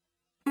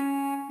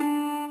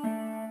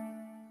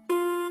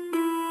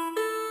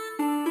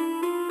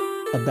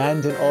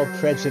Abandon all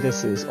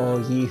prejudices,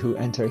 all ye who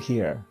enter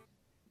here.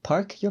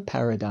 Park your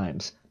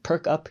paradigms,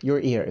 perk up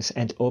your ears,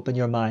 and open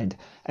your mind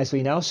as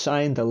we now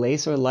shine the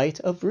laser light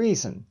of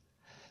reason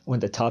on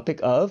the topic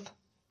of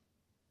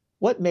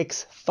what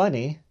makes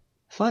funny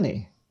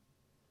funny.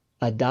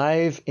 A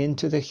dive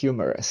into the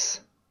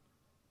humorous.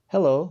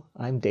 Hello,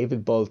 I'm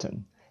David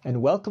Bolton,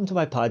 and welcome to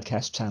my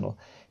podcast channel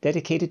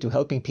dedicated to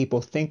helping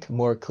people think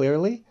more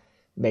clearly,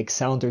 make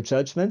sounder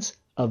judgments,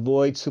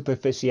 avoid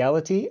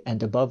superficiality,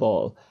 and above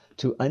all,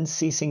 to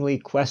unceasingly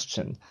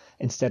question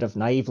instead of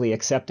naively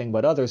accepting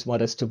what others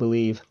want us to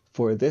believe,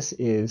 for this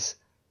is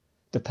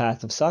the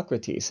path of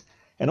Socrates.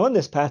 And on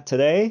this path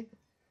today,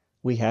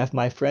 we have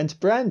my friend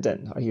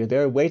Brandon. Are you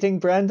there waiting,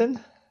 Brandon?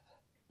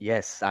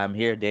 Yes, I'm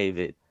here,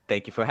 David.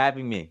 Thank you for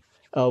having me.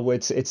 Oh,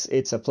 it's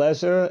a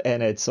pleasure,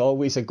 and it's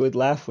always a good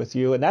laugh with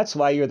you. And that's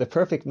why you're the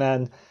perfect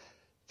man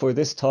for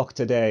this talk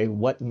today.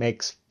 What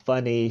makes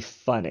funny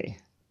funny?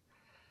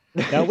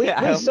 Now,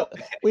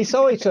 we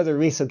saw each other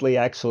recently,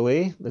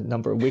 actually, a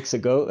number of weeks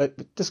ago.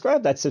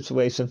 Describe that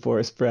situation for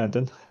us,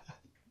 Brandon.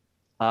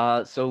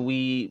 So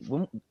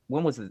when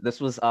was it? This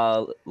was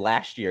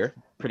last year,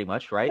 pretty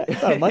much, right?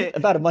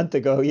 About a month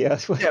ago,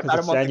 yes. Yeah, about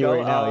a month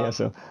January ago. Now, yeah.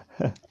 So,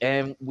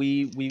 and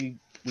we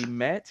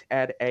met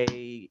at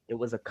it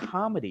was a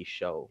comedy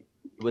show.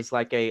 It was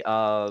like it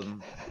was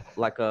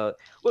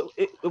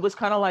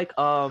kind of like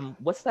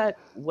what's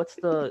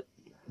the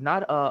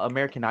not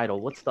American Idol.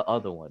 What's the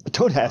other one?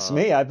 Don't ask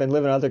me. I've been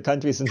living in other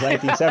countries since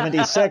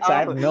 1976. I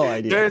have no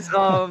idea. There's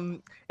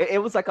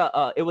it was like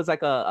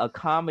a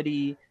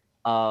comedy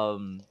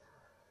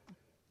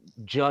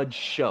judge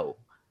show,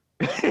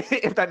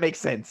 if that makes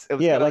sense. It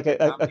was like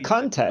a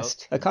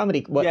contest, a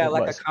comedy.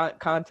 A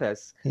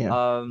contest.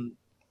 Yeah.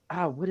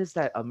 What is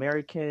that?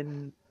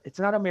 It's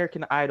not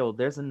American Idol.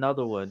 There's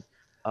another one.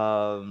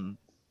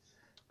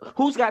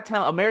 Who's Got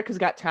Talent? America's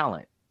Got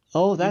Talent.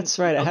 Oh, that's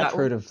right. I have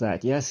heard of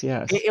that. Yes.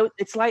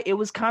 It's like, it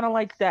was kind of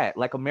like that,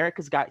 like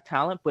America's Got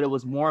Talent, but it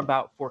was more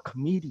about for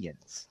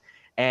comedians.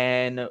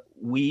 And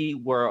we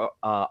were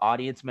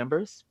audience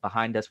members.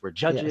 Behind us were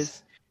judges,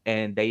 yes.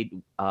 And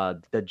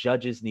the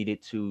judges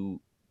needed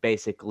to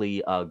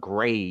basically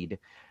grade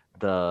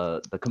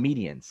the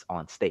comedians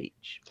on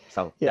stage.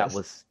 So yes. That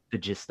was the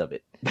gist of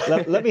it.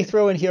 Let me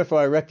throw in here for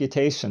our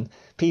reputation.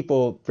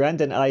 People,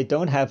 Brandon and I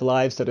don't have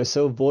lives that are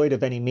so void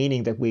of any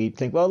meaning that we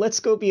think, well, let's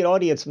go be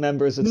audience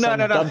members of some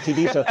dumb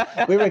TV show.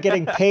 We were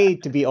getting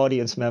paid to be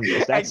audience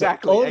members. That's the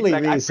only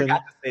reason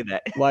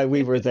why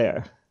we were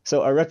there.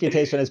 So our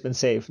reputation has been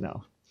saved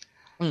now.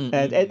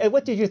 Mm-hmm. And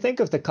what did you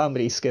think of the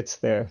comedy skits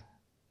there,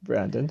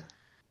 Brandon,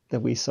 that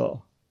we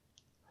saw?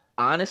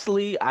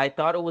 Honestly, I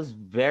thought it was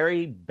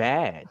very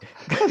bad.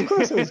 Of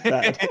course it was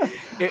bad.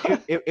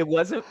 It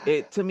wasn't.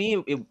 To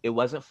me, it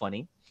wasn't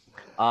funny.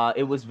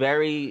 It was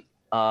very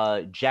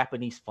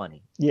Japanese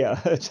funny.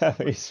 Yeah,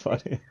 Japanese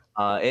funny.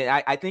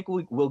 And I think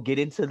we'll get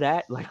into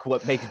that, like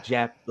what makes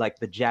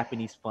the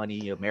Japanese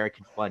funny,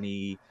 American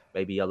funny,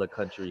 maybe other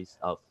countries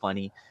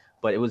funny.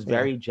 But it was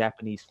very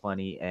Japanese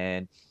funny.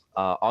 And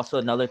also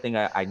another thing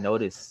I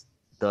noticed,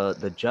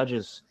 the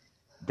judges,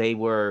 they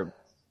were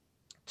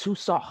too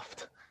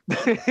soft.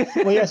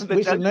 Well, yes,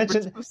 we should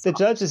mention the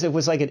judges. It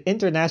was like an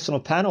international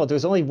panel. There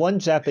was only one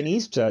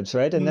Japanese judge,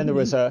 right? And then there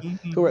was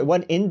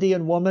one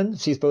Indian woman.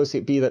 She's supposed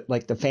to be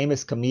the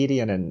famous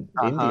comedian in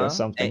India or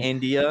something. In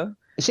India.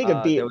 She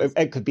could be,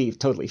 it could be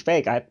totally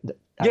fake. I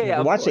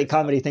watched a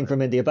comedy thing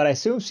from India, but I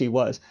assume she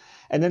was.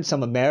 And then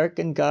some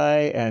American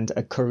guy and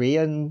a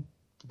Korean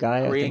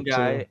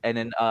guy, and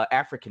an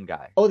African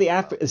guy. Oh,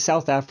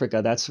 South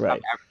Africa, that's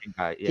right. South African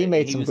guy. Yeah. He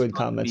made some good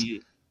comments.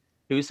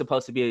 He was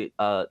supposed to be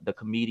the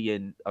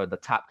comedian or the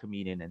top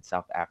comedian in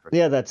South Africa.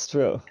 Yeah, that's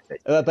true.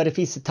 But if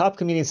he's the top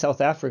comedian in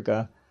South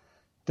Africa,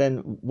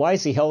 then why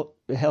is he hell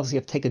does he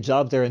have to take a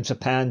job there in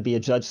Japan, be a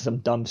judge of some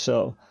dumb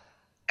show?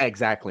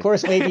 Exactly. Of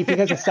course, maybe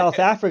because in South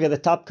Africa, the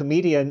top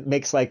comedian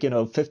makes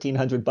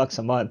 $1,500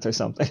 a month or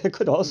something. It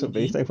could also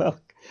be. It's like, well,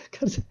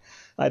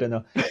 I don't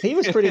know. He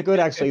was pretty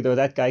good, actually, though.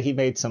 That guy, he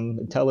made some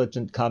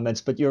intelligent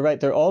comments. But you're right.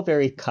 They're all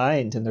very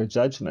kind in their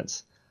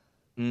judgments.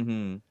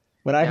 Mm-hmm.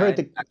 When I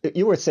heard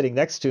you were sitting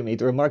next to me,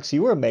 the remarks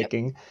you were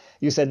making,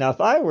 you said, now,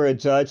 if I were a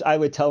judge, I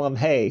would tell him,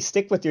 hey,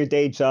 stick with your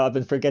day job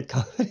and forget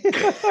comedy.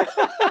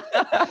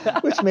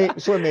 Which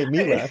made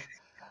me laugh.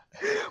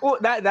 Well,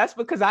 that's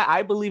because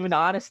I believe in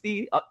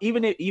honesty,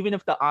 even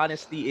if the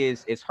honesty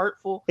is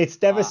hurtful. It's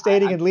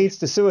devastating and leads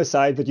to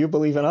suicide, but you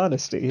believe in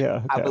honesty. Yeah,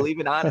 okay. I believe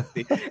in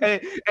honesty,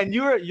 and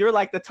you're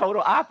like the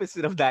total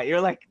opposite of that. You're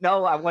like,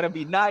 no, I want to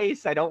be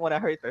nice. I don't want to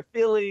hurt their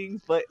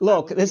feelings. But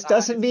look, this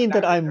doesn't mean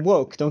that I'm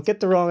woke. Don't get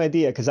the wrong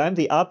idea, because I'm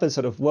the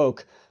opposite of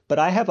woke. But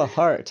I have a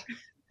heart,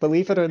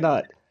 believe it or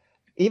not.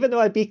 Even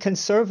though I'd be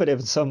conservative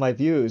in some of my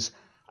views,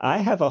 I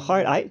have a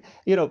heart. I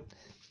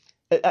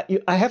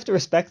have to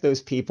respect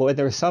those people, and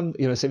there are some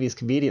of these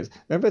comedians.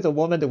 Remember the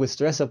woman that was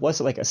dressed up? Was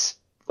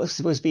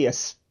supposed to be a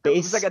space? It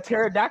was like a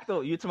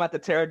pterodactyl. You talking about the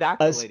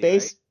pterodactyl? A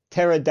space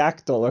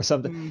pterodactyl or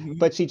something. Mm-hmm.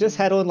 But she just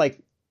had on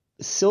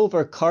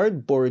silver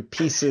cardboard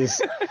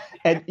pieces,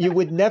 and you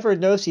would never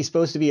know she's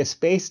supposed to be a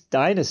space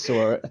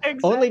dinosaur,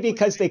 only Exactly.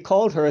 because they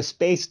called her a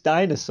space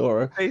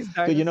dinosaur. Space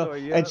So, dinosaur,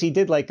 and yeah. she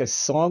did like a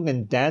song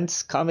and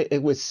dance comic.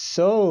 It was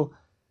so.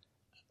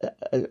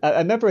 I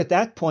remember at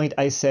that point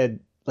I said,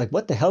 like,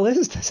 what the hell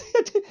is this?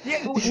 Yeah,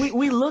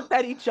 we looked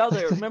at each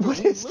other. Remember, What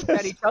we is looked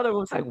at this? each other and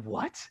was like,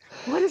 what?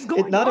 What is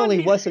It going not on only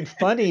here? wasn't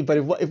funny, but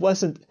it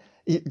wasn't.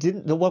 You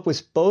didn't know what was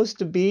supposed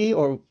to be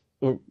or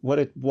what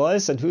it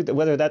was, and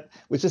whether that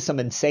was just some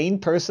insane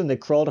person that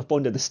crawled up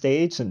onto the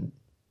stage and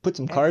put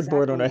some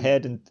cardboard on her Exactly.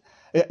 head, and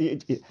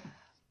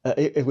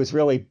it was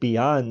really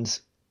beyond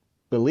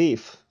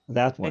belief.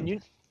 That And one.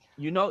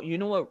 you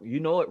know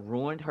what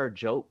ruined her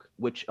joke,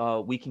 which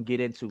we can get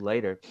into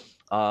later.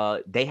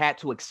 They had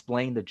to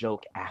explain the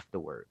joke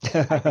afterwards.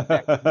 I think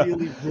that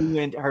really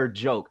ruined her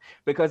joke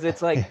because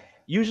it's like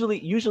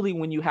usually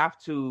when you have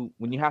to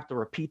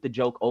repeat the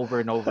joke over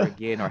and over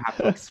again or have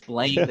to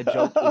explain the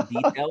joke in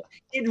detail,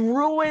 it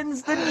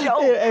ruins the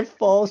joke. It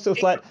falls so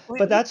It flat.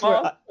 But completely that's where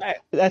falls flat.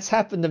 that's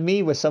happened to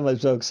me with some of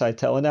the jokes I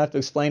tell, and I have to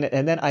explain it,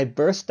 and then I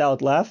burst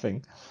out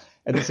laughing.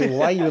 And they say, well,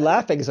 why are you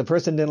laughing? Because the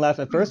person didn't laugh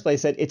in the first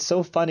place. I said, it's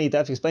so funny to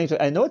have to explain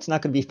it. I know it's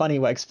not going to be funny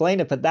when I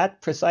explain it, but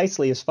that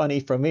precisely is funny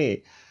for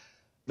me.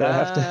 That I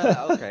have to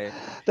Okay.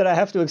 that I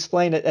have to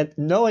explain it, and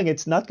knowing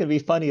it's not going to be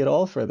funny at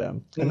all for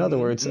them. In other hmm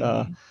words,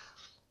 hmm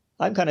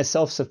I'm kind of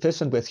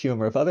self-sufficient with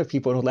humor. If other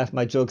people don't laugh at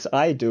my jokes,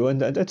 I do,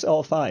 and that's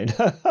all fine.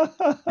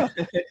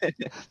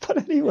 But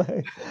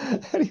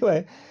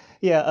anyway,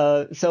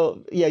 yeah.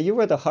 So yeah, you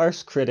were the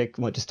harsh critic.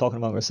 We're just talking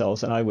among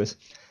ourselves, and I was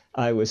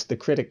the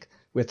critic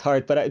with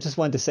heart. But I just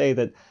wanted to say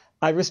that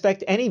I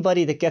respect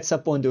anybody that gets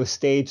up onto a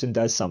stage and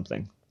does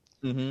something,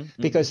 hmm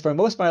because hmm for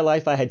most of my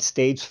life I had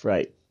stage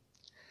fright.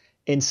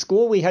 In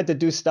school, we had to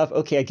do stuff.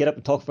 Okay, I get up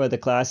and talk in front of the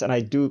class, and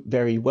I do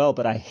very well,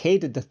 but I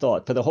hated the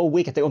thought. For the whole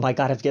week, I think, oh my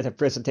God, I have to get a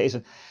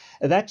presentation.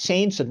 And that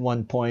changed at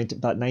one point,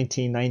 about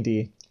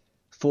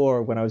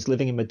 1994, when I was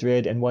living in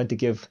Madrid and wanted to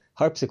give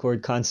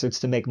harpsichord concerts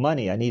to make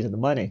money. I needed the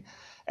money.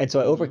 And so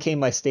I hmm overcame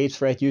my stage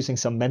fright using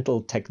some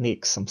mental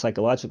techniques, some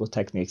psychological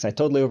techniques. I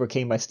totally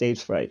overcame my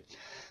stage fright.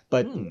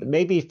 But Hmm.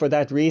 maybe for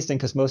that reason,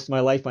 because most of my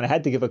life when I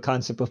had to give a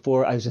concert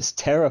before, I was just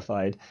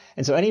terrified.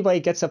 And so anybody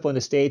gets up on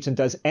the stage and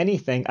does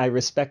anything, I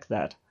respect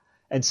that.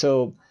 And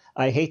so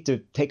I hate to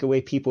take away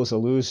people's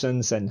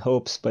illusions and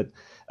hopes, but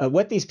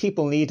what these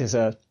people need is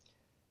a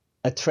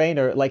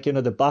trainer, like,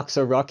 the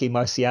boxer Rocky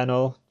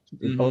Marciano,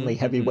 the only hmm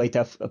heavyweight to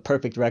have a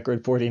perfect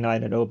record,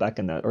 49-0 back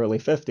in the early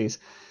 50s.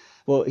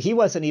 Well, he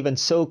wasn't even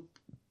so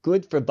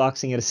good for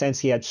boxing in a sense.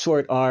 He had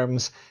short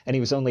arms and he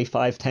was only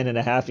 5'10" and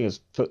a half. He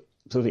was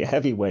totally a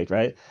heavyweight,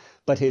 right?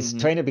 But his hmm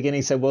trainer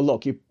beginning said, well,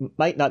 look, you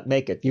might not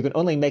make it. You can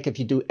only make it if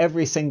you do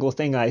every single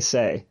thing I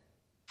say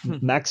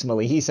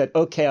maximally. He said,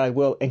 okay, I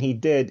will. And he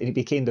did. And he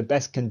became the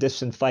best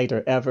conditioned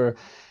fighter ever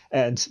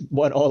and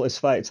won all his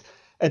fights.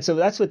 And so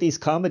that's what these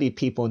comedy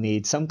people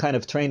need. Some kind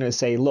of trainer to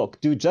say, look,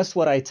 do just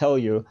what I tell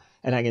you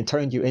and I can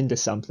turn you into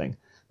something.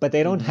 But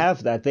they don't hmm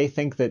have that. They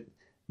think that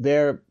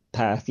their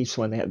path, each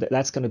one they have,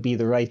 that's going to be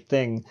the right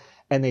thing.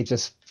 And they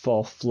just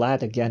fall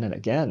flat again and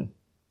again.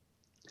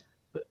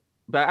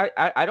 But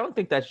I don't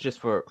think that's just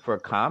for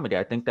comedy.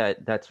 I think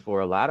that that's for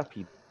a lot of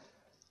people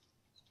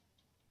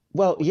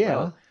Well, as yeah,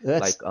 well.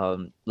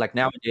 Like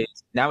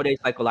nowadays,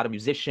 like a lot of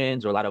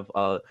musicians or a lot of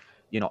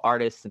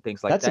artists and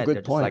things like that's a that.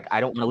 They're good just point. like, I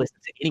don't want to listen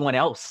to anyone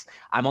else.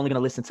 I'm only gonna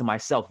listen to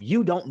myself.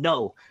 You don't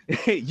know,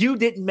 you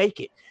didn't make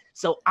it,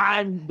 so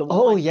I'm the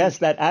Oh, one who, yes,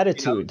 that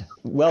you know. attitude.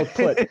 Well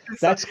put.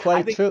 So That's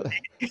I quite think true.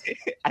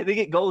 I think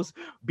it goes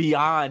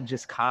beyond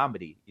just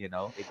comedy.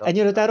 It goes And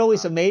that beyond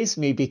always comedy. amazed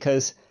me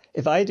because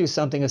if I do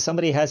something, if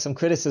somebody has some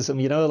criticism,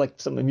 like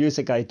some of the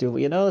music I do,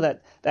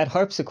 that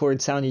harpsichord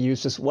sound you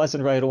used just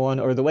wasn't right on,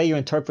 or the way you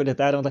interpreted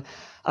that,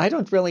 I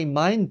don't really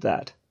mind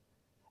that.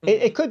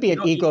 It could be You an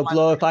don't ego mind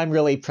the blow if criticism. I'm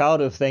really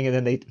proud of a thing and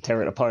then they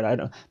tear it apart. I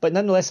don't know. But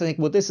nonetheless, I think,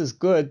 well, this is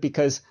good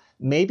because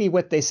maybe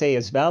what they say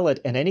is valid.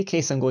 In any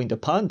case, I'm going to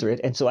ponder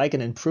it, and so I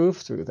can improve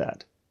through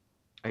that.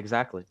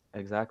 Exactly,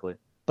 exactly.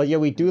 But yeah,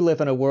 we do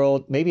live in a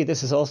world. Maybe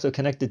this is also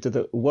connected to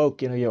the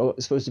woke. You're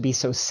supposed to be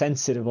so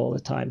sensitive all the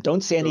time.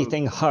 Don't say True.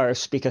 anything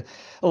harsh because,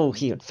 oh,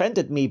 he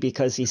offended me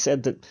because he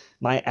said that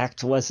my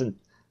act wasn't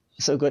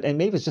so good. And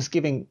maybe it's just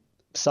giving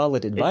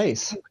solid It's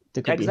advice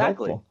that could be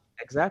Exactly. helpful.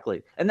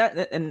 Exactly.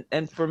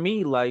 And for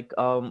me, like,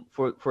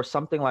 for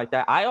something like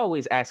that, I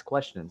always ask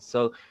questions.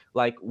 So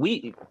like,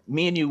 me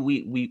and you,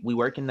 we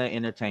work in the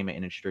entertainment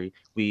industry.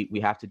 We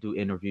have to do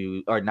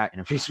interview or not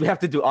interviews. We have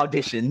to do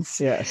auditions,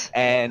 Yes.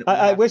 and we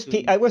I have wish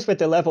to. I wish we're at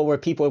the level where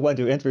people want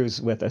to do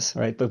interviews with us,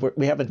 right? But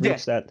we haven't Yeah.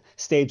 reached that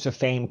stage of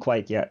fame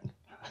quite yet.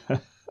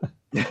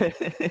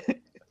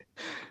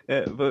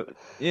 Yeah, but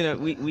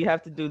we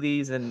have to do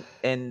these,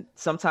 and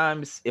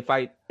sometimes if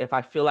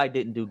I feel I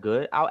didn't do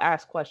good, I'll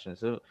ask questions.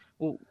 So,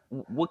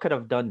 what could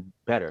I've done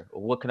better,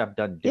 or what could I've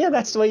done Yeah,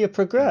 that's the differently? way you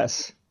You know,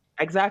 progress.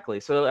 exactly.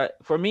 So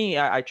for me,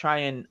 I try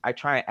and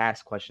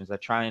ask questions. I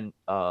try and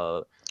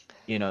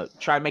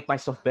try and make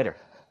myself better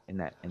in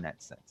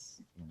that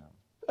sense.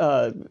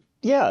 Uh,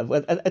 yeah,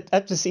 but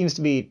that just seems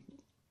to be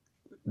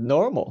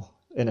normal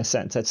in a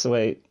sense. That's the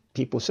way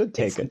people should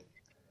take It's it.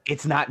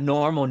 it's not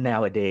normal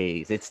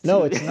nowadays. It's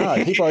No, too it's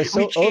not. People are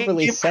we so can't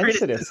overly give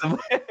sensitive. criticism.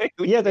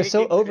 We Yeah, they're can't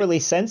so give overly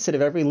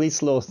sensitive. Every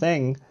least little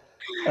thing.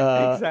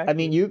 I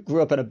mean, exactly. you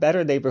grew up in a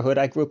better neighborhood.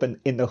 I grew up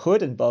in the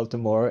hood in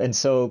Baltimore, and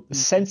so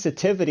Mhm.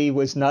 sensitivity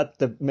was not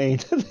the main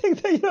thing.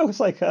 It was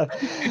like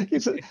you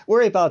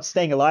worry about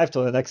staying alive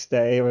till the next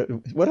day. Or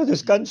what are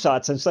those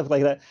gunshots and stuff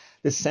like that?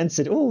 The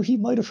sensitive. Oh, he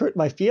might have hurt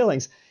my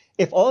feelings.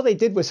 If all they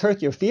did was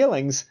hurt your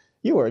feelings,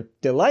 you were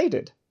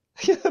delighted.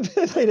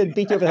 If they didn't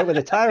beat you over the head with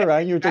a tire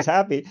iron, you were just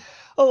happy.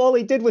 Oh, all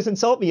he did was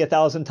insult me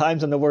 1,000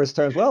 times in the worst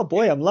terms. Well,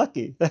 boy, I'm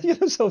lucky.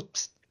 So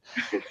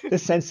the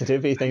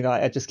sensitivity thing,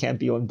 I just can't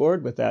be on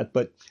board with that.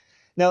 But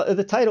now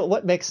the title,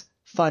 what makes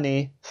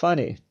funny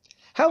funny?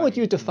 How would Funny.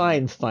 you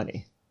define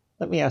funny?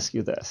 Let me ask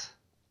you this.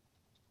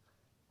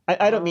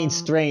 I don't mean Um,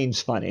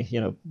 strange funny,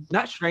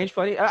 Not strange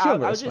funny. I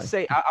would humorous just funny.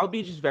 say I'll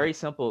be just very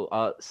simple.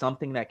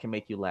 Something that can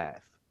make you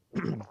laugh.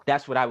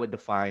 That's what I would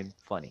define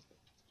funny.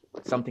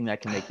 Something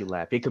that can make you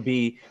laugh. It could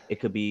be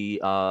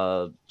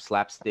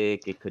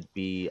slapstick. It could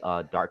be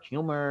dark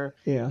humor.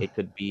 Yeah. It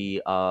could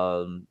be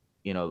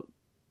you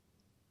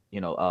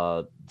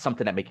know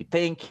something that make you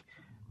think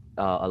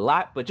a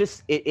lot. But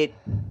just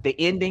the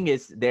ending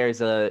is they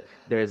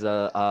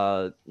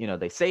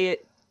say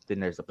it, then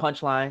there's a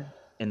punchline,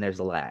 and there's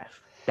a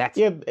laugh.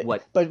 That's Yeah,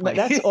 what but funny.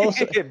 that's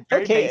also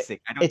Very okay.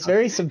 basic. I don't It's know.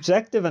 very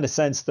subjective in a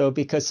sense, though,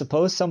 because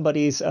suppose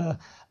somebody's a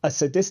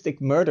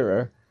sadistic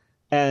murderer,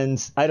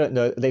 and I don't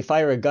know, they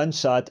fire a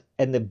gunshot,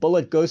 and the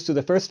bullet goes through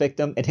the first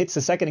victim and hits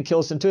the second and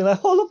kills them too. And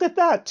like, oh, look at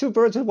that, two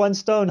birds with one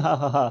stone, ha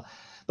ha ha.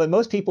 But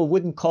most people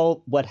wouldn't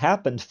call what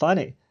happened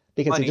funny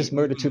because they Funny. just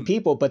murdered two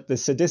people, but the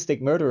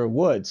sadistic murderer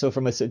would. So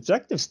from a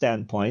subjective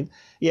standpoint,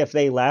 yeah, if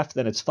they laugh,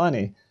 then it's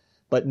funny,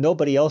 but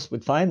nobody else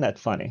would find that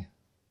funny.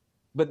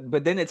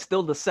 But then it's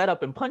still the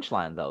setup and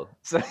punchline though.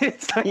 So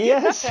it's like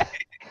Yes.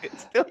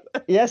 it's still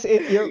Yes,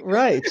 you're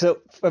right.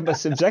 So, from a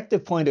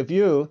subjective point of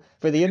view,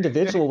 for the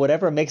individual,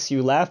 whatever makes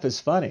you laugh is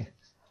funny.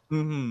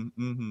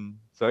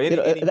 So You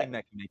know, anything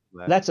that can make you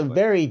laugh is that's a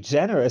funny. very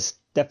generous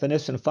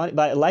definition of funny,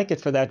 but I like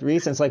it for that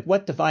reason. It's like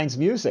what defines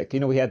music?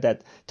 We had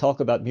that talk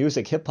about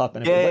music, hip hop,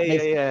 and everything. Yeah, What yeah,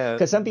 makes? yeah.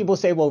 Because some people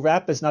say, well,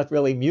 rap is not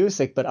really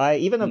music, but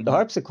even the Mm-hmm.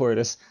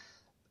 harpsichordist,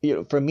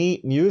 for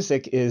me,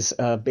 music is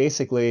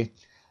basically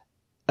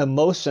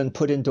emotion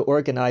put into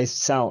organized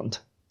sound.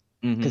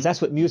 Because Mm-hmm.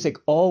 that's what music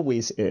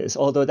always is.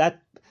 Although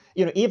that,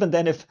 even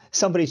then, if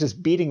somebody's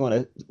just beating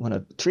on a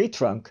tree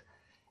trunk,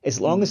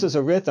 as long as Mm-hmm. there's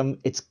a rhythm,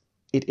 it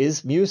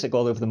is music,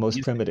 although of the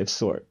most Music. primitive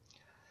sort.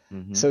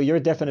 Mm-hmm. So your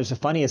definition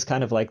of funny is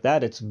kind of like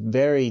that. It's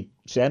very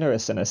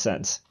generous in a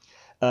sense.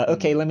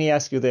 Okay, Mm-hmm. let me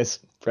ask you this,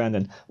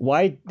 Brandon.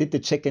 Why did the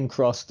chicken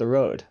cross the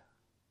road?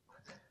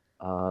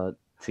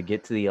 To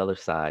get to the other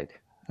side.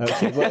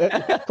 Okay, well,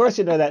 of course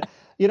you know that.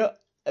 You know,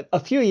 a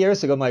few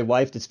years ago, my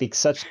wife did speak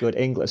such good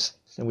English,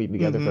 and we've been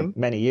together for Mm-hmm.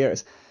 many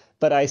years.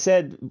 But I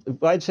said,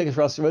 "Why did chicken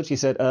cross the road?" She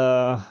said,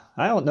 I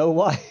don't know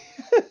why."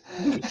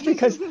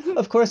 Because,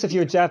 of course, if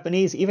you're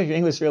Japanese, even if your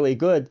English is really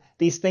good,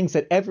 these things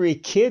that every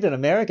kid in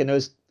America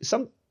knows,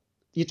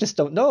 you just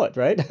don't know it,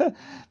 right?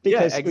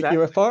 Yeah, Because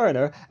you're a exactly.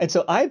 foreigner. And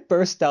so I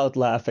burst out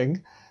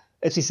laughing,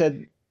 and she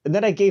said, and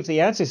then I gave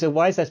the answer. She said,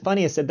 "Why is that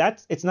funny?" I said,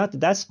 it's not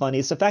that that's funny.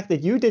 It's the fact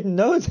that you didn't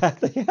know that,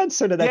 the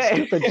answer to that Yeah.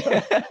 stupid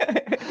joke.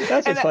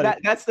 That's And what's funny.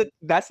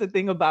 that's the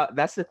thing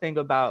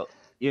about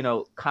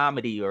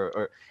comedy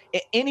or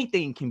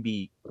anything can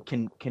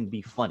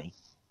be funny.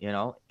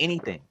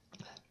 Anything.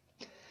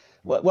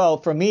 Well,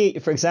 for me,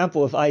 for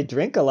example, if I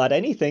drink a lot,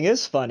 anything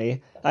is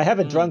funny. I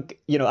haven't Mm. drunk,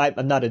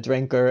 I'm not a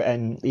drinker,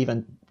 and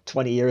even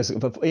 20 years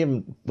ago,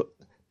 even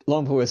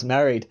long before I was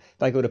married,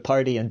 if I go to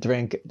party and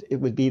drink, it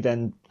would be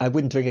then I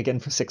wouldn't drink again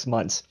for 6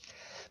 months.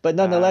 But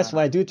nonetheless,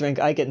 when Uh, I do drink,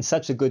 I get in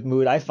such a good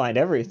mood. I find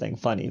everything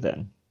funny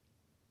then.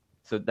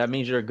 so that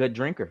means you're a good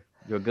drinker.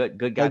 You're a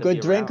good A guy to good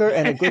be drinker around.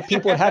 and a good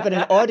people having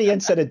an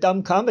audience at a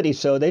dumb comedy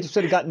show. They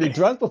should have gotten me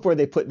drunk before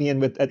they put me in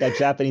with at that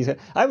Japanese.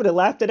 I would have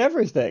laughed at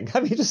everything. I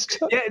mean, just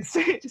Yeah,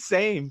 it's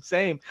same.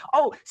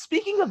 Oh,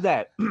 speaking of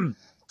that,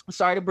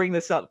 sorry to bring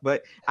this up,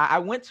 but I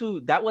went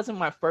to that wasn't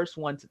my first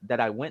one that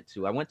I went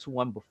to. I went to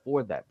one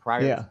before that,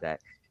 prior to yeah,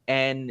 that,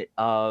 and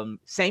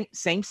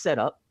same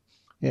setup,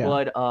 yeah,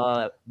 but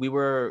we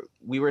were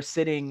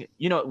sitting,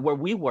 where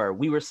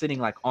we were sitting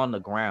like on the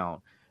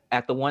ground.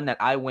 At the one that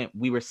I went,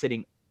 we were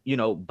sitting,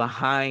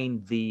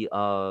 behind the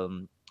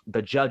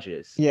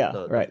judges, yeah,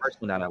 the right. first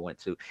one that I went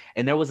to,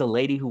 and there was a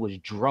lady who was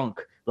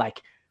drunk,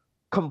 like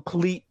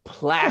complete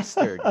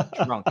plastered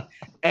drunk,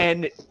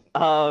 and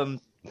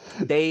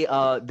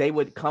they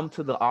would come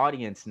to the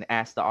audience and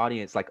ask the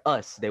audience, like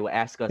us, they would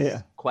ask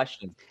Yeah. us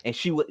questions, and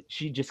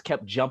she just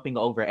kept jumping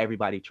over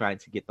everybody trying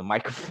to get the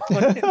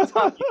microphone and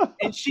talking,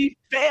 and she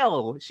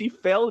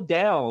fell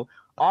down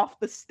off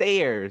the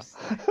stairs,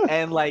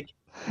 and like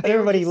And they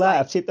were everybody just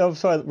like, laughed. That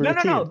was our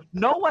no, routine.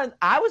 no one.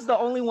 I was the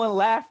only one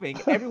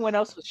laughing. Everyone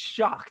else was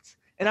shocked,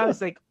 and I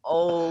was like,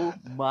 "Oh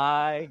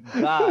my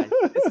gosh,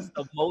 this is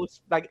the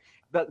most like."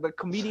 the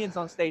comedians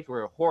on stage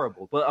were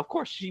horrible, but of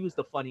course she was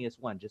the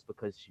funniest one just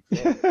because she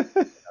failed.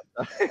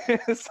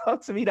 So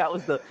to me, that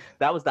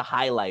was the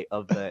highlight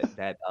of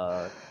that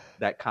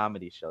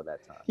comedy show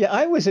that time. Yeah,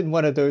 I was in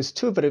one of those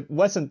too, but it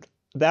wasn't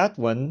that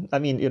one. I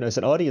mean, as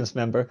an audience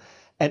member,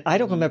 and I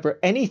don't remember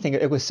anything.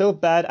 It was so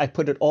bad, I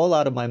put it all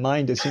out of my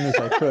mind as soon as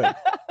I could.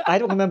 I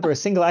don't remember a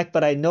single act,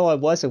 but I know I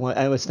was in one.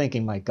 I was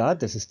thinking, my God,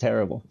 this is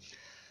terrible.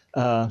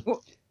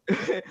 Well,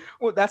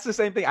 that's the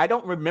same thing. I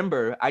don't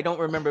remember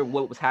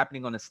what was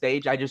happening on the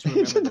stage. I just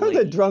remember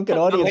the drunken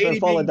audience were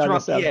falling down the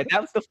steps. Yeah,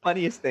 that was the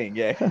funniest thing.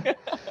 Yeah.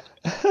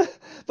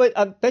 But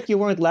I bet you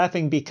weren't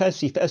laughing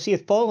because if she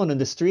had fallen in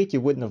the street,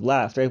 you wouldn't have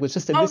laughed, right? It was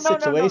just in this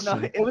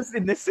situation. No. It was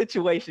in this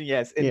situation,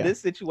 yes. In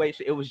this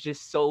situation, it was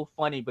just so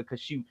funny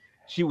because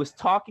she was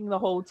talking the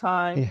whole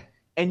time,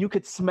 and you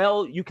could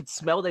smell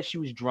that she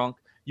was drunk.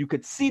 You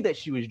could see that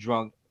she was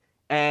drunk,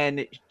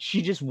 and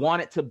she just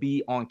wanted to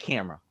be on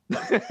camera.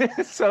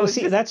 So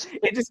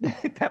it just made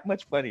it that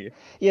much funnier.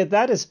 Yeah,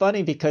 that is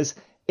funny because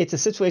it's a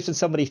situation,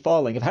 somebody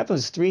falling. If it happens on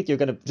the street, you're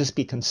going to just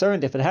be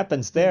concerned. If it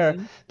happens there,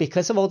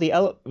 because of all the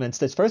elements,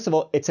 that first of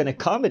all, it's in a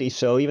comedy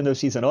show, even though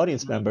she's an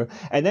audience member,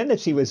 and then that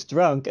she was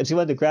drunk and she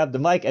wanted to grab the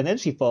mic and then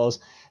she falls,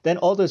 then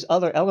all those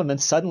other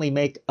elements suddenly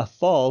make a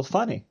fall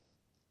funny.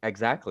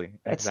 Exactly.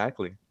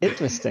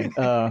 Interesting.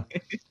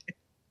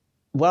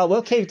 Well,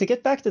 okay, to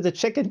get back to the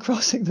chicken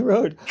crossing the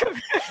road.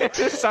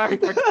 Sorry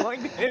for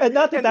going there. And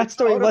not that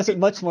story wasn't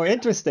much more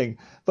interesting,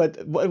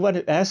 but what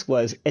it asked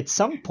was, at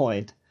some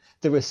point,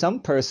 there was some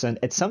person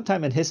at some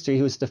time in history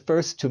who was the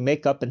first to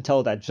make up and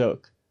tell that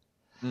joke.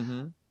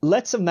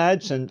 Let's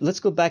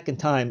go back in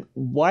time.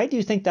 Why do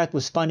you think that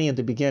was funny in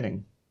the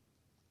beginning?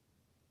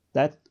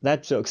 That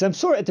joke. 'Cause I'm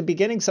sure at the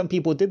beginning some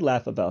people did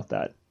laugh about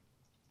that.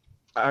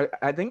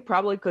 I think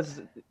probably because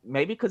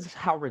of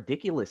how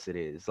ridiculous it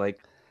is. Like,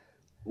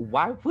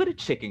 why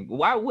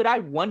would I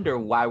wonder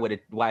why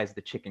is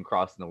the chicken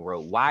crossing the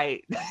road?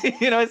 Why,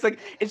 it's like,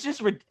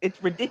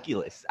 it's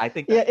ridiculous. I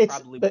think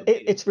that's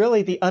it's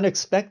really the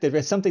unexpected.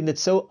 It's something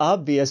that's so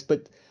obvious,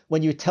 but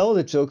when you tell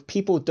the joke,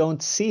 people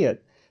don't see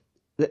it.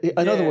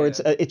 In other words,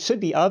 it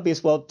should be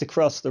obvious, to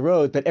cross the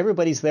road, but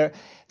everybody's there.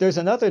 There's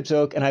another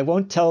joke, and I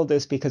won't tell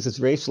this because it's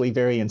racially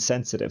very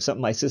insensitive.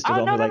 Something my sister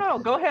told me. No,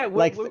 go ahead.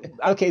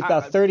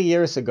 About 30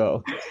 years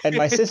ago, and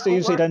my sister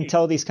usually doesn't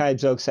tell these kind of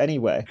jokes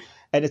anyway.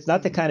 And it's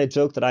not the kind of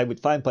joke that I would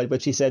find funny,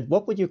 but she said,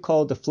 what would you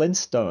call the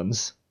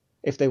Flintstones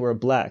if they were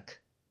black?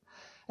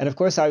 And of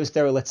course I was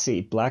there, let's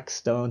see, black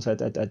stones,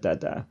 And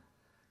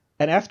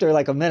after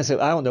like a minute, I said,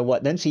 I don't know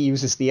what. Then she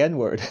uses the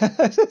N-word.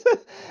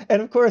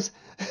 And of course,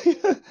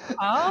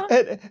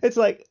 and it's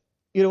like,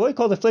 what do you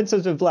call the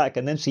Flintstones in black?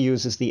 And then she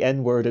uses the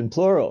N-word in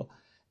plural.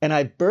 And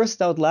I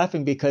burst out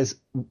laughing because,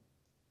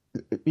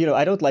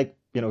 I don't like,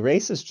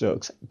 racist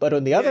jokes. But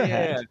on the other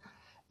hand,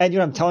 and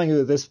I'm telling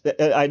you this,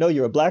 I know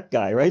you're a black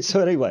guy, right?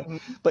 So anyway,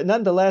 but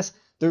nonetheless,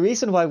 the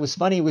reason why it was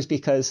funny was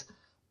because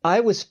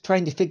I was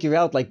trying to figure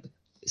out like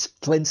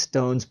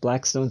Flintstones,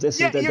 Blackstones, this,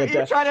 you're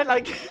trying to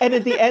like. And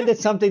at the end,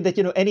 it's something that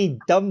any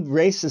dumb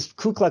racist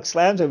Ku Klux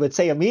Klansman would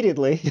say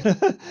immediately,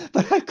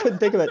 but I couldn't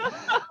think of it.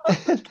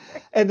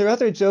 And there are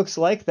other jokes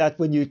like that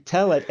when you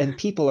tell it, and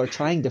people are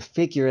trying to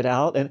figure it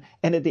out, and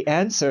the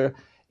answer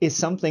is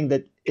something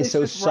that is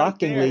so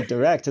shockingly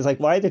direct. It's like,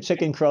 why the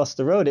chicken cross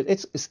the road?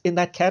 It's in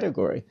that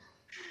category.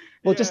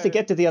 Well, just to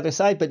get to the other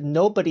side, but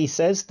nobody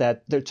says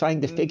that. They're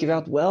trying to figure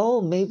out,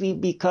 maybe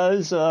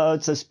because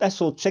it's a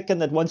special chicken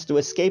that wants to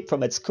escape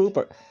from its coop.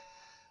 Or,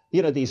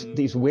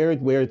 these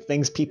weird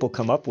things people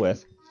come up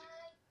with.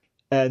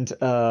 And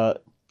and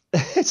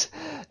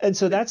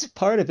so that's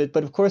part of it.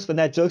 But of course, when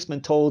that joke's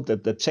been told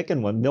the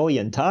chicken 1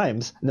 million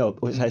times, no,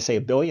 I say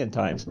 1 billion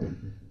times,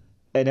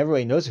 and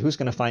everybody knows, who's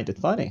going to find it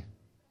funny?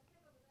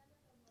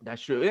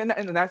 That's true, and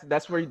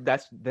that's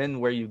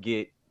where you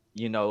get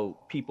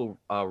people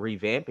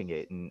revamping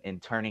it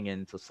and turning it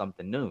into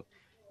something new.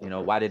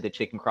 Why did the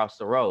chicken cross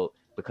the road?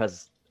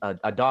 Because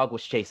a dog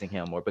was chasing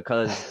him, or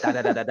because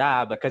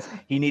because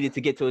he needed to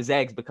get to his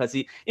eggs, because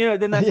he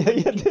then that's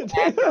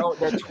add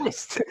their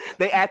twist.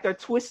 They add their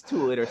twist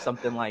to it or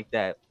something like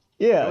that.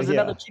 There was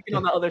another chicken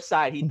on the other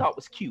side he thought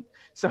was cute.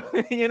 So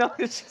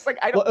it's just like,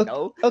 I don't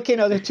know. Okay,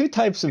 now there are two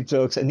types of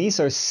jokes, and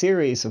these are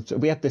series of.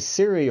 We have the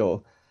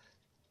serial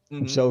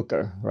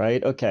joker,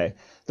 right? Okay.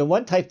 The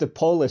one type, the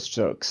Polish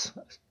jokes.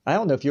 I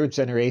don't know if your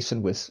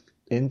generation was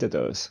into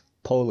those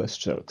Polish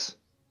jokes.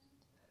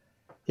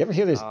 You ever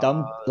hear this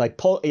dumb, like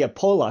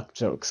Polak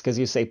jokes? Because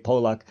you say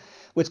Polak,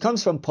 which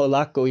comes from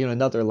Polako,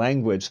 another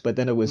language, but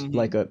then it was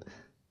like a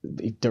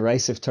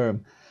derisive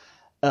term.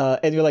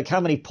 And you're like,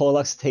 how many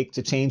Polaks take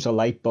to change a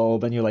light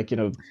bulb? And you're like,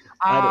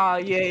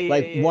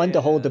 one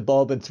to hold the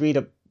bulb and 3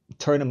 to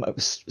turn him,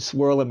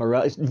 swirl him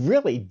around. It's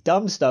really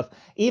dumb stuff.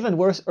 Even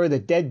worse are the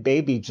dead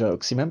baby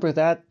jokes. You remember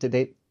that? Did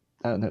they?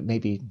 I don't know.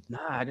 Maybe. Nah,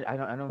 I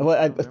don't.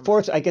 Well,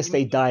 unfortunately, I guess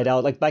they died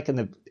out, like back in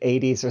the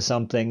 80s or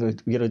something.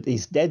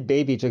 These dead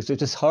baby jokes are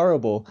just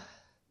horrible.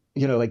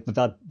 like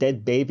about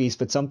dead babies,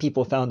 but some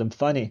people found them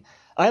funny.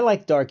 I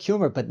like dark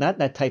humor, but not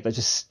that type of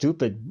just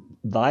stupid,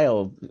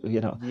 vile,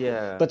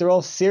 Yeah. But they're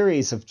all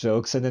series of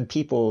jokes, and then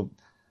people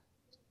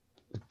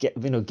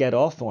get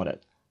off on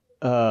it.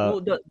 Uh,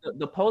 Well,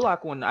 the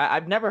Polak one,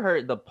 I've never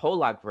heard the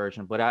Polak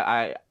version, but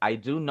I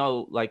do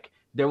know like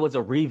there was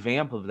a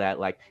revamp of that.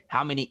 Like,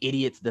 how many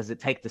idiots does it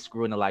take to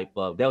screw in a light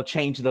bulb? They'll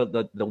change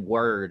the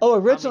word. oh, How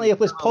originally many it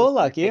was pounds does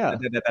Polak, it take yeah.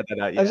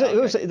 Yeah, It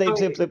was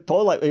okay. the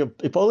Polish,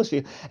 Polish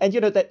people, and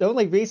that the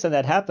only reason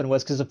that happened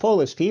was because the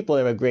Polish people,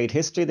 they have a great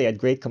history, they had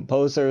great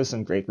composers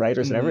and great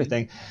writers and Hmm.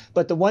 everything,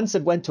 but the ones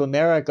that went to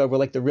America were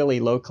like the really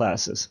low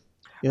classes.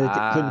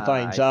 They couldn't Ah,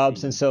 find I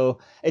jobs, and see. so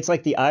it's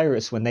like the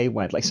Irish when they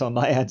went. Like some of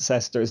my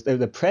ancestors,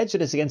 the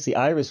prejudice against the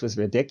Irish was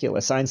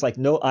ridiculous. Signs like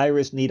 "No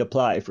Irish need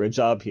apply for a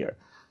job here."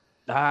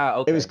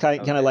 Ah, It was okay,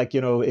 kind of okay. like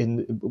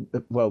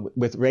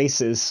with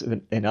races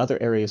in other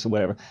areas or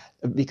whatever,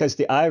 because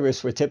the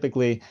Irish were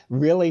typically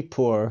really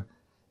poor,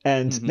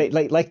 and they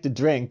Hmm. like to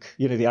drink,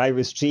 the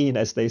Irish gene,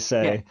 as they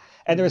Yeah. say.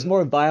 And there was Hmm.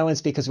 more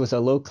violence because it was a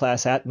low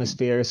class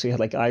atmosphere, so you had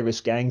like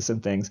Irish gangs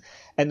and things.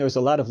 And there was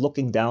a lot of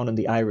looking down on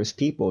the Irish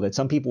people. That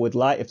some people would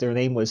lie if their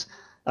name was,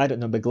 I don't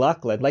know,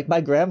 McLaughlin. Like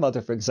my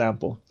grandmother, for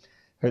example,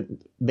 her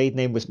maiden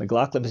name was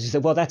McLaughlin, but she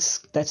said, "Well, that's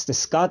the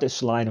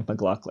Scottish line of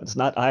McLaughlin. It's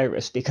not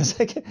Irish because."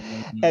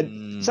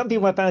 And some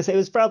people Mm. might find say it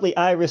was probably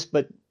Irish,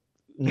 but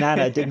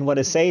Nana didn't want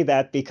to say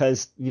that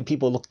because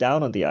people look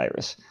down on the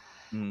Irish,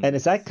 and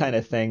it's I that kind see.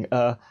 of thing.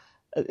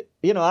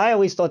 I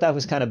always thought that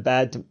was kind of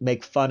bad to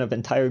make fun of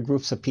entire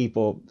groups of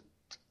people.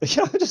 I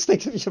just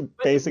think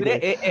But basically,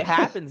 it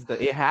happens though.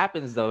 It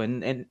happens though,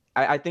 and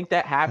I think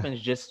that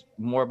happens just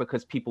more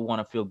because people want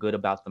to feel good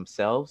about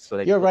themselves, so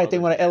they you're put right. They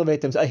others want to down.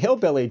 elevate them. A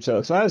hillbilly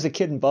jokes. When I was a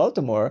kid in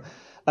Baltimore,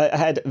 I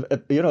had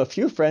a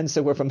few friends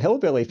that were from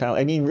hillbilly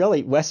family. I mean,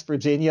 really, West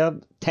Virginia,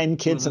 10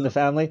 kids in the Hmm.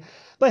 family.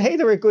 But hey,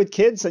 they were good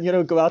kids,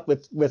 and go out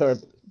with our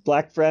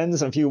black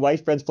friends and a few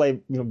white friends,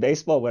 play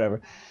baseball,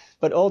 whatever.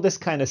 But all this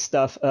kind of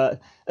stuff,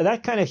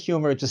 that kind of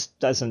humor just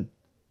doesn't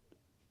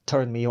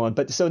turn me on.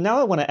 But so now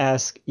I want to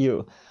ask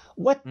you,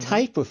 what Hmm.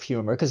 type of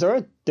humor? Because there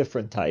are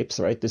different types,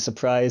 right? The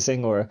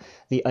surprising or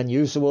the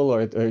unusual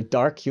or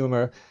dark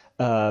humor,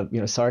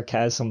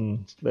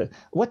 sarcasm. But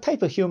what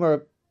type of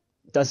humor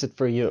does it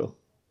for you?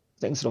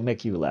 Things that'll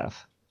make you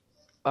laugh.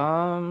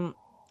 Um,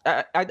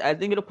 I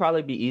think it'll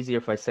probably be easier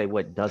if I say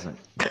what doesn't.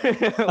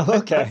 Oh, What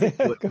okay. doesn't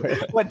do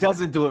it? What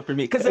doesn't do it for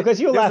me? Because Because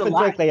you there's a laugh at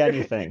lot. virtually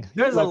anything.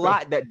 You There's a laugh at,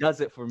 lot that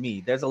does it for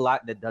me. There's a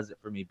lot that does it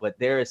for me. But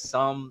there is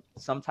some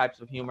types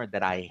of humor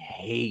that I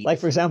like,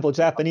 for hate example,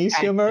 Japanese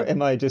humor.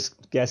 Am passionately. I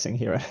just guessing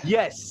here?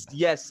 Yes,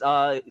 yes.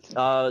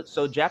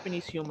 So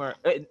Japanese humor,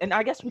 and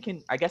I guess we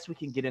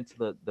can get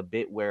into the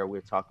bit where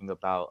we're talking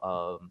about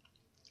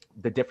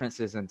the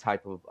differences in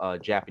type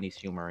of Japanese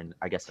humor and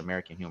I guess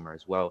American humor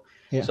as well.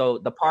 Yeah. So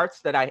the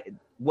parts that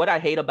what I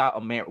hate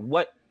about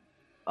what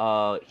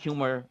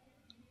humor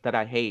that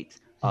I hate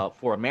Yeah.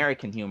 for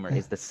American humor Yeah.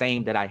 is the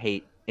same that I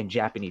hate in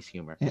Japanese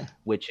humor, Yeah.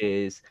 which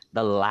is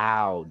the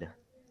loud,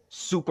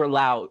 super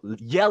loud,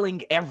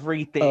 yelling Oh,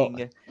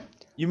 everything.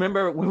 You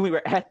remember when we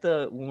were at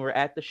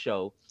the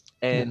show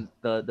yeah. and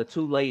the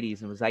two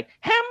ladies and it was like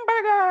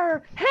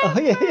hamburger, Oh,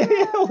 yeah, yeah,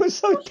 yeah. hamburger, It was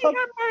so sushi tough.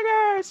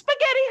 hamburger,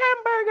 spaghetti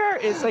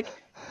hamburger. It's like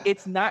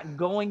it's not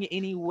going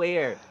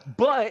anywhere,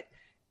 but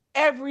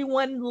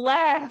everyone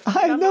laughed,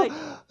 and I I'm know. like,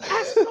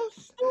 that's so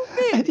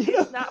And stupid.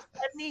 It's not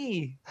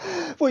funny.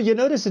 well, you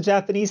notice the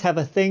Japanese have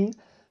a thing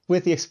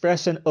with the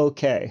expression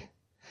 "okay."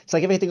 It's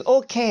like everything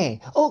 "okay,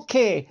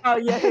 okay." Oh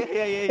yeah,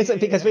 yeah, yeah, It's yeah, like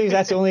because yeah, maybe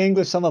that's the yeah. only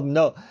English some of them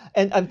know.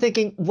 And I'm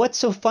thinking, what's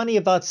so funny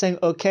about saying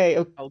 "okay"?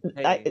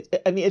 Okay.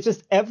 I mean, it's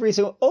just every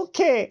single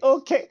 "okay,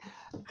 okay,"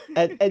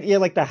 and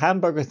like the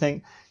hamburger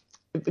thing.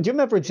 Do you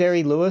remember It's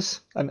Jerry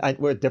Lewis?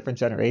 We're different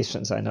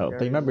generations, I know,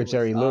 but you Jerry remember Lewis.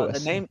 Jerry The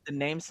Lewis?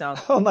 name sounds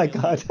Oh my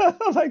familiar. God.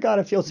 Oh my God.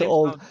 I feel so Name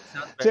old.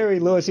 sounds very Jerry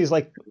Lewis, familiar. he's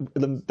like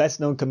the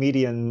best known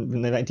comedian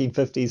in the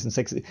 1950s and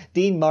 60s.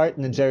 Dean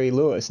Martin and Jerry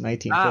Lewis, Ah,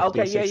 1950s,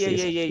 okay, yeah, yeah, 60s.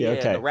 yeah, yeah, Yeah, yeah.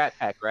 The okay. Rat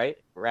Pack, right?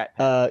 Rat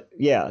Pack.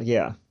 Yeah,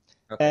 yeah.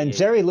 Okay, And yeah, yeah,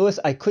 Jerry yeah. Lewis,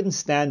 I couldn't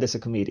stand as a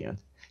comedian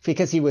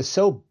because he was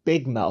so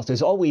big mouthed.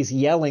 There's always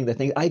yelling the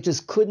things. I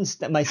just couldn't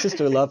stand. My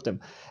sister loved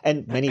him,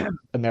 and many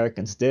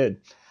Americans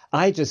did.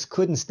 I just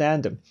couldn't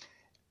stand him.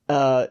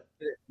 Uh,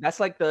 That's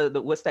like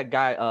the what's that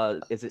guy?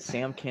 Is it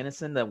Sam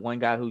Kinison, that one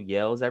guy who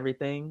yells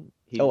everything?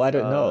 oh, I He's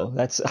don't know.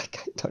 I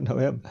don't know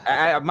him.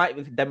 I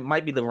might that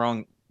might be the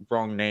wrong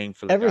name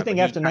for the guy, but Everything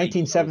he after kind of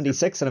yells everything.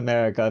 1976 in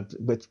America,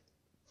 with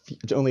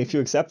only a few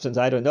exceptions,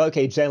 I don't know.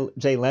 Okay,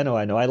 Jay Leno,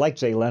 I know. I like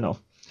Jay Leno.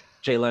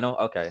 Jay Leno.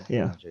 Okay,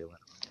 Yeah. Jay Leno.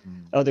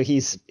 Mm. Although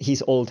he's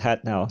old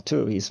hat now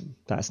too. He's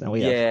passed now.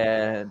 We have.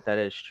 Yeah, that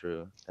is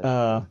true. That's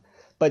Uh, true.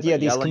 but yeah, But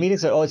these yelling.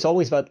 comedians are. Oh, it's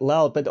always about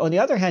loud. But on the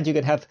other hand, you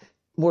could have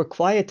more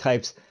quiet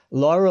types.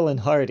 Laurel and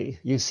Hardy.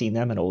 You've seen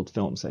them in old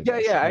films, I Yeah,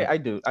 guess. yeah, Right?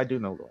 I do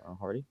know Laurel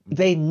Hardy. Hmm.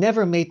 They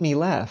never made me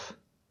laugh.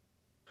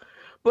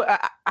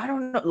 But I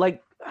don't know.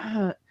 Like,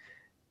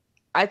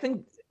 I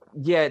think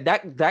yeah,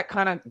 that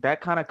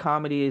kind of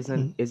comedy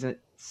isn't Mhm. isn't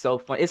so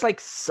fun. It's like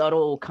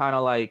subtle, kind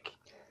of like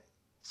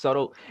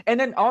subtle. And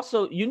then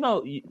also,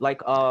 like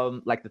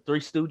the Three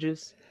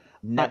Stooges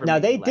never Now made me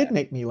they laugh. did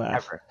make me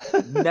laugh. Ever.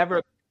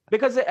 Never,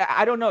 because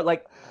I don't know,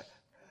 like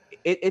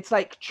it's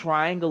like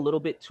trying a little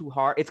bit too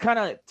hard. It's kind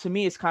of, to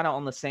me, it's kind of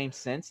on the same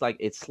sense. Like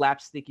it's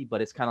slapsticky,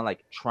 but it's kind of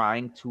like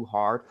trying too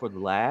hard for the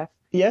laugh.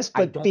 Yes, I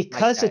but don't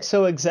like because that. it's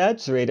so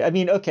exaggerated. I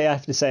mean, okay, I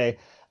have to say,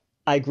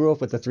 I grew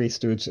up with the Three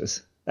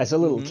Stooges. As a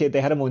little Hmm. kid,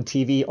 they had them on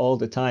TV all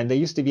the time. They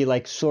used to be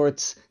like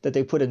shorts that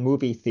they put in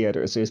movie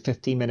theaters. There's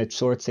 15-minute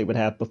shorts they would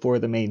have before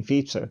the main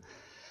feature.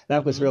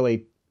 That was Hmm.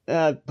 really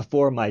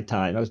before my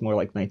time. That was more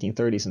like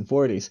 1930s and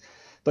 40s.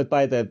 But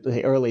by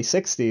the early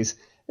 60s,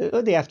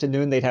 in the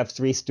afternoon, they'd have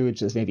Three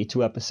Stooges, maybe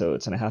 2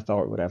 episodes in a half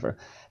hour, whatever.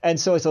 And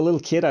so as a little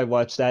kid, I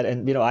watched that,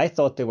 and I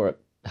thought they were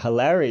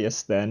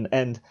hilarious then,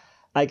 and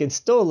I can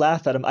still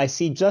laugh at them. I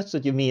see just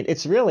what you mean.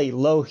 It's really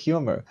low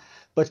humor.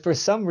 But for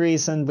some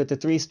reason, with the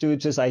Three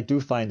Stooges, I do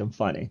find them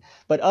funny.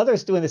 But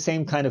others doing the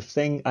same kind of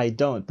thing, I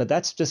don't. But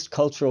that's just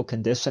cultural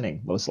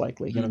conditioning, most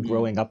likely. Hmm.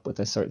 Growing up with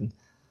a certain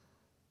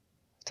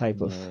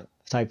type of Yeah.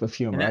 type of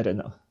humor. And I don't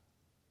know.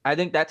 I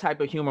think that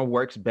type of humor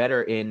works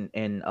better in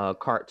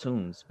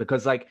cartoons,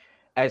 because like,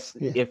 as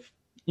Yeah. if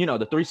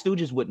the Three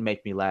Stooges wouldn't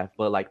make me laugh,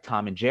 but like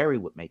Tom and Jerry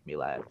would make me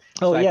laugh.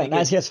 Oh So I yeah, think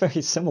that's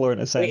very similar in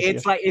a sense. Yeah.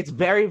 it's like it's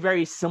very,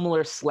 very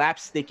similar,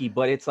 slapsticky,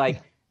 but it's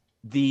like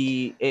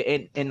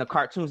in the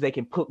cartoons they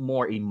can put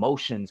more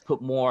emotions,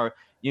 put more,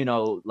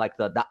 like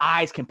the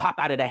eyes can pop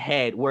out of the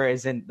head,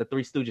 whereas in the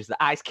Three Stooges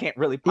the eyes can't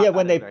really Yeah, pop when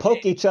out of they their head.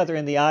 poke each other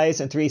in the eyes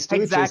and Three Stooges,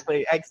 Exactly,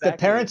 the exactly.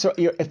 parents are,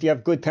 if you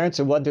have good parents,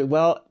 are wondering,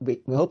 well,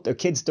 we hope their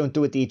kids don't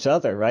do it to each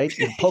other, right?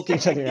 You poke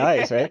each other in the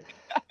eyes, right?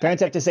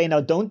 Parents have to say,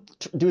 now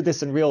don't do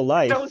this in real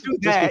Don't life. do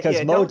Just that. because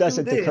Yeah, Mo don't does do it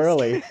to this.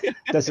 Curly,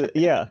 does it?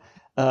 Yeah.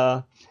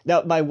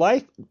 Now, my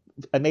wife,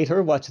 I made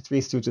her watch the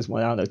Three Stooges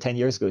one, I don't know, 10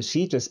 years ago.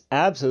 She just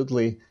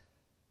absolutely,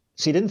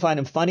 she didn't find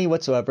him funny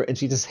whatsoever, and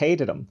she just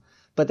hated him.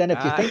 But then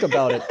if you uh, think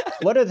about it,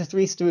 what are the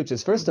Three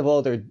Stooges? First of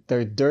all,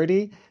 they're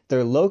dirty,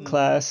 they're low mhm.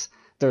 class,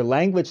 their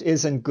language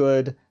isn't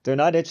good, they're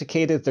not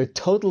educated, they're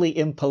totally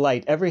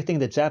impolite, everything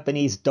the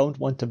Japanese don't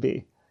want to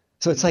be.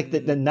 So it's like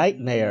the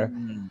nightmare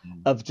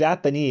Mm. of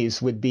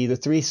Japanese would be the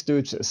Three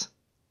Stooges.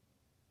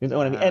 You know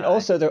what I mean? And I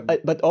also see.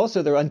 but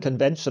also they're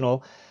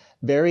unconventional,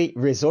 very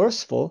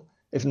resourceful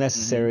if Hmm.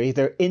 necessary.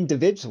 They're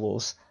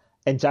individuals,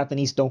 and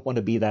Japanese don't want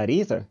to be that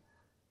either.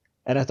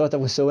 And I thought that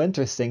was so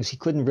interesting. She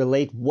couldn't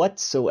relate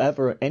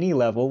whatsoever at any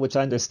level, which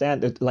I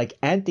understand. They're like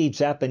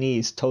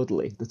anti-Japanese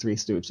totally, the Three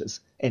Stooges,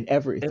 in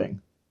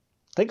everything.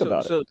 Think So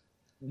about it. so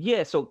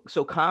yeah, so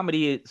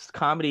comedy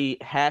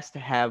has to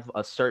have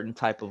a certain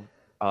type of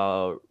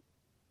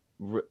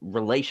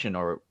relation,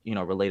 or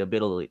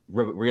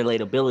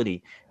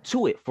relatability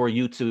to it for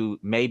you to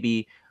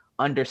maybe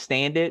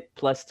understand it,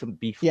 plus to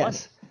be funny,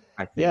 Yes,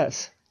 I think.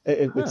 yes.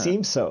 It would Huh.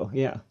 seem so,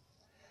 yeah.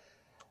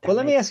 Well, That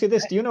let me ask makes you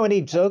this. Do you know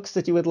any jokes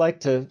that you would like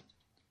to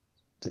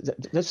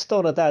just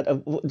thought of that.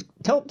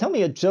 Tell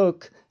me a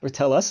joke, or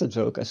tell us a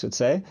joke, I should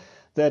say,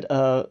 that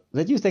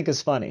you think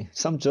is funny.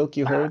 Some joke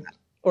you heard,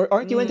 or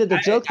aren't you into the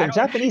joke I thing? don't.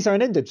 Japanese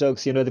aren't into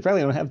jokes. They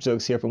probably don't have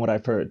jokes here, from what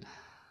I've heard.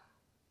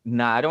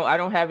 Nah, I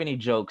don't have any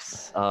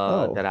jokes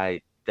Oh, that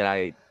I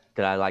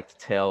like to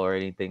tell or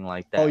anything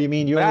like oh, that. you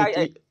mean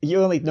But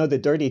you only know the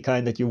dirty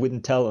kind that you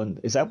wouldn't tell? And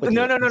is that what no,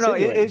 you're no, no, no. insinuating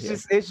It's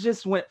here?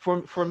 just when,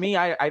 for me,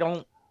 I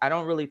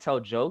don't really tell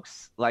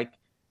jokes. Like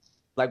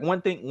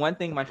one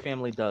thing my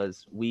family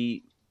does.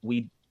 We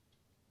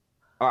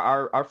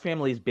our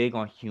family is big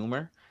on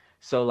humor.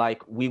 So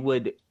like we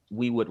would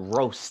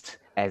roast,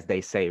 as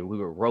they say. We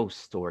would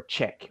roast, or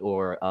check,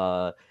 or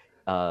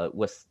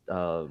what's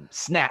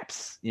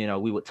snaps.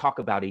 We would talk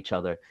about each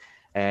other,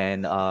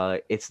 and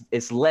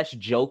it's less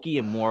jokey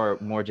and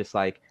more just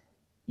like,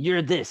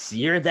 you're this,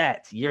 you're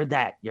that, you're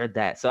that, you're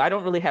that. So I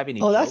don't really have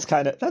any Oh, jokes, that's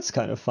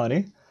kind of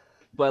funny.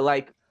 but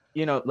like,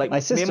 like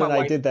My me and sister my and I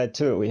wife, did that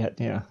too. We had,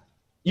 yeah.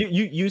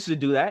 you used to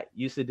do that.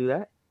 You used to do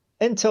that.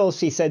 Until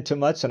she said too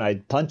much and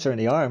I'd punch her in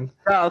the arm.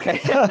 Oh, okay.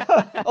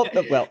 Oh,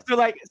 well, so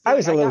like I so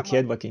was a I little got my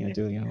kid. What can you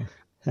do?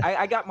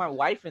 I got my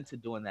wife into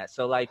doing that.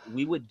 So like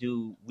we would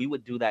do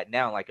that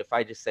now. Like if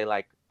I just say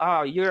like,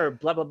 oh, you're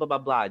blah blah blah blah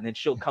blah, and then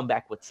she'll come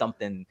back with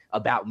something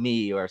about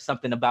me, or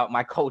something about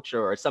my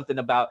culture, or something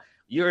about,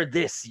 you're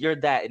this, you're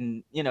that,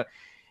 and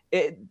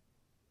it.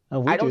 Oh,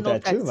 we I do don't know if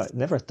that too. that's I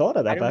never thought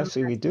of I that, don't but know if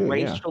actually we that's do.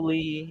 Yeah.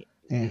 racially,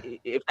 Yeah.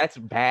 if that's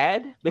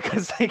bad,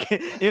 because like,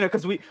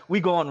 because we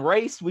go on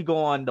race, we go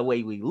on the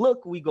way we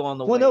look, we go on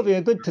the Well, no, way, we're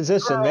in a good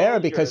position girl, there you're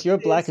because you're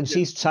black this, and you're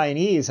she's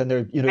Chinese, and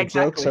their jokes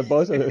exactly. are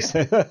both of those.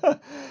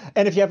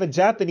 And if you have a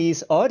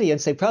Japanese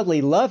audience, they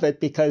probably love it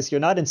because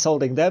you're not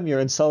insulting them; you're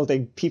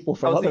insulting people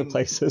from other Housing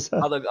places.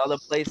 other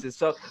places.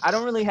 So I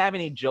don't really have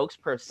any jokes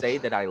per se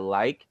that I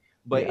like,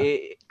 but Yeah.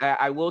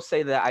 I will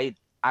say that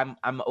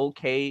I'm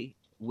okay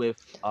with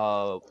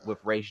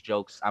race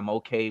jokes. I'm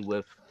okay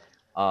with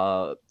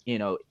uh you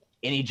know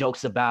any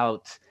jokes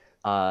about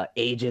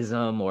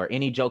ageism, or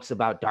any jokes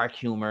about dark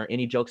humor,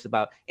 any jokes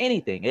about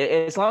anything.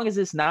 As long as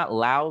it's not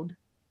loud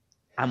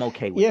I'm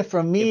okay with Yeah, it.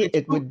 for me,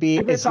 it would be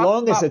If you're as talking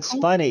long as about it's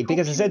funny, poop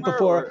because I said humor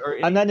before, or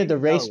I'm not into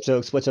anything, race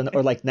no. jokes,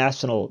 or like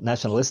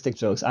nationalistic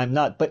jokes. I'm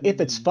not. But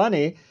if it's Mhm.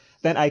 funny,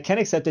 then I can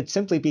accept it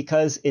simply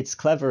because it's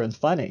clever and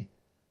funny.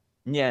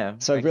 Yeah,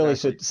 So I really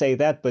exactly. should say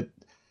that. But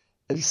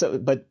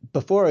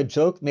before a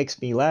joke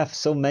makes me laugh,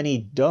 so many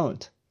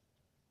don't,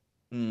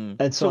 and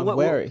so So I'm what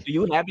wary. do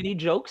you have any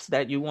jokes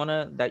that you As a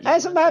wanna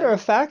matter say?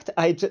 of fact,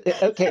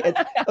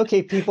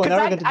 okay, people. Because Now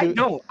we're going to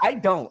do.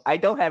 I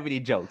don't have any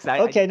jokes.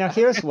 Okay, now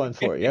here's one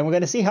for you, and we're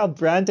going to see how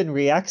Brandon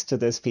reacts to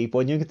this, people,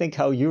 and you can think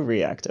how you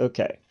react.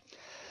 Okay.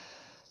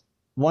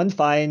 One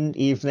fine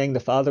evening, the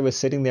father was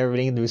sitting there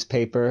reading a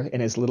newspaper,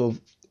 and his little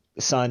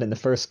son in the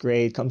first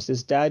grade comes to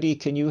his Daddy,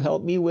 can you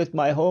help me with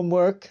my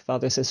homework?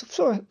 Father says,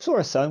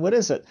 sure, son, what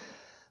is it?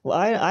 Well,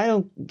 I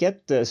don't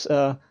get this.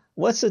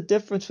 What's the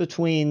difference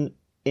between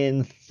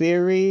in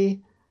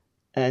theory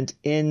and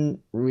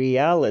in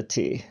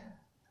reality?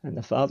 And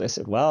the father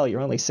said, well, you're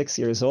only 6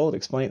 years old.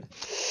 Explain.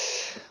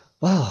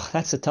 Wow,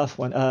 that's a tough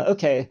one.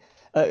 Okay,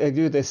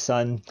 do this,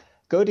 son.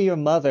 Go to your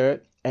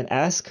mother and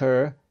ask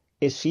her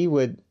if she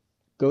would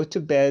go to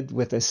bed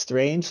with a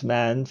strange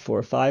man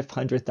for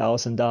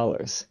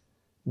 $500,000.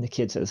 And the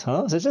kid says,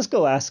 huh? So just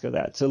go ask her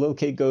that. So the little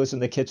kid goes in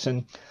the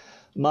kitchen.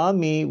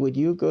 Mommy, would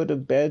you go to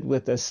bed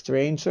with a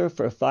stranger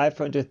for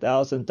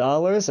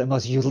 $500,000? And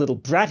Mom's, you little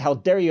brat, how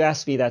dare you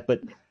ask me that?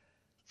 But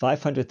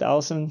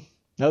 500,000?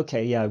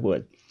 Okay, yeah, I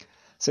would.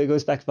 So he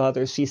goes back to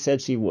father. She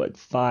said she would.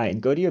 Fine.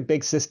 Go to your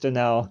big sister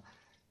now.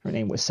 Her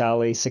name was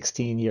Sally,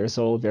 16 years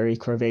old, very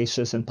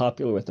curvaceous and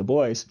popular with the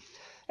boys.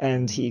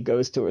 And he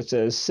goes to her and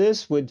says,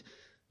 Sis, would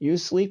you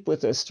sleep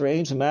with a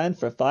strange man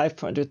for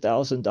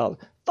 $500,000?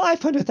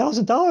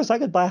 $500,000? I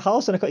could buy a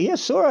house and a car. Yeah,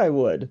 sure I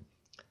would.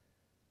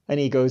 And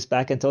he goes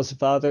back and tells the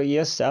father,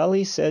 yes,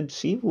 Sally said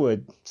she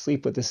would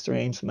sleep with a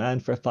strange man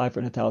for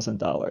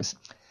 $500,000.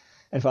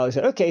 And father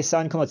said, okay,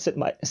 son, come on, sit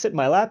in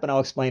my lap and I'll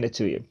explain it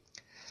to you.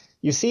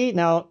 You see,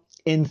 now,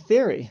 in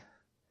theory,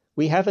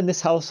 we have in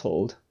this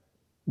household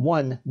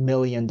 $1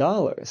 million.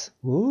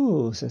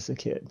 Ooh, says the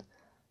kid.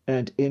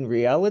 And in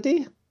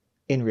reality,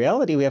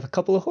 we have a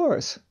couple of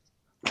whores.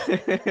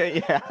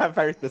 Yeah, I've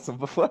heard this one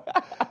before.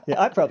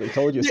 Yeah, I probably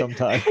told you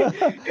sometime.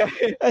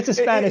 That's a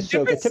Spanish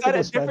joke, a typical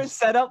Spanish. Different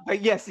setup,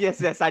 but yes,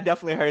 I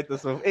definitely heard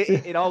this one.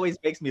 It always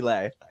makes me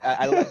laugh.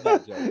 I love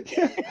that joke.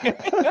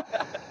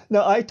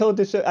 No, I told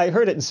this. I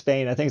heard it in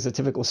Spain. I think it's a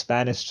typical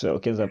Spanish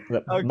joke. It's the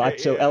Okay,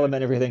 macho yeah.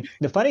 element, everything.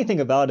 The funny thing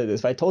about it is,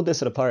 if I told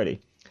this at a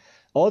party,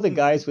 all the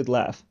guys would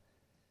laugh.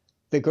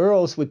 The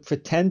girls would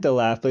pretend to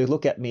laugh, but they'd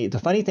look at me. The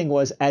funny thing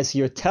was, as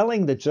you're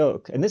telling the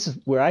joke, and this is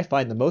where I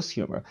find the most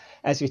humor,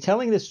 as you're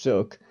telling this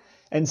joke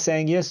and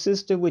saying, yes,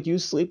 sister, would you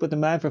sleep with a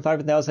man for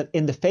 500,000?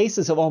 In the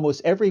faces of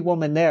almost every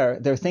woman there,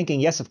 they're thinking,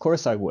 yes, of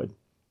course I would.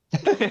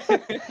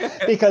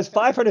 Because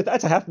 500,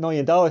 that's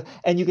 $500,000.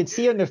 And you can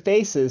see on their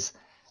faces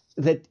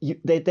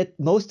that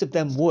most of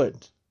them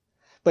would.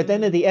 But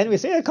then at the end, we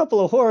say a couple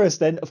of whores.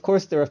 Then of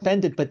course they're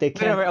offended, but they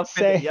can't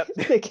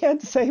they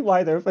can't say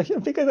why they're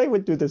offended because they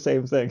would do the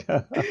same thing.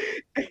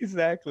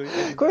 Exactly.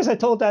 Of course, I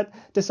told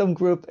that to some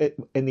group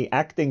in the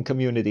acting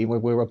community where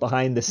we were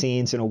behind the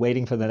scenes,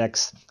 waiting for the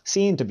next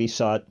scene to be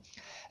shot.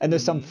 And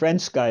there's some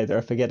French guy there,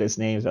 I forget his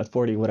name, about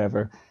 40,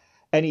 whatever.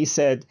 And he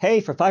said, hey,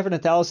 for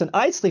 500,000,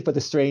 I'd sleep with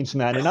a strange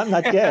man, and I'm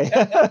not gay.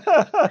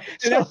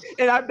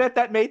 And I bet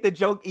that made the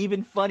joke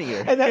even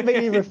funnier. And that made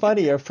it even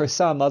funnier. For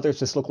some, others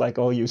just look like,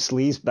 oh, you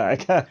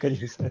sleazebag. How can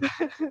you say?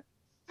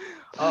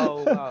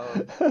 Oh,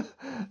 wow.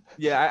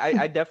 Yeah,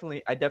 I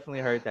definitely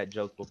heard that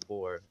joke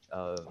before.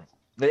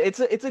 It's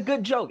a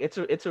good joke.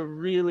 It's a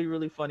really,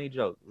 really funny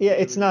joke. Yeah,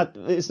 really,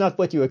 it's not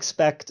what you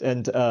expect,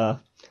 and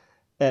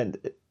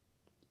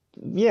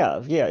yeah,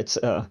 it's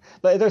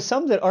but there's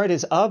some that aren't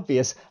as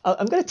obvious.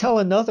 I'm going to tell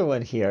another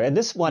one here, and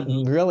this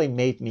one really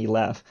made me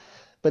laugh.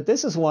 But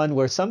this is one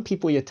where some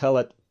people, you tell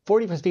it,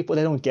 40% of people,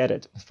 they don't get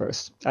it at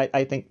first.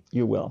 I think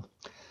you will.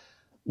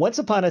 Once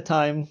upon a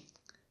time,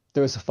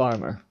 there was a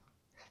farmer,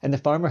 and the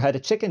farmer had a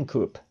chicken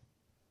coop,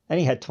 and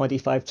he had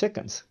 25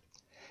 chickens.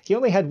 He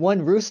only had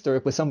one rooster.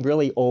 It was some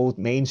really old,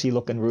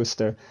 mangy-looking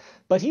rooster,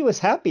 but he was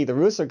happy, the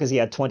rooster, because he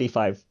had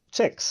 25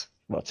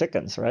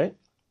 chickens, right?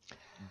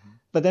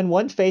 But then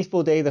one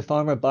fateful day, the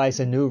farmer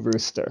buys a new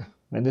rooster.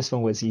 And this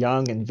one was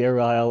young and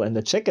virile, and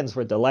the chickens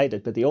were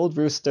delighted, but the old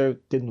rooster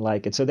didn't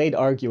like it. So they'd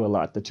argue a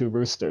lot, the two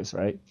roosters,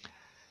 right?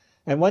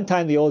 And one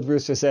time the old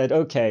rooster said,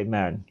 okay,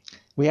 man,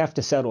 we have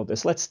to settle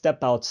this. Let's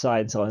step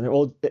outside.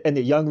 And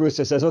the young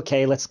rooster says,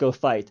 okay, let's go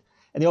fight.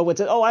 And the old one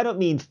said, oh, I don't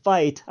mean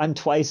fight. I'm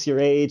twice your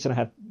age, and I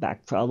have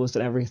back problems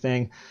and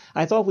everything.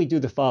 I thought we'd do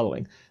the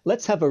following.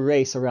 Let's have a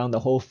race around the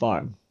whole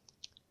farm.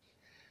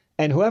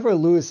 And whoever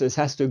loses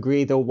has to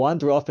agree they'll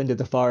wander off into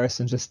the forest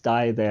and just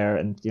die there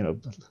and,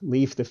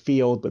 leave the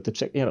field with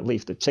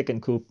leave the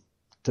chicken coop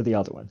to the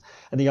other one.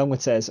 And the young one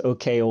says,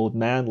 okay, old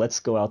man, let's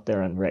go out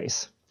there and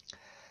race.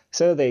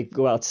 So they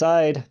go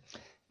outside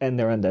and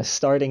they're on the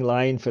starting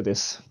line for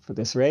this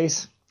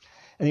race.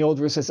 And the old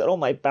rooster said, oh,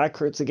 my back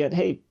hurts again.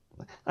 Hey,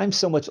 I'm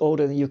so much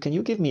older than you. Can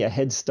you give me a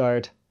head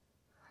start?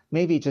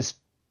 Maybe just,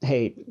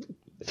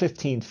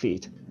 15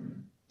 feet.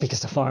 because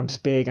the farm's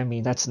big. I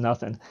mean, that's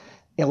nothing.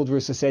 The old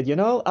rooster said, you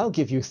know, I'll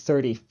give you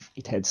 30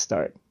 feet head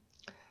start.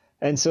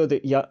 And so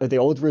the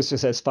old rooster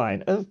says,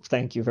 fine, oh,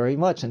 thank you very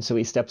much. And so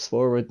he steps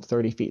forward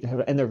 30 feet,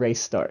 and the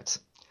race starts.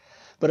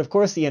 But of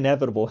course, the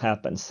inevitable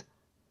happens.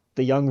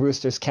 The young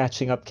rooster's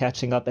catching up,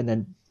 and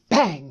then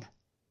bang!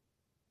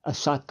 A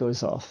shot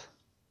goes off.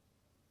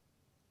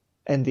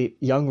 And the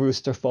young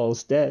rooster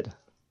falls dead.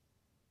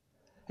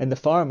 And the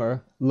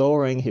farmer,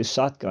 lowering his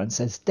shotgun,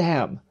 says,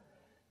 damn,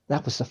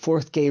 that was the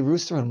fourth gay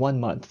rooster in 1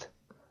 month.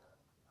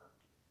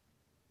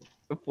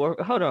 Hold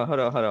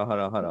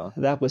on.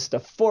 That was the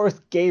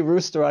fourth gay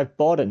rooster I've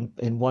bought in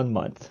 1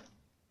 month.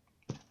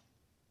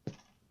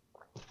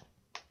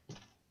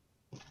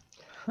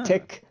 Huh.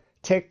 Tick,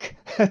 tick,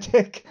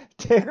 tick,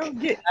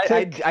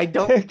 tick. I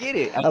don't get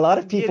it. A lot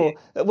of people.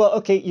 Well,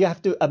 okay, you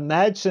have to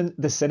imagine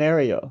the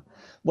scenario.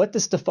 What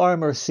does the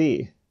farmer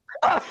see?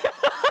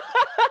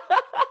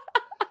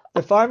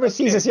 The farmer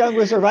sees this young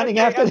rooster running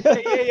after them.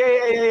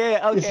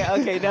 Yeah.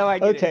 Okay, now I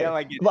get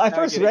it. Well, I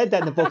first read that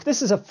in the book.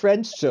 This is a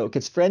French joke.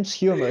 It's French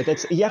humor.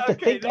 You have to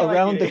think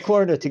around the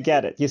corner to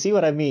get it. You see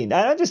what I mean?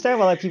 I understand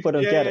why a lot of people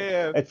don't get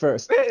it at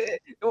first.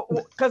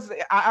 Because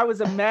I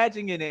was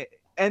imagining it,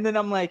 and then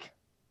I'm like,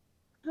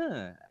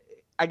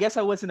 I guess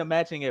I wasn't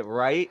imagining it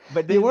right.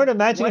 But then you weren't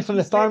imagining it from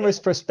the farmer's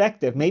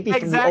perspective. Maybe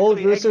from the old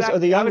roosters or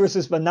the young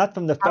roosters, but not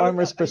from the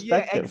farmer's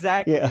perspective.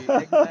 Exactly.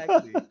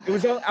 It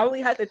was. I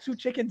only had the 2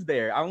 chickens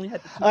there.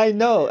 I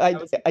know.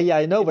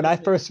 I know. When I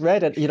first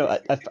read it,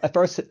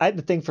 I had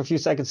to think for a few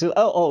seconds.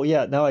 Oh,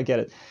 yeah. Now I get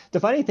it. The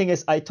funny thing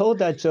is, I told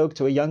that joke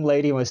to a young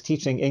lady who was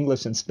teaching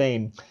English in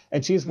Spain,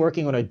 and she's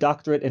working on a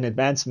doctorate in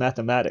advanced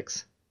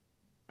mathematics.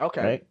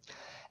 Okay. Right?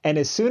 And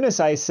as soon as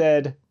I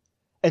said.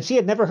 And she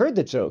had never heard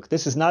the joke.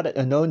 This is not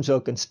a known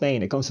joke in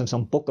Spain. It comes from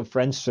some book of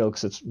French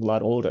jokes that's a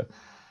lot older.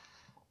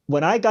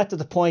 When I got to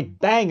the point,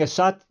 bang, a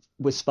shot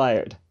was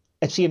fired.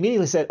 And she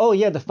immediately said, oh,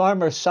 yeah, the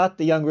farmer shot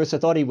the young rooster,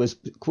 thought he was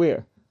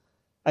queer.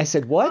 I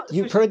said, what?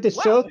 You've heard this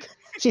joke?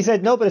 She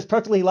said, no, but it's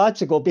perfectly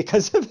logical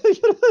because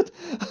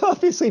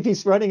obviously if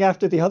he's running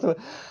after the other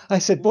one. I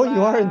said, boy,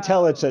 you are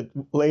intelligent,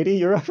 lady.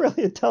 You're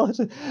really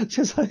intelligent.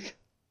 She's like...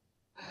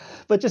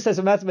 But just as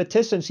a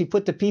mathematician, she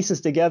put the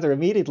pieces together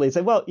immediately and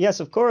said, well, yes,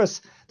 of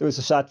course, there was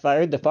a shot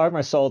fired. The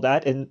farmer saw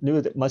that and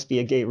knew that it must be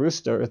a gay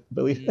rooster.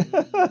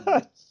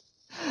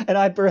 And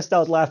I burst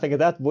out laughing at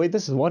that. Boy,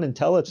 this is one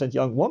intelligent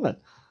young woman.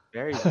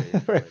 Very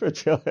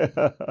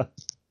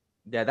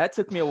Yeah, that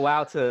took me a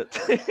while to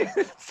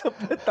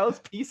put those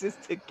pieces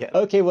together.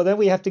 Okay, well, then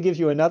we have to give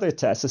you another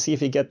test to see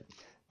if you get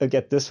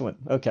this one.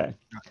 Okay.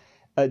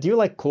 Do you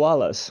like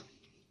koalas?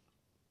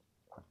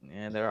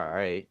 Yeah, they're all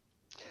right.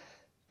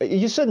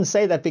 You shouldn't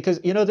say that because,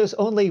 there's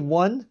only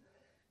one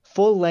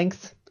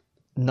full-length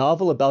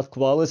novel about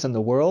koalas in the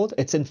world.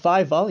 It's in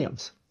 5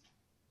 volumes.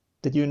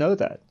 Did you know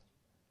that?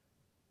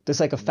 There's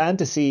like a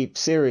fantasy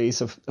series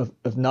of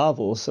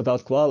novels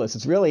about koalas.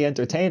 It's really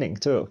entertaining,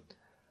 too.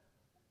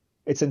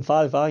 It's in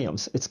 5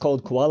 volumes. It's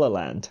called Koala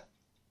Land.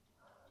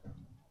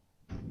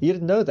 You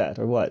didn't know that,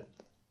 or what?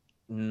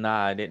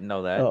 Nah, I didn't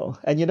know that. Oh,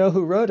 and you know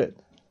who wrote it?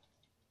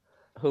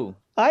 Who?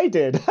 I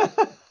did.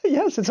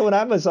 Yes, it's on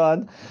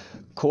Amazon.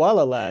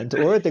 Koala Land,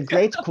 or the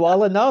Great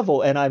Koala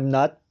Novel. And I'm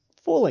not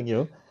fooling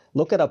you.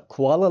 Look it up,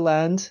 Koala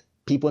Land.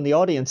 People in the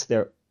audience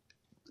there,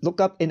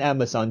 look up in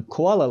Amazon,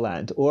 Koala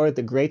Land, or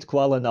the Great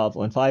Koala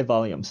Novel in 5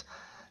 volumes.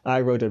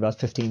 I wrote it about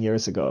 15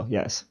 years ago,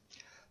 yes.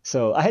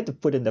 So I had to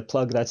put in the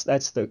plug. That's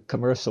the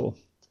commercial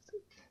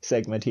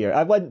segment here.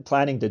 I wasn't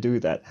planning to do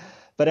that.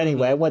 But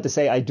anyway, I want to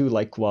say I do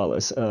like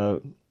koalas.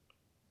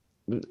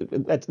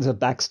 That's a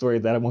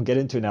backstory that I won't get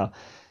into now.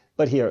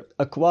 But here,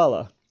 a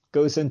koala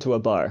goes into a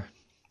bar.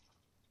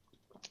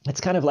 It's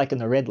kind of like in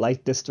the red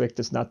light district.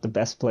 It's not the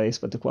best place,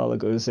 but the koala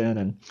goes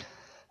in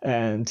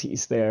and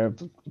he's there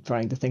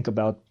trying to think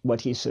about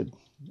what he should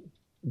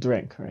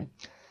drink, right?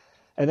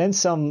 And then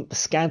some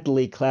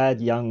scantily clad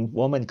young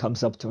woman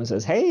comes up to him and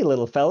says, hey,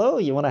 little fellow,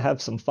 you want to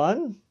have some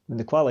fun? And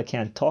the koala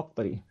can't talk,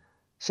 but he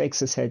shakes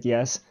his head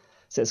yes.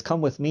 Says,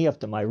 come with me up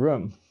to my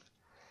room.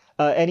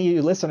 Any of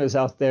you listeners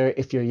out there,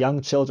 if your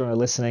young children are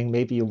listening,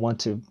 maybe you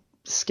want to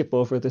skip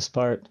over this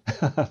part.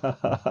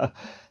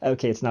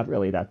 Okay, it's not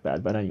really that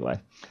bad, but anyway.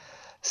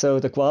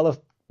 So the koala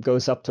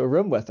goes up to a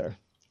room with her,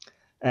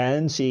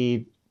 and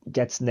she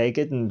gets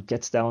naked and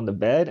gets down the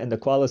bed, and the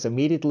koala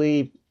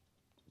immediately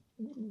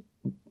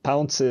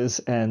pounces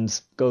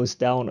and goes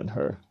down on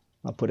her.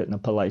 I'll put it in a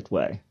polite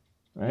way,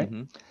 right?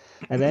 Mm-hmm.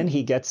 And then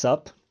he gets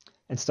up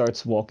and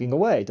starts walking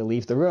away to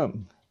leave the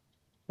room.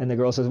 And the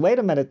girl says, wait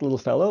a minute, little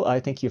fellow, I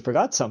think you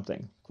forgot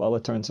something. Koala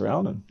turns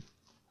around and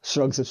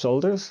shrugs his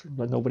shoulders,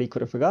 but nobody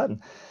could have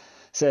forgotten.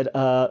 Said,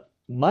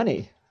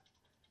 money.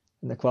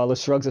 And the koala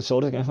shrugs his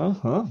shoulders again.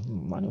 Huh?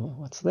 Money?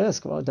 What's this?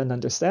 Koala doesn't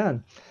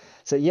understand.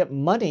 Said, yeah,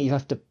 money, you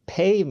have to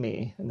pay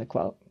me. And the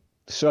koala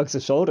shrugs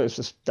his shoulders,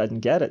 just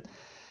doesn't get it.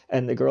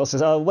 And the girl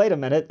says, oh, wait a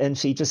minute. And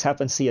she just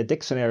happens to see a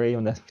dictionary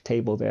on the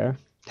table there.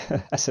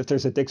 As if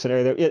there's a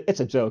dictionary there. It's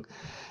a joke.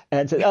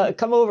 And said,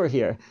 come over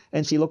here.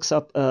 And she looks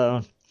up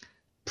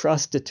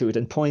prostitute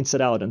and points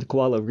it out. And the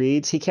koala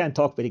reads. He can't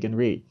talk, but he can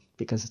read.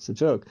 because it's a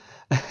joke.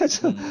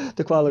 So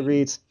the koala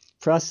reads,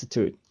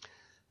 prostitute,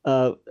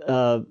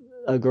 a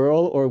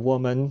girl or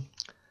woman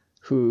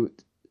who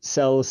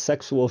sells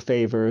sexual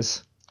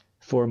favors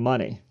for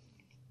money.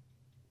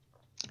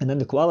 And then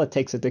the koala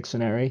takes a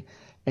dictionary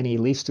and he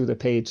leafs through the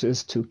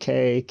pages to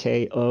K,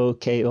 K-O,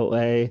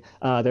 K-O-A.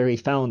 There he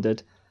found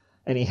it.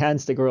 And he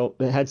hands the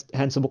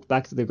book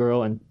back to the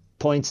girl and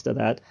points to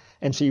that.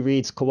 And she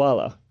reads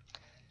koala,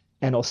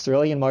 an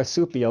Australian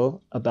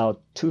marsupial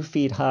about 2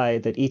 feet high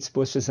that eats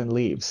bushes and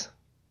leaves.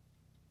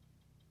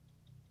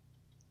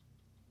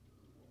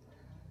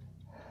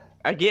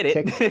 I get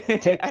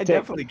it. I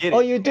definitely get it. Oh,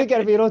 you do get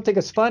it, but you don't think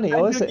it's funny.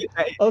 Oh, is it?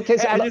 Okay,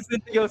 so I just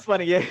didn't think it was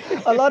funny. Yeah.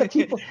 a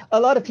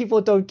lot of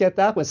people don't get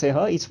that one. Say,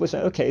 huh? Eats bush.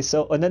 Okay,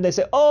 so and then they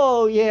say,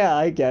 oh yeah,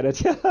 I get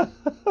it.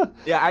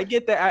 Yeah, I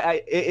get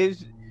that.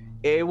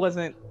 It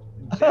wasn't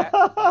that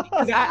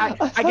funny.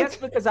 I guess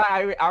because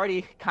I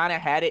already kind of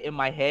had it in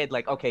my head,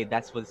 like, okay,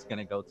 that's what it's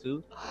gonna go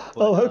to.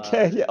 But,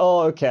 okay.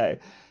 Okay.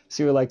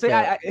 So you're like,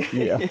 yeah.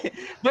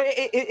 But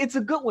it's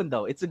a good one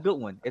though. It's a good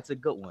one.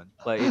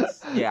 But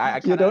it's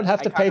you don't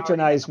have to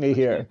patronize me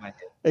here.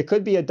 It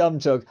could be a dumb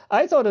joke.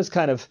 I thought it was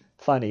kind of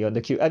funny on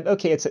the cue.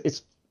 Okay,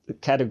 it's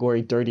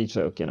category dirty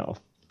joke,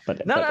 But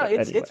it's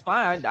anyway. it's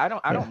fine. I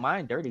don't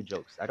mind dirty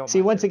jokes. I don't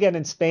see. Once again,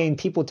 in Spain,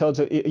 people told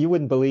you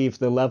wouldn't believe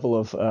the level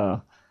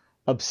of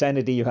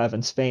obscenity you have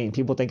in Spain.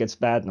 People think it's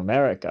bad in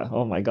America.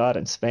 Oh my God,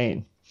 in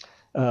Spain.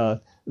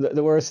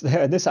 The worst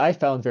there, and this I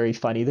found very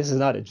funny. This is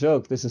not a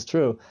joke. This is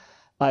true.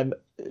 I'm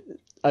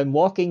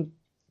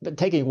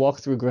taking a walk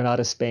through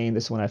Granada, Spain.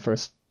 This is when I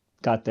first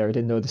got there. I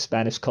didn't know the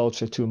Spanish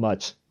culture too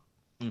much.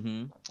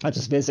 I was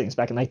just visiting. It's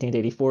back in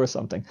 1984 or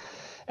something.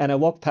 And I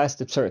walked past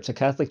the church, a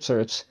Catholic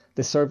church.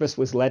 The service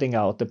was letting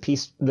out.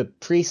 The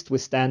priest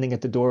was standing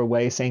at the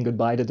doorway saying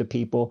goodbye to the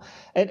people,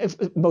 and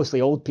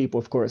mostly old people,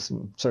 of course,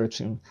 in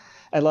church, and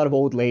a lot of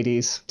old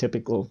ladies,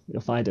 typical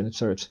you'll find in a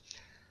church.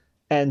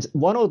 And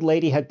one old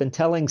lady had been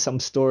telling some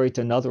story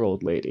to another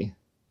old lady.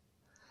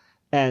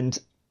 And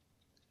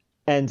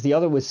the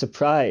other was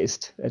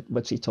surprised at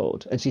what she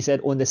told. And she said,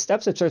 on the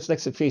steps of church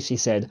next to the priest, she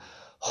said,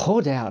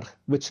 joder,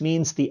 which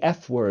means the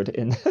F word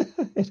in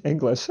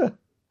English.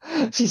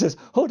 She says,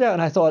 joder.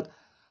 And I thought,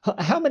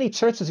 how many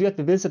churches do you have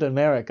to visit in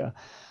America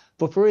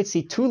before you'd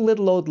see 2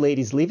 little old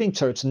ladies leaving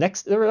church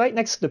they're right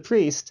next to the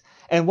priest,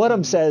 and one of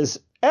them says,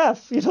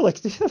 F,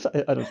 like,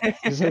 I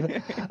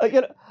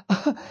don't,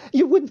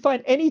 you wouldn't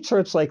find any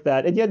church like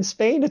that. And yet in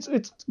Spain,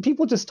 it's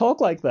people just talk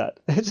like that.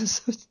 It's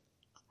just,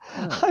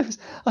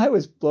 I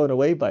was blown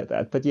away by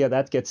that. But yeah,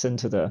 that gets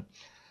into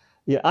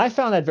I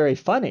found that very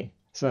funny.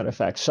 As a matter of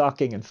fact,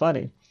 shocking and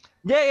funny.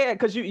 Yeah,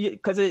 because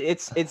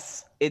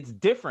it's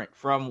different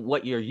from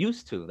what you're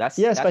used to. But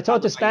I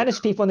talk to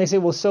Spanish people and they say,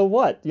 well, so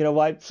what?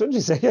 Why shouldn't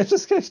you say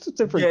it's just a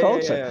different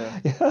culture?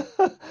 Yeah.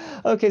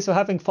 Okay, so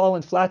having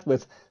fallen flat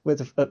with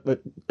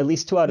at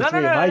least 2 out of 3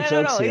 of my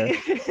jokes here,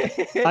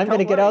 I'm going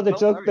to get out of the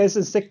joke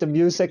business, stick to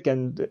music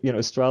and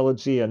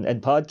astrology and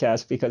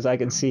podcasts, because I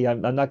can see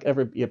I'm not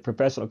ever be a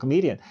professional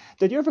comedian.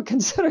 Did you ever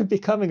consider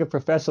becoming a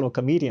professional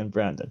comedian,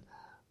 Brandon?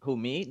 Who,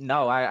 me?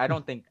 No, I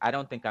don't think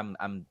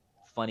I'm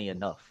funny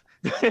enough.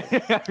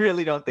 I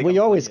really don't think. Well,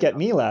 you always get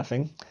me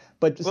laughing,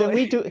 but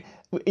we do.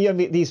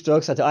 These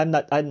jokes. I'm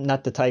not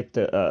the type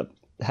to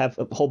have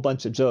a whole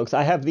bunch of jokes.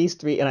 I have these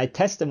 3, and I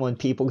test them on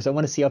people because I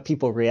want to see how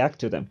people react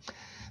to them.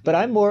 But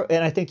I'm more,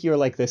 and I think you're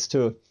like this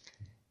too.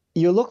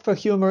 You look for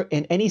humor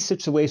in any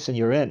situation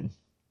you're in.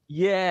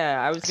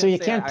 Yeah, I was. So you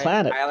can't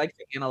plan it. I like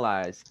to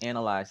analyze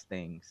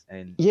things,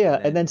 and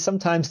and then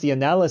sometimes the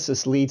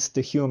analysis leads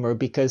to humor,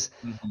 because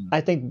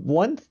I think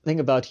one thing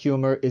about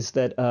humor is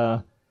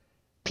that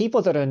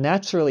people that are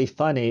naturally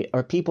funny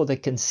are people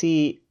that can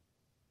see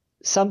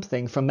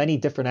something from many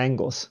different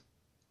angles.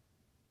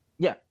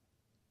 Yeah.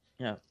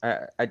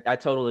 I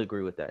totally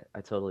agree with that.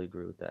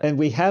 And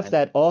we have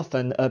that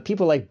often.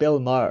 People like Bill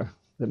Maher,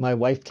 that my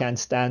wife can't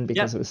stand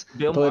because of his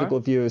political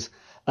views.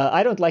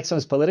 I don't like some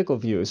of his political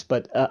views,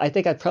 but I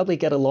think I'd probably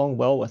get along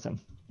well with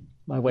him.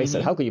 My wife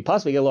said, how could you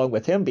possibly get along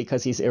with him,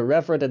 because he's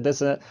irreverent and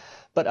this and that?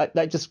 But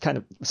I just kind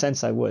of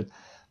sense I would.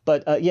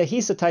 But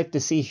he's the type to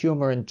see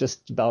humor in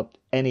just about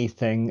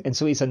anything, and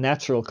so he's a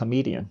natural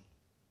comedian.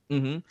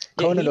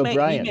 Conan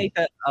O'Brien.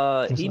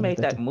 He made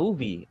that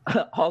movie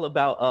all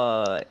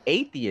about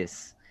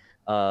atheists,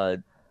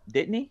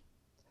 didn't he?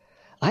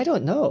 I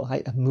don't know.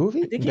 A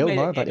movie? Bill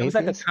Maher about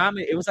atheists?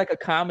 It was like a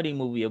comedy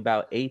movie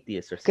about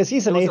atheists, or something. Because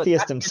he's an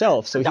atheist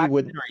himself, so he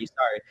wouldn't.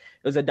 Sorry,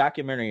 it was a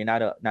documentary,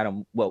 not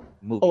a movie.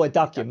 Oh, a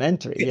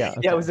documentary. Yeah. Okay.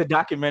 Yeah, it was a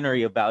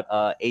documentary about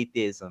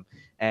atheism,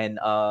 and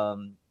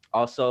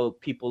also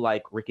people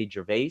like Ricky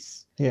Gervais.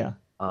 Yeah.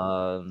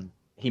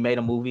 He made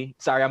a movie.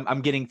 Sorry,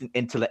 I'm getting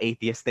into the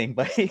atheist thing,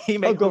 but he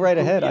made. Oh, go right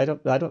ahead.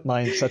 I don't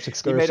mind such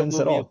excursions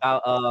at all.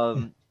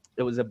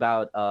 It was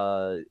about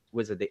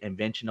the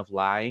invention of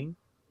lying,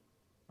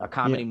 a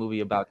comedy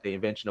movie about the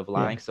invention of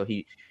lying. So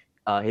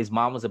his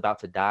mom was about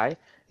to die,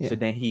 so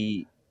then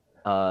he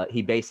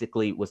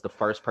basically was the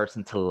first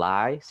person to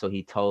lie. So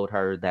he told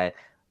her that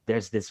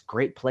there's this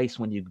great place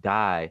when you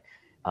die,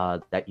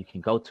 that you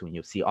can go to, and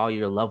you'll see all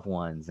your loved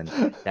ones, and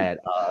that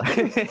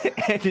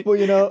and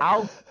Well,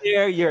 I'll be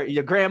there,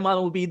 your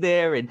grandmother will be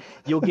there, and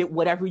you'll get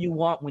whatever you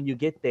want when you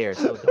get there.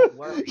 So don't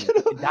worry, you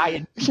you can die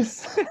in know,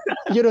 peace.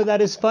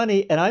 that is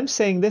funny, and I'm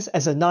saying this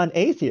as a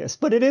non-atheist,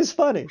 but it is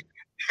funny.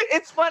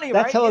 It's funny,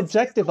 That's right? how It's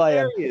objective I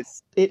am.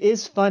 hilarious. It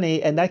is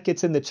funny, and that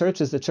gets in the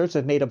churches. The churches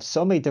have made up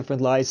so many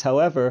different lies.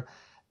 However,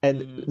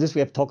 and Mm-hmm. this we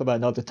have to talk about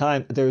another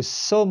time, there's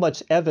so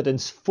much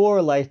evidence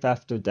for life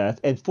after death,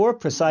 and for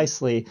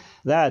precisely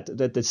that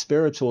the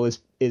spiritual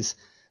is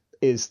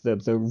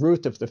the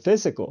root of the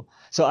physical.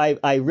 So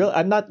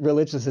I'm not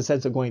religious in the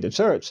sense of going to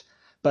church,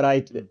 but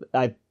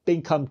I've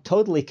become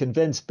totally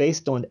convinced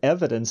based on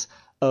evidence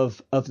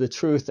of the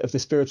truth of the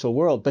spiritual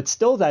world. But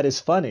still, that is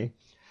funny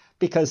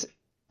because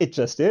it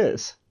just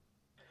is.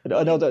 I mean,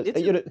 Another,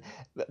 it's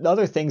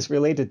other things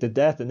related to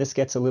death, and this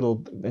gets a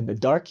little in the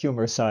dark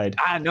humor side.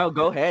 I know.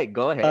 Go ahead.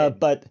 Go Uh, ahead.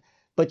 but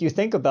but you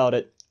think about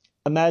it.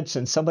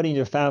 Imagine somebody in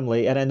your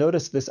family, and I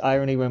noticed this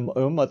irony when my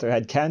own mother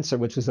had cancer,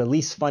 which was the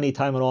least funny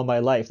time in all my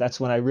life. That's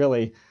when I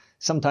really,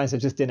 sometimes I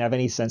just didn't have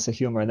any sense of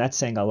humor, and that's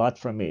saying a lot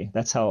from me.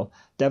 That's how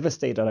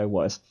devastated I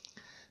was.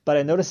 But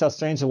I noticed how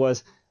strange it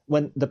was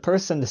when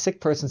the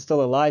sick person's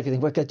still alive. You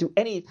think we're gonna do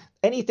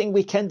anything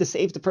we can to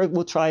save the person.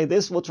 We'll try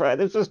this,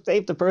 to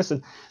save the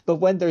person. But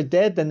when they're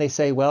dead, then they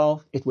say,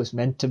 well, it was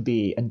meant to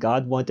be, and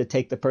God wanted to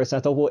take the person.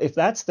 I thought, well, if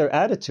that's their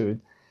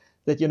attitude,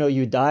 that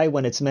you die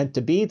when it's meant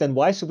to be, then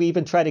why should we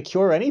even try to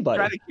cure Try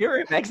anybody? to cure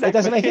him. It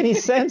doesn't make Exactly. any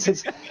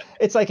sense.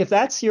 It's like if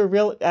that's your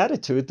real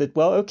attitude, that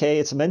well, okay,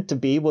 it's meant to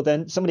be. Well,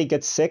 then somebody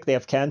gets sick, they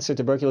have cancer,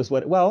 tuberculosis.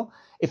 What? Well,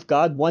 if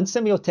God wants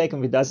them, He'll take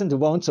them. If He doesn't, He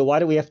won't. So why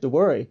do we have to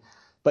worry?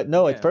 But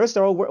no, at Yeah. first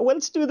they're all, well,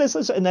 let's do this,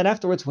 and then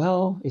afterwards,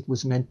 well, it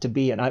was meant to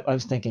be. And I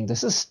was thinking,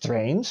 this is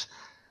strange,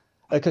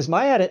 because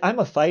I'm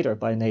a fighter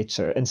by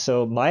nature, and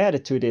so my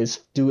attitude is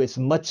do as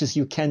much as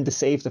you can to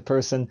save the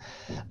person.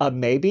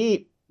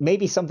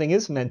 Maybe something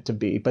is meant to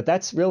be, but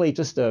that's really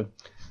just a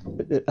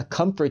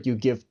comfort you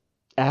give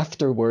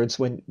afterwards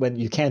when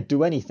you can't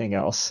do anything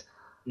else.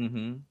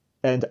 Mm-hmm.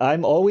 And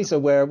I'm always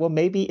aware, well,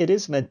 maybe it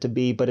is meant to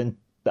be, but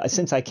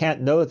since I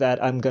can't know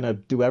that, I'm going to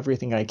do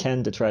everything I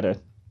can to try to,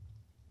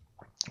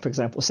 for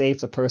example,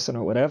 save the person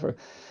or whatever.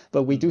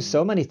 But we do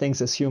so many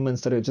things as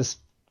humans that are just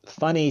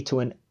funny to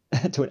an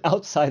to an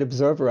outside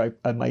observer,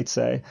 I might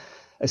say.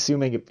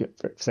 Assuming,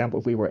 for example,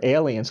 if we were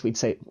aliens, we'd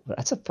say, well,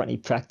 that's a funny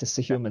practice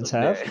the humans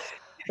have.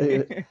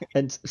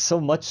 And so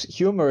much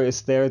humor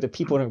is there that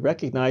people don't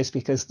recognize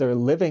because they're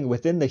living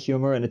within the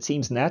humor, and it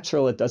seems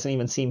natural. It doesn't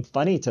even seem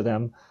funny to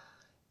them.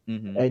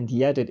 Mm-hmm. And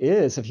yet it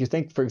is. If you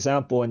think, for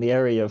example, in the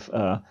area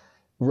of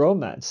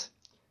romance,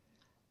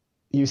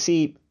 you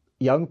see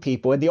young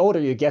people, and the older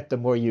you get, the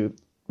more you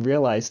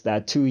realize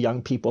that two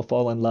young people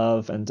fall in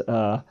love. And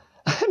I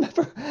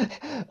remember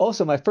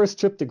also my first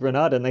trip to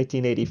Granada in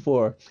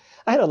 1984.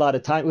 I had a lot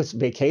of time. It was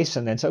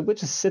vacation then, so I would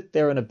just sit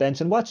there on a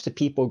bench and watch the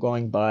people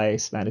going by,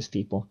 Spanish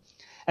people.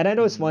 And I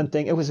noticed one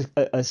thing. It was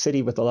a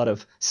city with a lot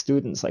of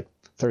students, like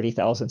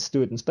 30,000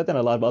 students, but then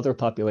a lot of other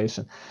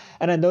population.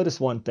 And I noticed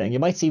one thing. You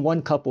might see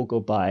one couple go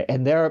by,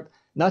 and they're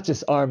not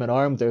just arm in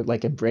arm, they're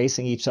like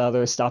embracing each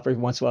other, stop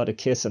every once in a while to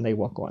kiss, and they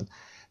walk on.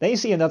 Then you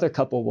see another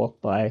couple walk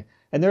by,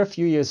 and they're a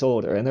few years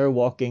older, and they're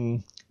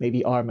walking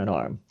maybe arm in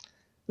arm.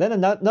 Then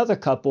another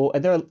couple,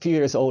 and they're a few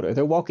years older,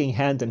 they're walking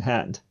hand in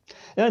hand.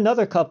 Then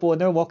another couple,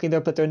 and they're walking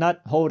there, but they're not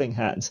holding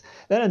hands.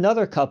 Then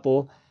another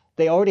couple,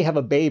 they already have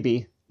a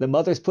baby. The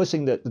mother's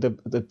pushing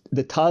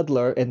the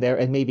toddler in there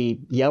and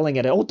maybe yelling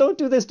at it, oh, don't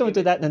do this, don't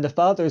do that. And then the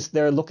father's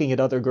there looking at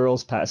other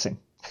girls passing.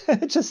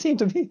 It just seemed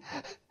to me,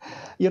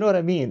 you know what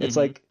I mean? It's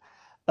like,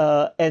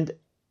 and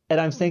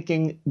I'm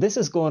thinking, this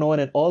is going on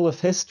in all of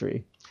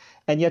history.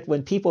 And yet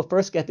when people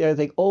first get there,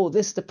 they think, oh,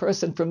 this is the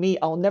person for me.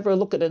 I'll never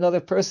look at another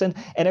person,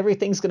 and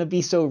everything's going to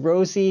be so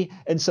rosy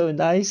and so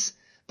nice.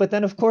 But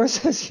then, of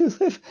course, as you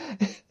live,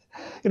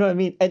 you know what I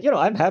mean? And,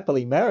 I'm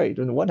happily married.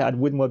 On the one hand, I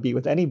wouldn't want to be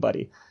with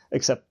anybody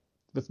except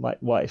with my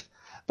wife.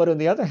 But on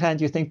the other hand,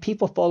 you think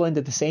people fall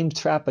into the same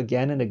trap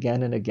again and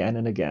again and again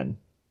and again.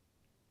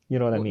 You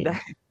know what I Well, mean?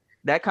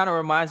 that kind of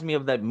reminds me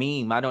of that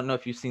meme. I don't know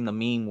if you've seen the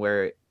meme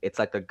where it's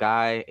like the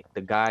guy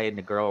and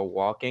the girl are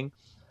walking,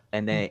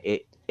 and then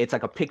it's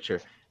like a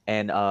picture,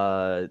 and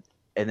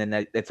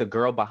then it's a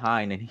girl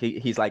behind, and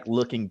he's like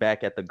looking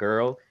back at the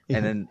girl,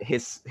 and then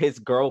his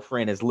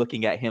girlfriend is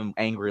looking at him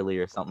angrily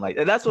or something like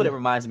that. That's what it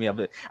reminds me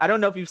of. I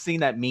don't know if you've seen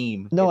that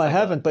meme. No, It's I like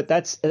haven't, but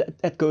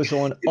that goes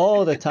on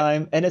all the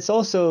time. And it's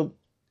also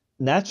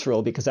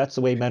natural because that's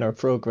the way men are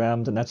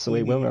programmed and that's the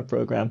way women are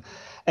programmed.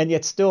 And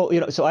yet still,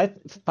 so I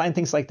find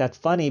things like that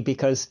funny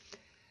because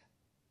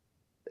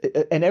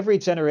in every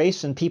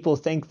generation, people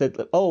think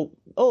that, oh,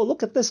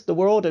 look at this, the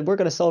world, and we're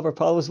going to solve our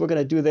problems. We're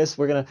going to do this.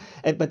 But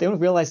they don't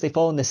realize they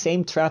fall in the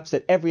same traps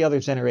that every other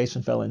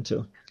generation fell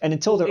into. And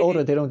until they're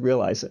older, they don't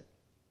realize it.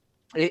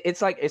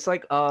 It's like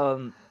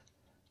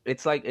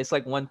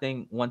one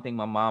thing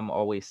my mom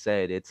always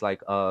said. It's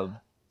like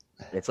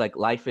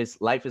life is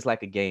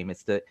like a game.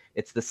 It's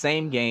the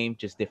same game,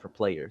 just different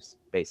players,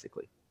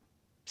 basically.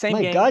 Same My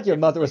game, God, your different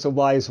mother players. was a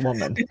wise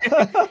woman.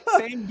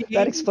 Same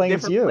That game, explains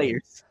different you.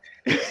 players.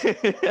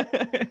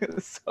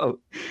 so,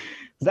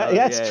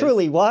 That's yes.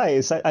 truly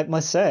wise, I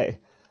must say.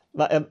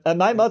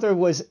 My mother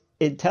was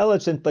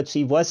intelligent, but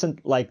she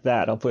wasn't like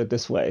that. I'll put it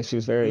this way. She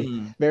was very,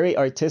 Mm, very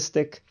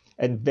artistic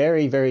and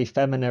very, very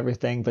feminine,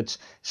 everything. But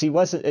she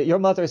wasn't. Your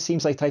mother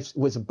seems like type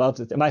was above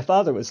the. My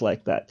father was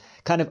like that,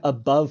 kind of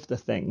above the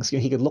things. You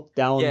know, he could look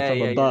down yeah,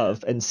 from yeah, yeah.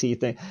 above and see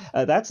things.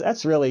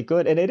 That's really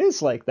good, and it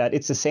is like that.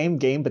 It's the same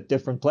game but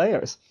different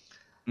players.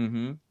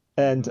 Mm-hmm.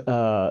 And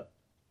Mm-hmm.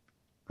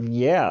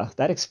 yeah,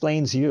 that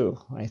explains you,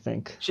 I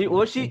think, She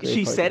well, in she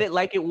great part. said it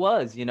like it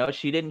was.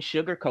 She didn't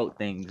sugarcoat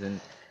things,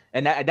 and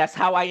that's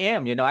how I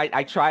am.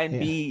 I try and Yeah.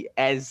 be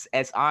as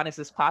honest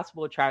as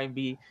possible. Try and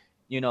be,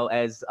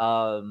 as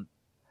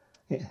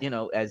Yeah.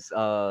 as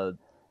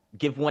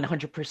give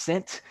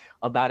 100%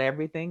 about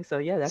everything. So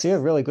yeah, So you're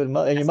a really good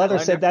mother. And your I mother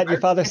learned said that from that. Your her.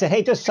 father said,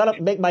 "Hey, just shut up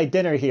and make my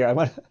dinner here." I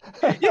went,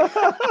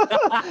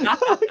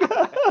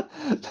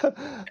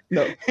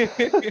 no,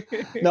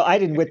 no, I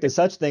didn't witness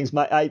such things.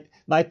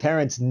 My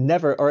parents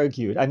never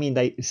argued. I mean,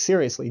 they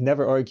seriously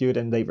never argued,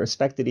 and they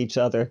respected each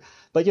other.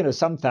 But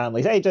some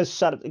families, hey, just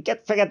shut up,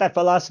 forget that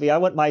philosophy. I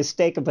want my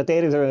steak and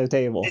potatoes on the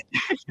table.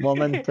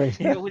 Woman, bring.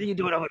 Yeah, what are you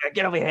doing over there?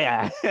 Get over here.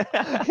 Yeah,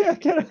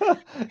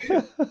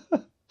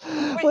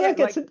 But well, yeah, that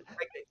gets it.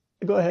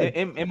 Go ahead.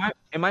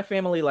 in my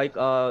family, like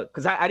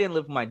because I didn't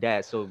live with my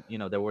dad, so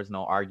there was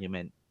no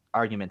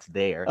arguments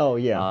there. Oh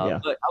yeah, yeah,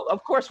 But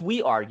of course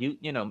we argue.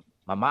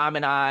 My mom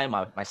and I,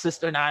 my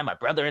sister and I, my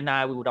brother and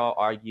I, we would all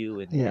argue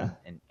and yeah.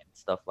 and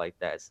stuff like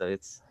that. So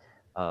it's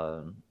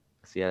so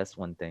yeah, that's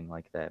one thing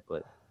like that.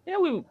 But yeah,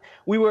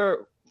 we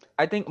were.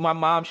 I think my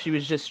mom, she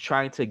was just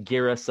trying to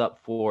gear us up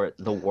for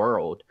the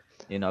world,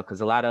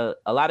 because a lot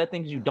of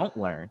things you don't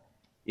learn,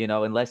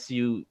 unless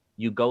you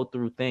go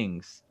through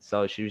things.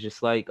 So she was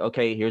just like,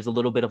 okay, here's a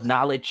little bit of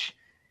knowledge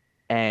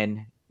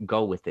and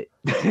go with it.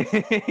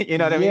 You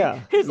know what I mean?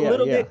 Yeah, Here's a yeah,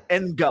 little yeah. bit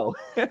and go.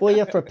 Well,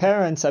 yeah, for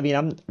parents, I mean,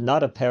 I'm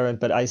not a parent,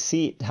 but I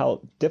see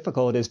how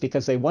difficult it is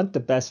because they want the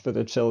best for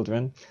their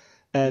children,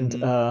 and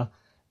Hmm. uh,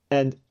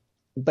 and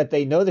but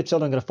they know the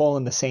children are going to fall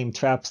in the same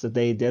traps that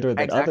they did or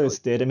that Exactly. others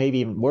did, and maybe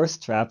even worse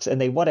traps,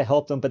 and they want to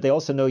help them, but they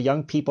also know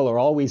young people are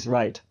always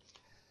right.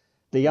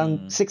 The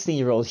young Mm.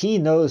 16-year-old, he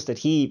knows that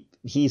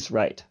he's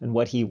right and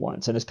what he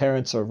wants, and his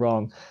parents are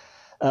wrong.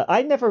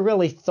 I never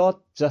really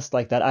thought just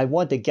like that. I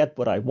wanted to get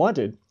what I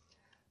wanted,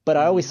 but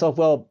I always Hmm. thought,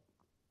 well,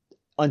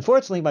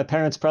 unfortunately, my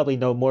parents probably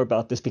know more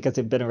about this because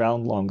they've been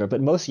around longer.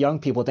 But most young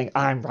people think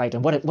I'm right,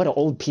 and what do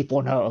old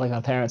people know? Like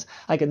my parents,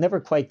 I could never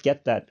quite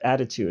get that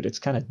attitude. It's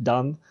kind of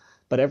dumb,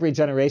 but every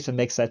generation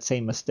makes that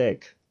same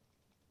mistake.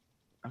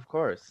 Of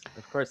course.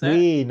 Of course.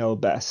 We know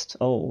best.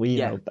 Oh, we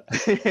Yeah. know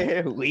best.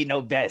 We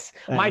know best.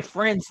 My And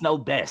friends know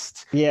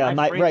best. yeah, My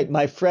friends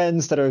my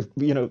friends that are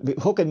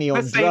hooking me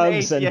the on same drugs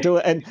age. and Yeah.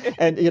 doing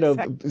and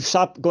Exactly.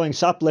 going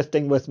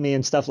shoplifting with me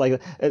and stuff like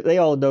that. They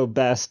all know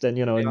best, and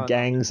They in all know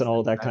gangs and best.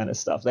 all that kind of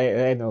stuff.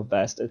 They know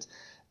best.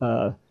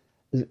 Uh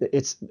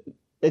it's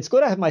it's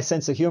good I have my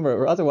sense of humor,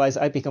 or otherwise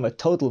I become a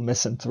total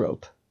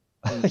misanthrope.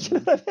 Hmm.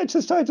 I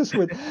just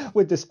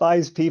would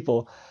despise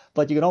people,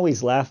 but you can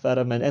always laugh at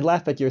them and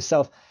laugh at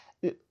yourself.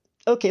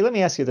 Okay, let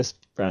me ask you this,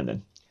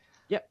 Brandon.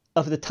 Yep.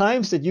 Of the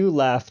times that you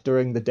laugh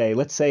during the day,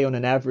 let's say on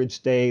an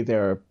average day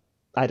there are,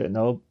 I don't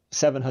know,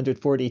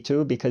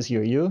 742 because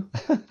you're you.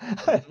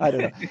 I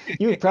don't know.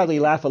 You would probably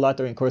laugh a lot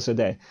during the course of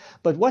the day.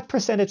 But what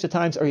percentage of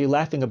times are you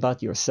laughing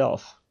about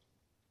yourself?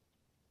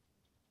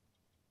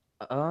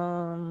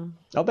 um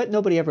I'll bet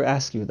nobody ever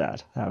asked you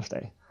that, have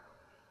they?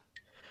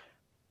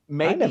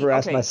 I Maybe, never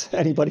asked okay.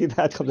 anybody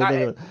that. Come to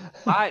think I of it.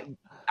 I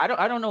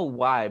I don't know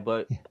why,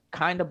 but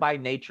kind of by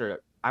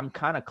nature, I'm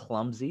kind of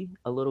clumsy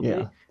a little Yeah,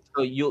 bit.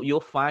 So you'll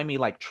find me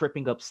like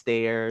tripping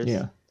upstairs,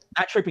 yeah,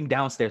 not tripping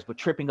downstairs, but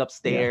tripping yeah.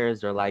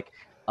 upstairs, or like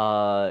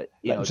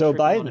Like Joe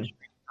tripping on the Biden.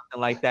 street,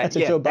 something like that. That's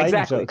a Yeah, Joe Biden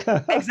exactly. joke.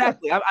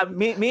 Exactly.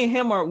 Me and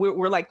him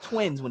we're like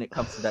twins when it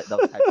comes to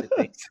those types of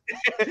things.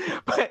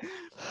 but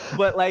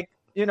but like,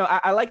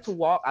 I like to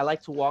walk. I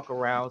like to walk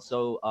around.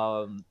 So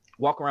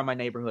walk around my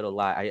neighborhood a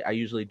lot. I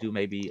usually do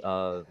maybe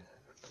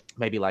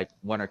like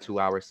 1 or 2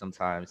 hours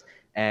sometimes,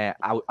 and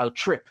I'll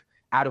trip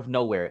out of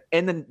nowhere,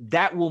 and then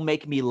that will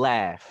make me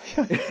laugh.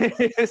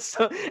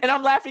 So, and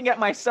I'm laughing at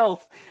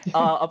myself.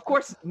 Of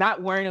course,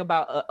 not worrying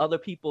about other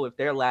people if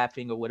they're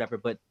laughing or whatever,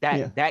 but that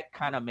Yeah. that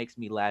kind of makes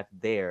me laugh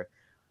there.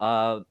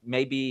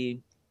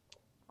 Maybe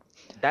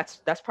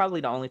that's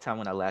probably the only time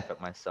when I laugh at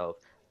myself.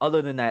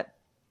 Other than that,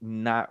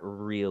 not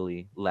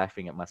really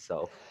laughing at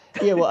myself.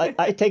 Yeah, well,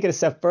 I take it a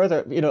step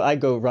further. I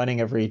go running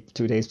every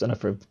 2 days, done it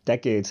for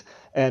decades,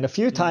 and a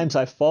few Mhm. times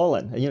I've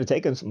fallen, and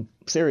taken some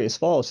serious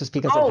falls just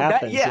because it Oh,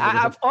 that happens. yeah,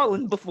 I've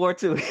fallen before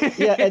too.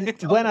 Yeah, and It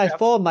when totally I happens.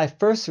 fall, my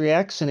first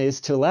reaction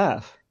is to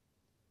laugh.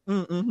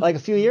 Mm-hmm, Like a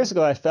few hmm. years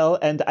ago, I fell,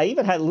 and I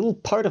even had a little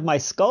part of my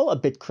skull a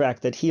bit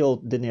cracked that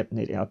healed, didn't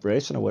need the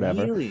operation or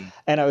whatever, Really?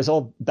 and I was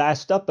all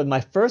bashed up, and my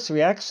first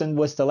reaction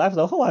was to laugh.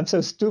 Oh, I'm so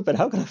stupid.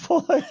 How could I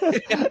fall like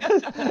this?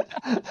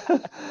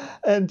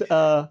 And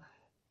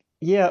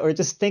Yeah, or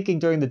just thinking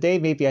during the day,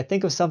 maybe I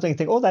think of something,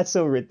 think, oh, that's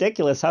so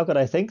ridiculous. How could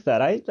I think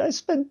that? I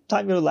spend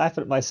time,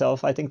 laughing at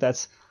myself. I think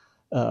that's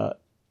uh,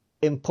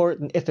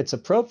 important if it's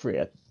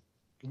appropriate,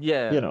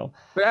 Yeah,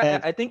 but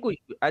And I think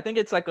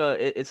it's like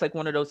it's like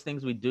one of those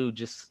things we do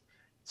just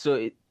so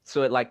it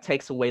like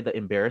takes away the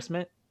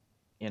embarrassment,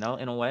 in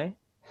a way.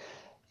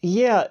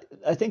 yeah,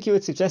 I think you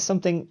would suggest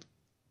something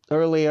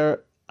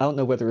earlier. I don't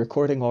know whether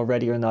recording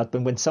already or not,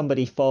 but when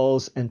somebody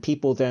falls and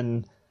people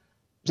then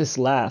just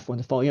laugh when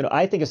they fall.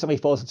 I think if somebody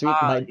falls in the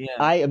street, Yeah,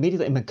 I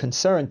immediately am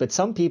concerned, but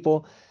some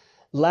people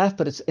laugh,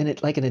 but it's in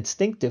it like an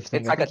instinctive thing.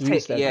 it's I like a think you used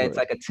tick. that Yeah, it's word.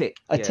 like a tick.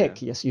 A Yeah.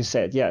 tick, yes, you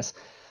said, yes.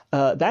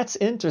 That's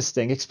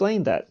interesting.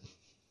 Explain that.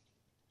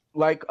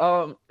 Like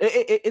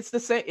it's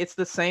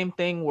the same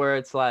thing where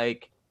it's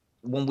like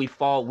when we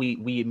fall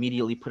we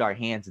immediately put our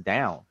hands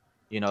down,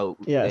 you know.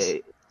 Yes.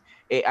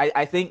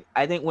 I think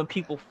when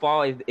people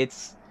fall,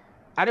 it's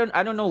I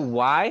don't know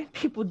why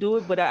people do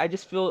it, but I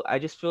just feel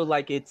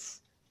like it,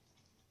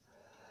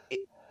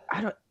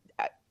 I don't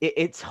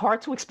it's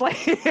hard to explain.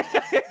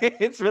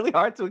 It's really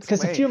hard to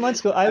Because a explain. few months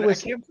ago, I I was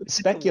can't put it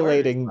into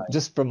words. speculating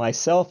just for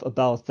myself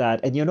about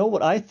that. And you know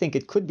what I think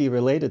it could be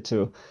related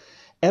to?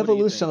 What do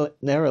you think?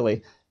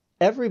 Evolutionarily,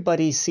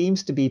 everybody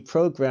seems to be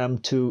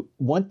programmed to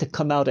want to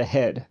come out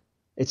ahead.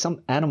 It's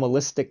some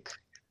animalistic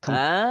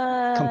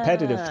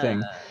competitive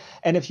thing. Ah.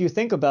 And if you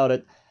think about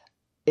it,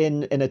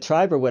 in a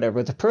tribe or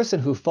whatever, the person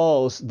who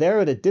falls, they're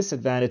at a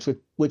disadvantage,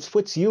 which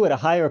puts you at a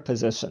higher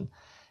position.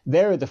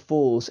 They're the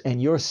fools, and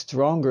you're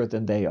stronger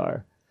than they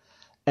are.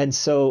 And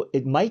so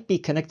it might be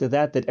connected to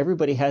that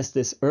everybody has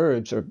this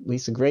urge, or at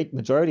least a great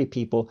majority of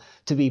people,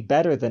 to be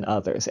better than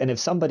others. And if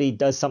somebody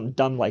does something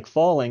dumb like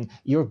falling,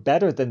 you're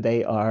better than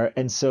they are.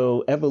 And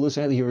so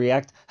evolutionarily you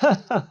react,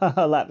 ha ha ha,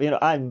 ha laugh.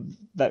 I'm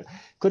that.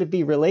 Could it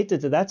be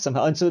related to that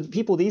somehow? And so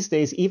people these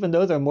days, even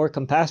though they're more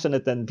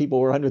compassionate than people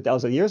were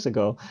 100,000 years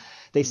ago,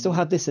 they still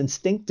have this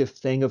instinctive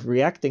thing of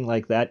reacting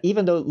like that,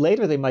 even though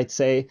later they might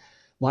say,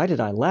 why did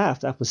I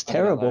laugh? That was Why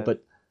did I terrible. laugh?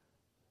 But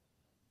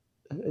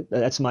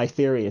that's my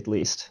theory, at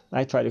least.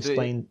 I try to So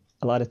explain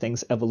a lot of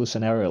things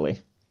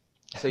evolutionarily.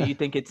 So you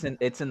think it's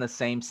in the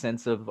same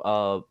sense of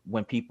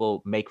when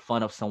people make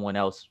fun of someone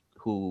else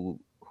who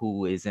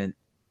isn't,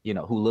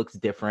 who looks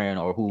different,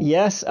 or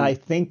Yes, who I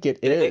think it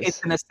it's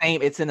is. in the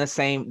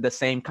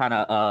same kind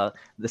of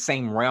the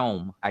same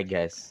realm, I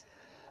guess.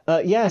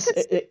 I Yes, could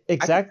see,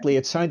 I could exactly.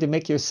 It's trying to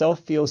make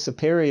yourself feel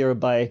superior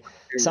by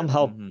see.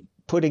 somehow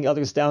putting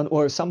others down,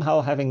 or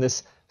somehow having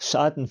this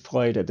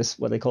Schadenfreude, this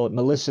what they call it,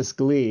 malicious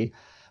glee,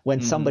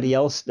 when somebody Mm-hmm.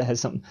 else has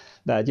something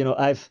bad.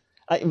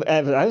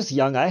 I was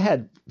young, I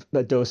had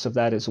a dose of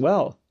that as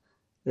well.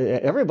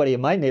 Everybody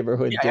in my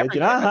neighborhood Yeah, did, I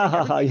think ha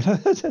ha.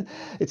 everybody.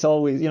 It's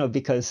always,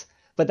 because,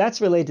 but that's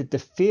related to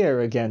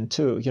fear again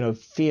too.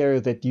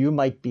 Fear that you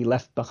might be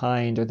left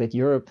behind, or that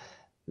you're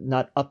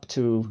not up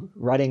to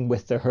running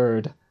with the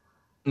herd.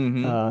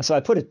 Mm-hmm. So I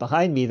put it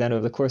behind me then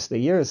over the course of the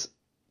years,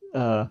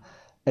 and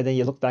then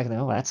you look back and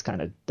think, oh, that's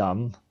kind of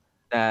dumb.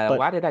 But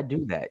Why did I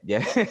do that?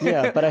 Yeah.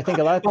 yeah, but I think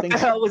a lot of What the things,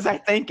 hell was I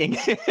thinking?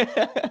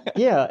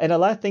 yeah, and a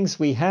lot of things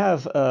we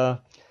have are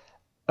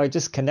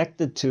just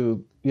connected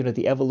to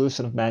the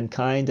evolution of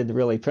mankind and the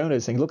really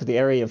primitive thing. Look at the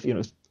area of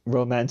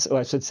romance, or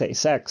I should say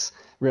sex,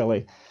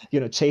 really,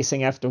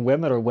 chasing after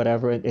women or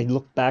whatever, and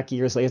look back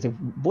years later, think,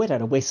 boy,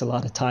 I'd waste a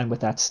lot of time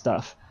with that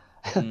stuff.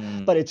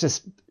 Mm. But it's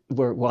just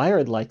we're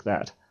wired like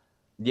that.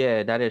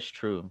 Yeah, that is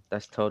true.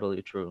 That's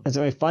totally true. It's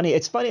very funny.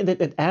 It's funny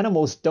that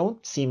animals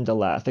don't seem to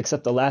laugh,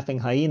 except the laughing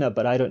hyena,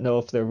 but I don't know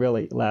if they're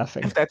really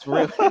laughing. If that's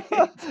real.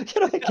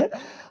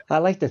 I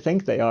like to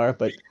think they are,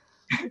 but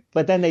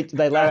then they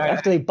laugh Uh,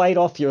 after they bite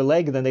off your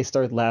leg, then they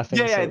start laughing.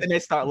 yeah, So and then they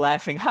start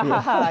laughing. Ha ha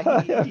yeah, ha.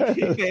 yeah,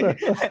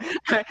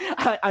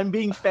 I'm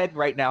being fed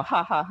right now.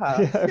 Ha ha ha.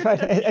 yeah,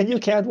 right. And you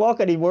can't walk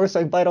anymore, so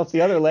I bite off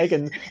the other leg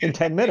in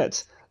 10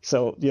 minutes.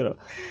 So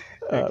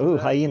Exactly.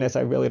 hyenas,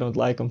 I really don't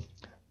like them.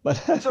 But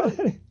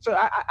So,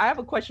 I have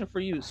a question for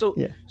you.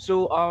 yeah.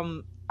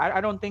 I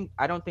don't think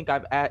I don't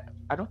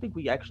think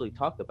we actually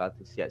talked about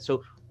this yet.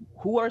 So,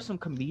 who are some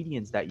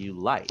comedians that you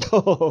like?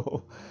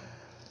 Oh,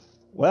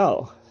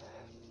 well,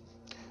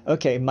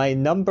 okay. My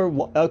number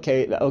one.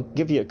 Okay, I'll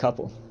give you a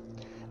couple,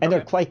 and they're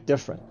Okay. quite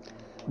different.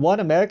 One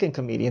American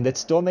comedian that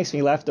still makes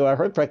me laugh, though I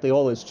heard practically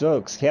all his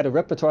jokes. He had a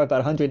repertoire of about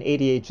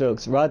 188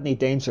 jokes. Rodney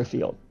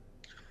Dangerfield.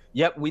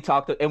 Yep, we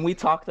talked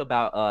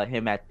about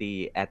him at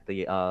the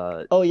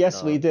Oh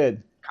yes, we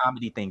did.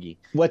 comedy thingy.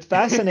 What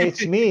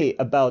fascinates me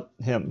about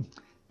him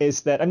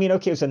is that, I mean,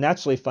 okay, he was a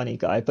naturally funny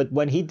guy, but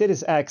when he did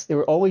his acts, they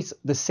were always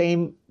the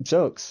same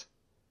jokes.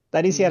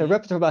 That is, he had a Hmm.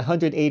 repertoire of about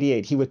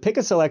 188. He would pick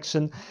a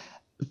selection.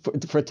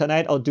 For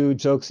tonight, I'll do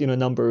jokes,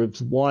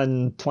 numbers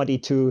 1,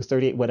 22,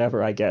 38,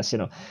 whatever, I guess,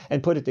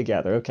 and put it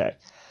together. Okay.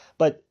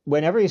 But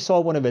whenever you saw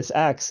one of his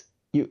acts,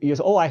 you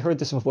oh, I heard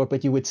this before,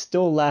 but you would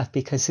still laugh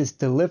because his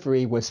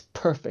delivery was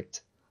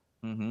perfect.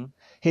 Hmm.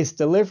 His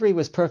delivery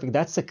was perfect.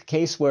 That's the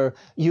case where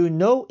you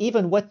know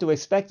even what to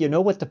expect, you know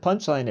what the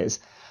punchline is,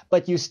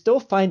 but you still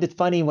find it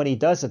funny when he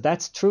does it.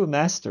 That's true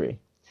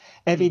mastery.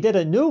 And if he did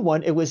a new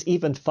one, it was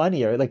even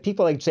funnier. Like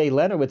people like Jay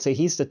Leno would say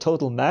he's the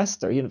total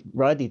master,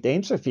 Rodney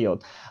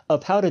Dangerfield,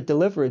 of how to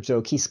deliver a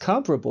joke. He's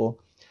comparable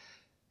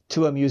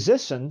to a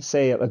musician,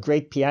 say a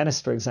great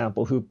pianist, for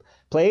example, who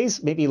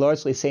plays maybe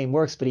largely same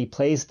works, but he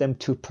plays them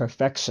to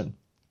perfection.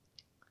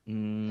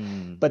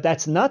 But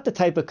that's not the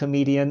type of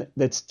comedian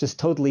that's just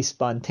totally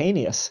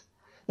spontaneous.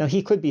 Now,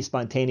 he could be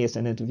spontaneous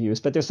in interviews,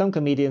 but there's some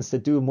comedians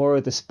that do more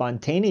of the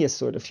spontaneous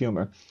sort of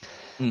humor.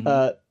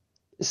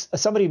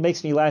 Somebody who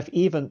makes me laugh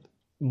even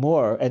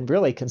more, and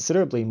really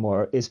considerably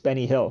more, is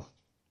Benny Hill.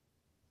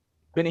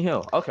 Benny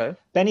Hill, okay.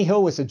 Benny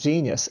Hill was a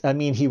genius. I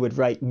mean, he would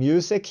write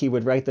music, he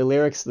would write the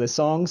lyrics of the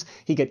songs,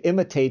 he could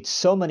imitate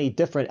so many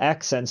different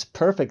accents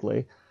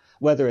perfectly,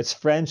 whether it's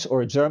French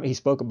or German. He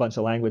spoke a bunch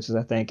of languages,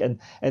 I think, and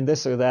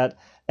this or that.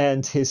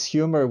 And his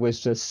humor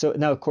was just so.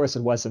 Now, of course,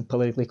 it wasn't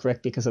politically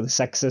correct because of the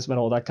sexism and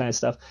all that kind of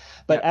stuff.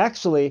 But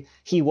actually,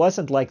 he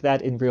wasn't like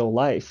that in real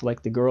life.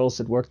 Like the girls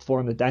that worked for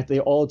him, they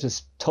all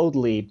just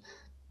totally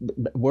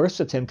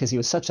worshipped him because he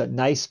was such a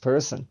nice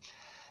person.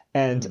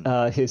 And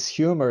his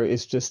humor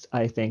is just,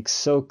 I think,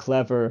 so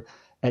clever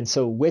and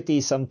so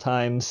witty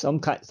sometimes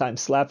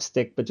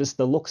slapstick, but just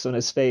the looks on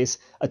his face,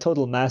 a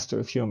total master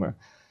of humor.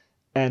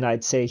 And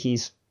I'd say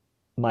he's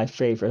my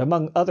favorite.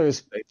 Among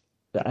others,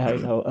 I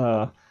don't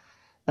know,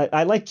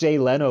 I like Jay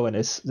Leno and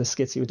the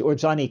skits he would do, or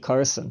Johnny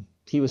Carson.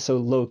 He was so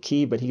low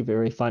key, but he was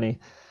very funny.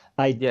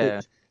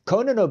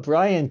 Conan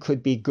O'Brien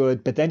could be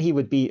good, but then he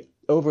would be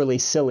overly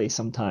silly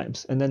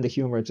sometimes, and then the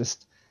humor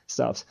just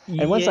stops.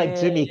 And once like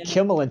Jimmy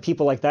Kimmel and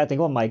people like that,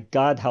 think, oh my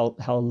God,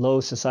 how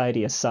low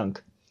society has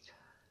sunk.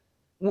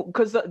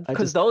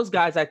 Because those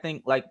guys, I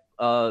think, like,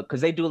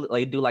 because they do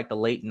like the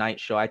late night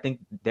show. I think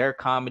their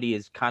comedy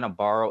is kind of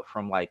borrowed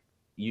from like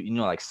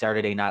like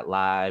Saturday Night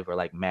Live or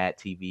like Mad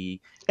TV.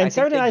 And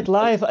Saturday Night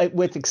Live,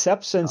 with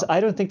exceptions, I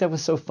don't think that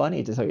was so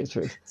funny, to tell you the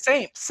truth.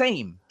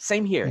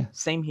 Same here. Yeah.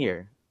 Same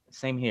here.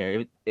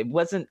 It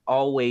wasn't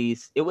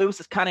always. It was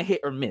just kind of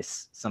hit or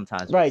miss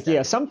sometimes. Right.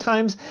 Yeah.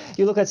 Sometimes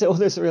you look at say, oh,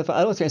 there's a real.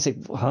 I look there and say,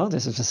 oh,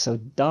 this is just so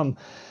dumb.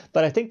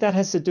 But I think that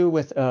has to do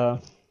with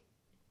a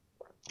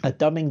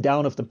dumbing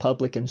down of the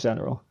public in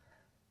general.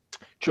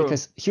 True,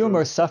 because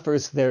humor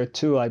suffers there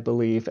too, I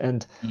believe.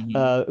 And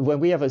when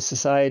we have a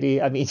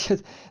society, I mean,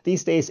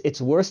 these days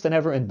it's worse than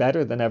ever and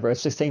better than ever. I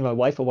was just saying to my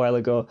wife a while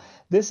ago,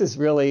 this is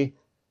really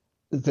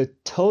the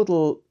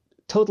total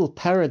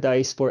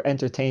paradise for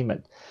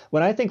entertainment.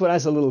 When I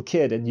was a little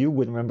kid, and you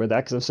wouldn't remember that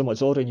because I'm so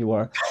much older than you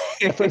are.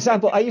 For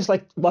example, I used to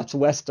like watch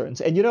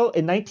Westerns. And in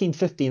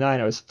 1959,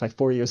 I was like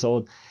 4 years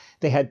old,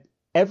 they had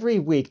every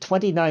week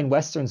 29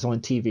 Westerns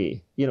on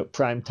TV,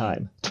 prime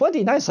time.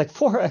 29 is like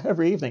 4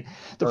 every evening.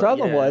 The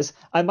problem was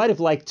I might have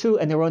liked 2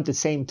 and they were on at the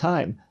same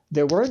time.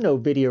 There were no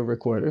video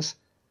recorders.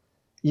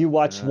 You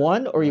watch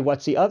one or you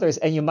watch the others,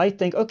 and you might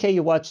think, okay,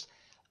 you watched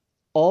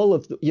all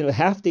of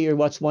half the year,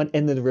 watch one,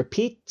 and then the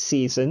repeat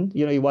season,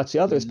 you watch the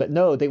others. But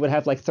no, they would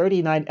have like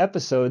 39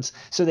 episodes,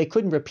 so they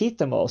couldn't repeat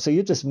them all. So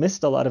you just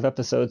missed a lot of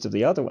episodes of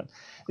the other one.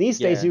 These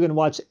days, you can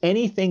watch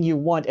anything you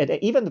want, and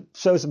even the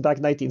shows from back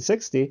in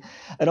 1960,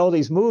 and all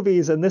these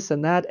movies and this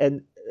and that,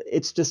 and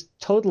it's just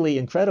totally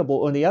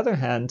incredible. On the other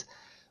hand,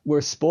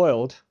 we're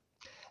spoiled.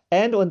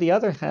 And on the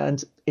other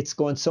hand, it's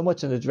going so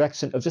much in the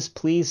direction of just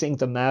pleasing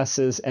the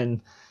masses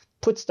and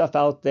put stuff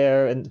out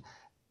there, and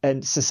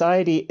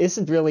society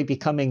isn't really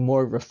becoming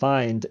more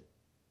refined.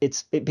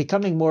 It's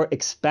becoming more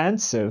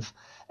expansive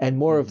and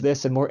more of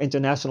this and more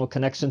international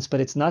connections, but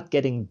it's not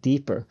getting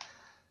deeper.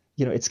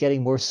 It's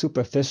getting more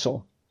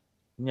superficial.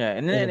 Yeah,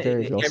 and then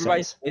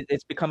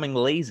it's becoming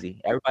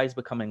lazy. Everybody's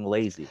becoming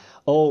lazy.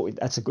 Oh,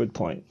 that's a good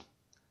point.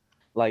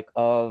 Like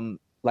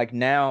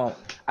now,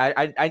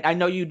 I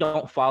know you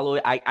don't follow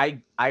it.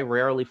 I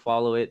rarely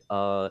follow it.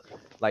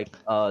 Like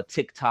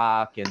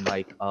TikTok and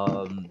like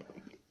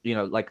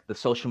like the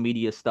social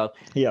media stuff.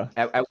 Yeah.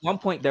 At one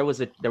point there was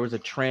a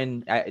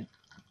trend.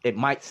 It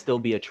might still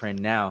be a trend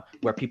now,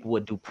 where people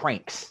would do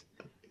pranks.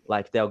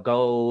 Like they'll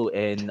go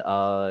and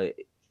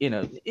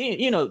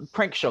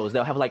prank shows.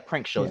 They'll have like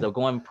prank shows. They'll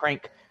go and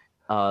prank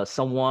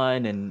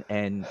someone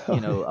and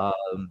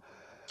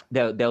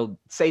they'll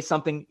say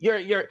something.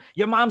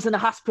 Your mom's in the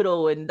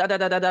hospital and da da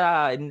da da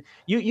da, and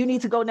you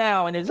need to go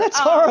now. And it's that's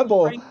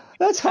horrible.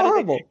 That's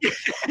horrible.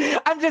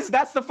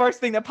 That's the first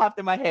thing that popped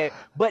in my head.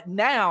 But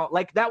now,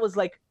 like that was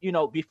like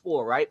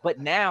before, right?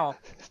 But now,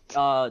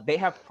 they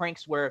have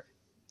pranks where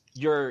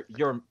you're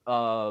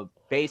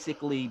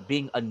basically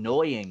being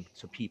annoying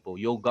to people.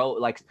 You'll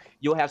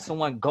have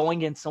someone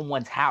going in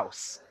someone's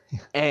house,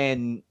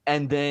 and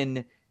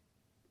then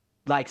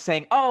like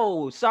saying,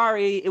 oh,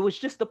 sorry, it was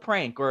just a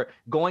prank, or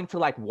going to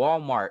like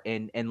Walmart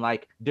and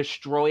like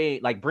destroying,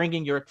 like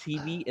bringing your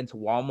TV into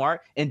Walmart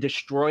and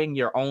destroying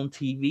your own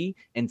TV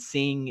and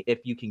seeing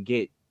if you can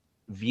get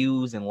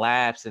views and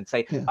laughs and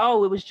say,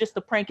 oh, it was just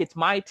a prank. It's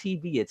my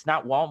TV. It's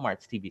not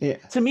Walmart's TV. Yeah.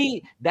 To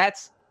me,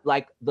 that's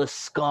like the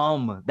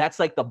scum. That's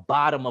like the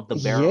bottom of the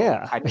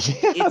barrel.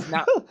 It's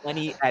not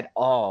funny at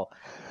all.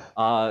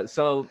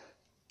 So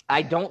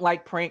I don't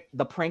like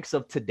the pranks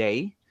of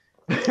today.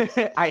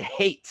 I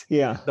hate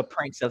the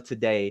pranks of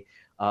today.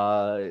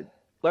 Uh,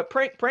 but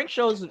prank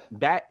shows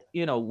back,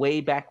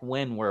 way back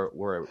when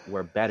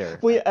were better.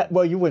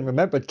 Well, you wouldn't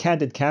remember, but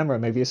Candid Camera,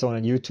 maybe it's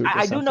on YouTube or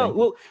I do know. something.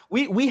 Well,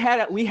 we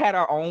had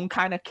our own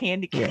kind of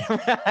candy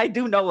camera. Yeah. I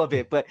do know of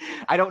it, but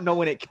I don't know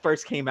when it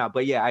first came out.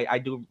 But yeah, I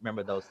do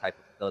remember those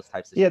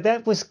types of. Yeah,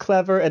 that was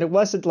clever, and it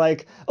wasn't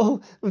like,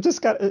 oh, we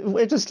just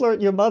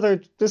learned your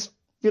mother just,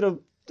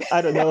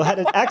 I don't know, had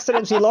an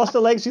accident, she lost a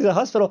leg, she's in the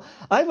hospital.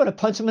 I want to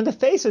punch him in the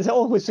face and say,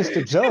 oh, it was just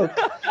a joke.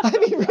 I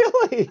mean,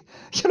 really,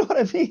 you know what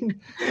I mean?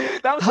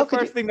 That was the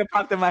first thing that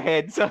popped in my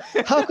head. So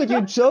how could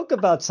you joke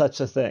about such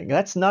a thing?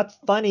 That's not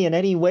funny in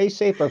any way,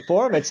 shape, or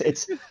form.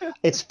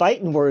 It's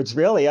fighting words,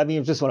 really. I mean,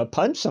 you just want to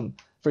punch them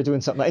for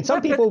doing something. And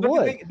some people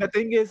would. The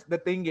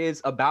thing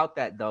is about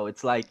that though.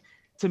 It's like,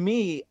 to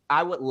me,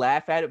 I would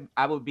laugh at it.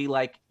 I would be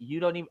like,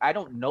 I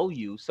don't know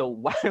you. So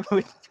why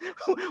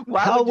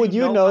how would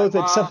you know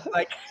that some,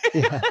 like,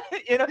 yeah.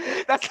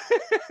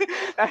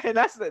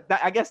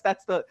 I guess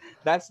that's the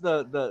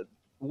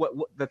what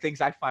the things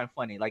I find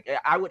funny. Like,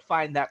 I would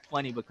find that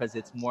funny because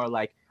it's more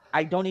like,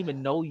 I don't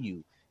even know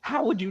you.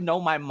 How would you know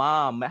my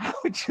mom? How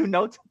would you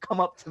know to come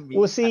up to me?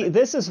 Well, see,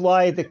 this is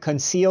why the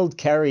concealed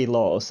carry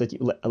laws that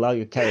you allow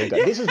you to carry a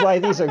gun. This is why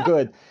these are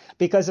good,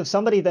 because if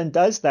somebody then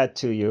does that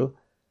to you,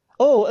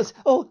 oh,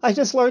 I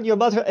just learned your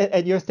mother,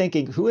 and you're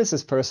thinking, who is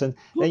this person?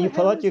 Then you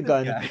pull out your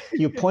gun,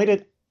 you point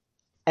it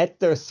at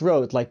their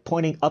throat, like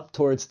pointing up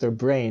towards their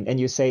brain, and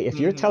you say, if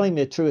you're telling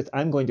me the truth,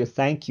 I'm going to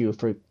thank you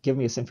for giving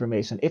me this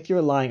information. If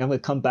you're lying, I'm going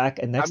to come back,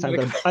 and next time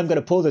I'm going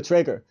to pull the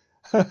trigger.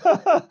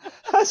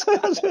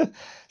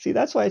 See,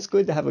 that's why it's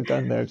good to have a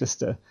gun there, just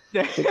to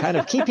kind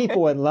of keep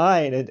people in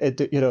line, and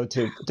to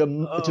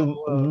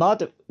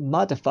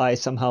modify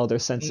somehow their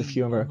sense of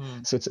humor,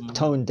 so it's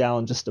toned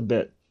down just a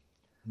bit.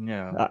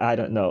 Yeah, I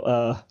don't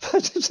know.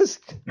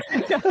 Just,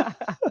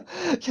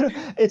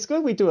 it's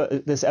good we do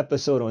this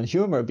episode on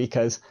humor,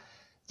 because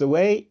the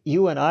way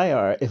you and I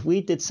are, if we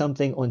did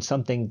something on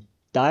something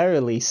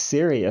direly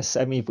serious,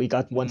 I mean, if we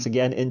got once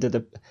again into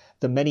the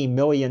many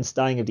millions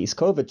dying of these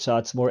COVID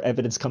shots, more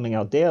evidence coming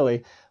out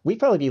daily, we'd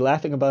probably be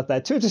laughing about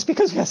that too, just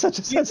because we have such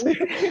a sense of,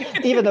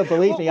 even though,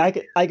 believe me, I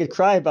could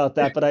cry about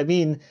that. But I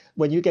mean,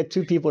 when you get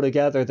two people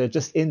together, they're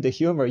just into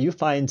humor, you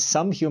find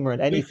some humor in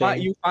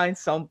anything. You find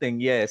something,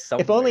 yes.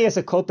 If only as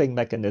a coping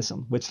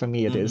mechanism, which for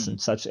me it is in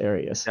such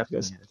areas.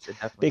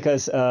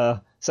 Because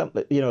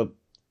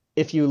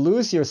if you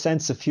lose your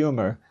sense of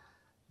humor,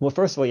 well,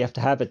 first of all, you have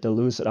to have it to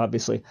lose it,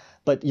 obviously,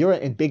 but you're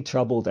in big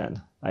trouble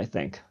then, I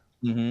think.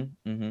 And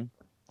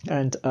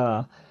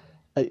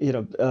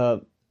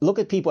look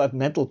at people who have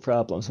mental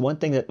problems. One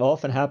thing that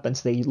often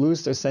happens, they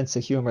lose their sense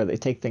of humor. They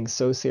take things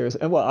so serious.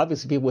 And well,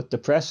 obviously people with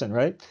depression,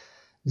 right?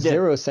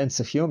 Zero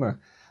sense of humor.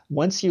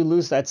 Once you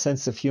lose that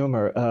sense of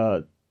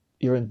humor,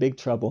 you're in big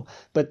trouble.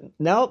 But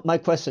now my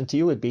question to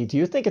you would be, do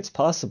you think it's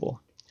possible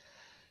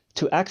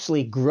to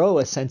actually grow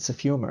a sense of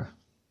humor?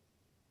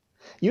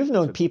 You've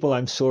known people,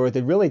 I'm sure,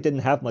 that really didn't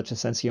have much of a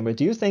sense of humor.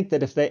 Do you think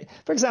that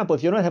for example,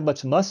 if you don't have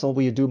much muscle,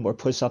 will you do more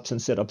push-ups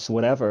and sit-ups,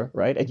 whatever,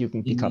 right? And you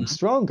can become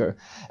stronger.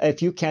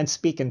 If you can't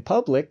speak in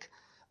public,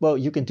 well,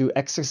 you can do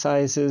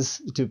exercises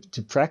to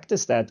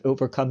practice that,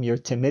 overcome your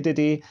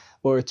timidity,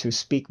 or to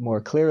speak more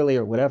clearly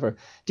or whatever.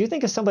 Do you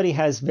think if somebody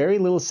has very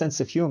little sense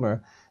of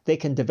humor, they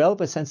can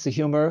develop a sense of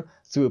humor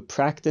through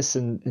practice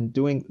and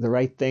doing the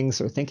right things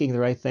or thinking the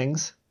right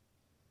things?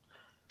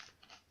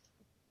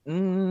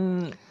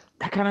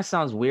 That kind of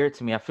sounds weird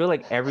to me. I feel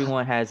like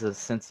everyone has a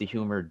sense of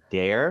humor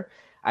there.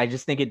 I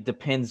just think it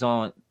depends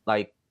on,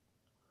 like,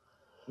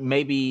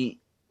 maybe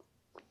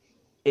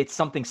it's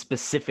something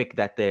specific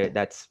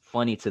that's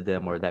funny to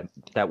them, or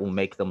that will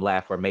make them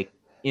laugh, or make,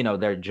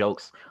 their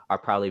jokes are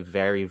probably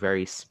very,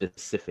 very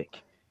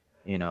specific.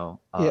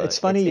 It's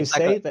funny you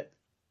say that.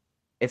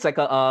 It's like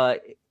how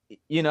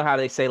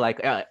they say,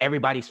 like,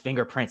 everybody's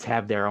fingerprints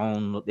have their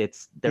own,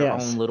 it's their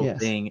own little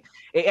thing.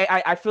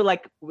 I feel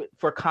like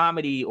for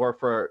comedy, or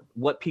for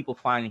what people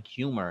find in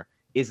humor,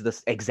 is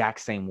the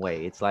exact same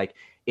way. It's like,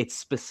 it's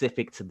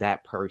specific to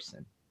that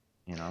person,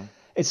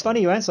 It's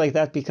funny you answer like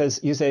that, because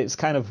you say it's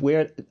kind of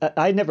weird.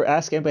 I never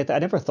ask anybody that. I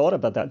never thought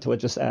about that until I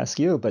just asked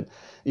you, but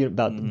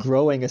about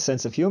growing a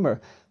sense of humor.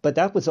 But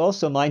that was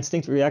also my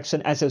instinctive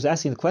reaction as I was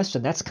asking the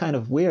question. That's kind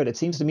of weird. It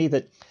seems to me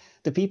that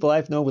the people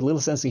I've known with little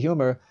sense of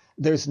humor,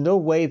 there's no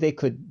way they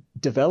could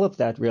develop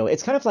that really.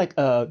 It's kind of like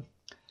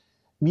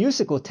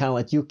musical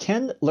talent. You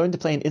can learn to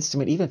play an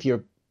instrument even if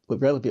you're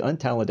relatively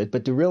untalented,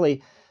 but to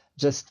really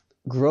just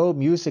grow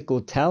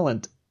musical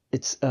talent,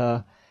 it's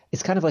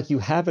kind of like you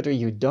have it or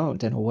you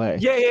don't, in a way.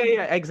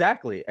 Yeah,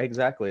 exactly.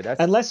 That's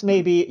unless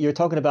maybe you're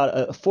talking about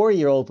a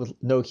 4-year-old with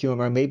no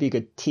humor, maybe you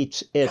could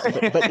teach it.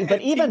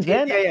 But even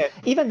then,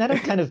 even then, I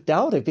kind of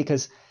doubt it,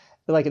 because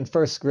like in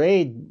first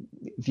grade,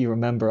 if you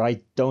remember,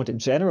 I don't in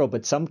general,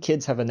 but some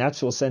kids have a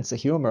natural sense of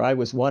humor. I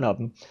was one of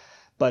them,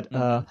 but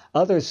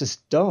others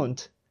just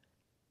don't,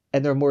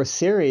 and they're more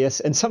serious.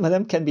 And some of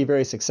them can be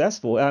very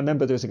successful. I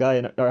remember there's a guy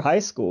in our high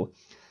school.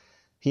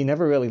 He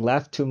never really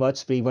laughed too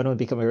much, but he went on to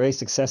become a very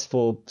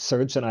successful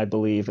surgeon, I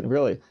believe, and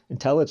really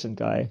intelligent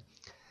guy.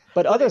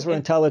 But others were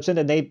intelligent,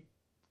 and they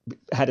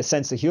had a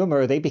sense of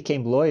humor, they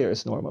became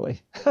lawyers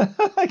normally.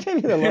 I gave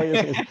you the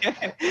lawyers.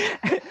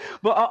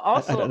 But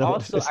I don't know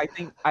what it also, is.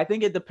 I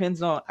think it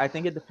depends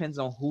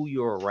on who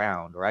you're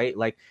around, right?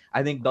 Like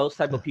I think those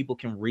type of people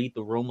can read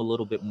the room a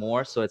little bit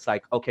more. So it's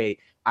like, okay,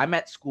 I'm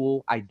at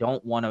school, I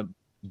don't want to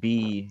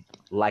be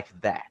like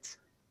that.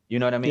 You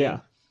know what I mean? Yeah.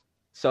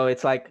 So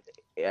it's like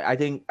I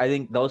think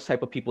those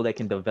type of people, they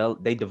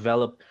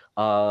develop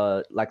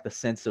like the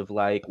sense of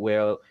like,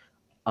 well,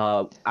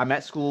 I'm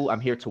at school, I'm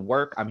here to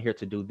work, I'm here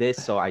to do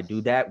this, so I do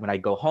that. When I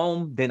go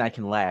home, then I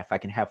can laugh, I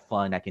can have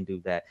fun, I can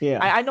do that. Yeah.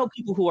 I know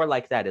people who are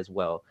like that as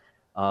well.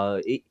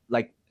 Like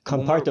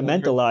when we're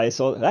Compartmentalize.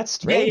 Oh, that's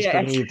yeah, strange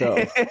for me,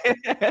 though.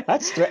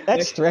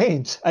 That's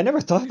strange. I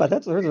never thought about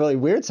that. That's really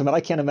weird. So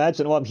I can't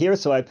imagine. Well, I'm here,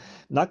 so I'm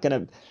not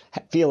gonna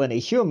feel any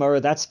humor.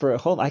 That's for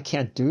home. I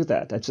can't do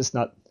that. That's just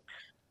not.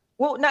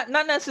 Well, not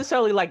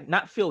necessarily like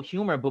not feel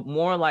humor, but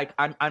more like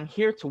I'm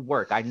here to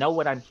work. I know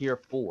what I'm here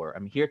for.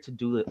 I'm here to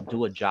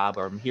do a job,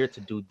 or I'm here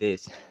to do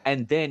this.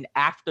 And then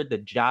after the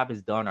job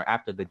is done, or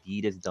after the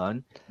deed is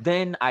done,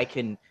 then I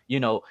can,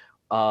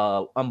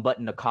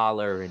 unbutton the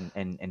collar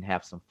and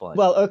have some fun.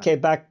 Well, okay.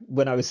 Back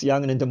when I was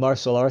young and into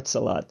martial arts a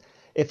lot,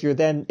 if you're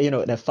then in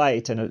a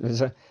fight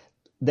and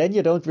then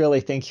you don't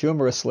really think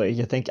humorously.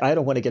 You think, I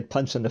don't want to get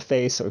punched in the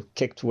face or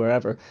kicked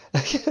wherever.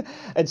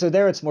 And so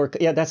there it's more,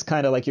 yeah, that's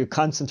kind of like you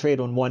concentrate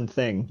on one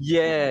thing.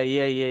 Yeah.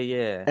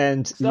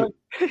 And So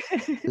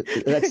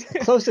that's the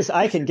closest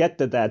I can get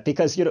to that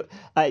because,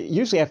 I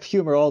usually have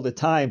humor all the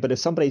time, but if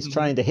somebody's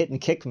trying to hit and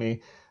kick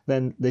me,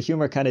 then the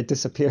humor kind of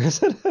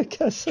disappears, I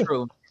guess.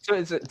 true.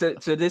 So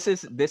this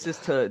is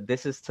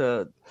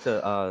to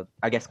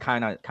I guess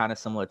kind of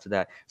similar to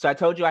that. So I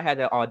told you I had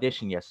an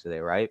audition yesterday,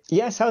 right?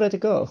 Yes, how did it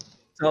go?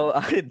 So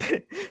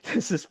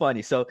this is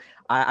funny. So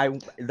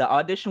the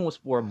audition was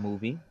for a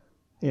movie.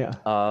 Yeah.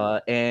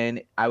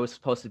 And I was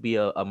supposed to be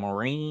a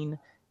Marine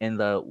in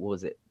the what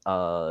was it?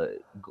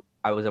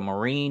 I was a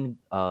Marine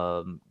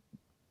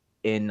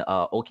in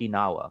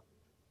Okinawa.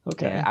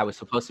 Okay. And I was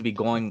supposed to be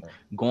going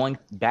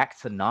back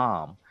to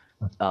Nam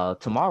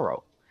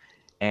tomorrow.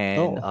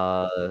 And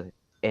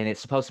and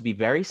it's supposed to be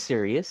very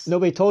serious.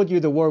 Nobody told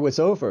you the war was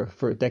over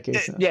for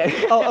decades now. Yeah.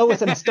 Oh,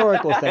 it's an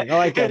historical thing. Oh,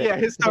 I get it. Yeah,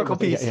 historical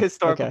piece. Yeah.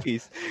 Historical Okay.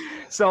 piece.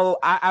 So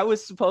I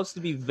was supposed to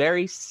be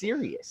very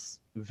serious.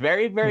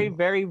 Very, very,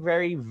 very,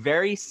 very,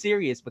 very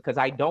serious because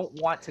I don't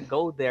want to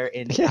go there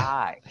and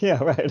die.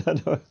 Yeah, right.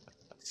 I know.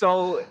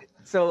 So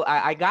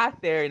I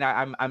got there and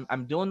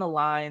I'm doing the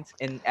lines,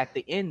 and at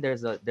the end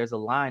there's a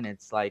line.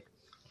 It's like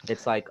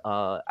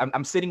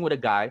I'm sitting with a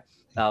guy.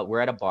 We're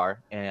at a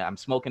bar and I'm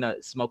smoking a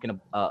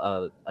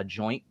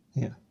joint.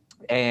 Yeah.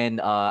 And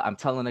I'm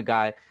telling the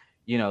guy,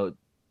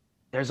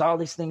 there's all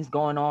these things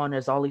going on.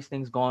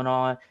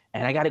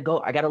 And I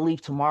gotta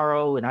leave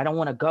tomorrow, and I don't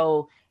want to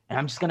go, and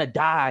I'm just gonna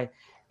die.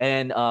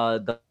 And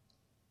the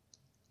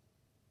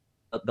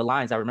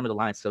lines, I remember the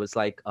lines. So it's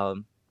like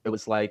it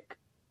was like,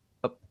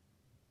 oh,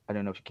 I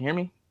don't know if you can hear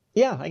me.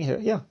 Yeah, I can hear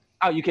it. Yeah.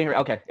 Oh, you can hear it?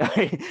 Okay.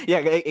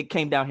 Yeah, it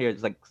came down here.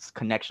 It's like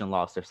connection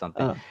lost or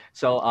something.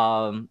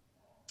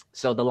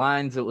 So the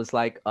lines, it was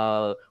like,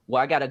 well,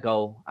 I gotta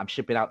go. I'm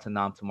shipping out to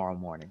Nam tomorrow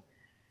morning.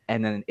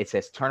 And then it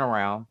says, turn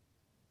around,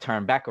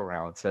 turn back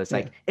around. So it's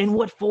like, and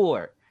what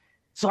for?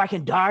 So I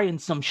can die in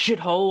some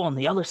shithole on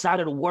the other side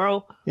of the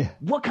world? Yeah.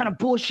 What kind of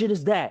bullshit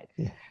is that?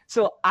 Yeah.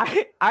 So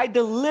I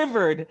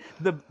delivered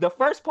the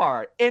first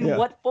part, and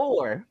what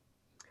for?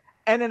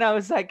 And then I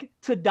was like,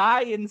 to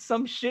die in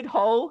some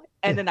shithole?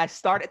 And then I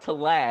started to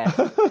laugh.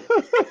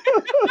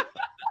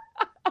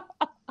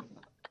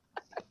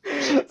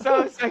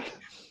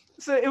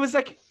 So it was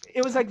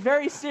like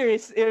very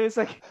serious. It was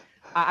like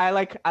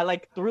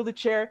I threw the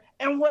chair,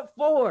 and what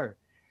for?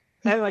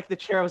 And like the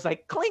chair was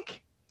like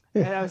clink.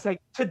 And I was like,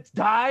 to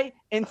die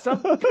in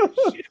some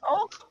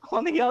shithole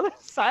on the other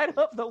side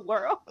of the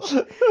world.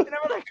 And they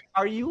were like,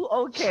 are you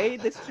okay?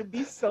 This should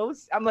be so.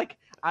 I'm like,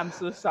 I'm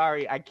so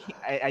sorry. I can't.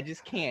 I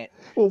just can't.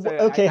 Well, so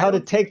okay. How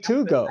did take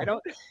two go? I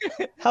don't.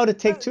 How did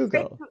take two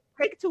go?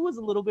 Take two was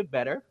a little bit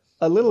better.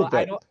 A little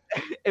bit.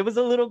 It was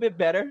a little bit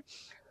better.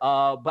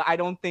 But I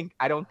don't think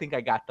I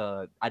got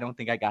the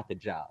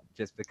job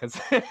just because.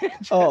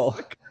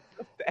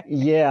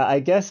 Yeah, I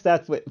guess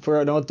that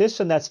for an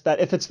audition, that's bad.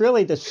 If it's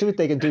really the shoot,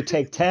 they can do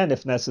take 10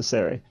 if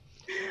necessary.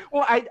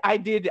 Well, I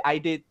did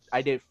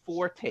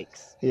 4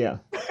 takes. Yeah.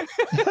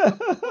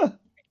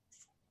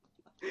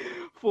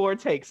 4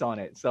 takes on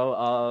it.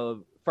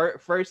 So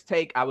first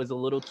take, I was a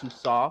little too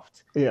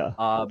soft.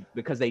 Yeah.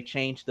 Because they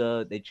changed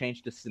the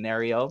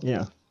scenario.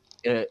 Yeah.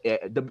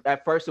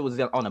 At first it was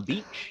on a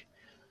beach.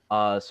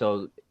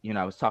 So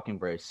I was talking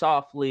very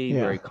softly,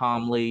 very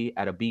calmly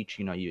at a beach.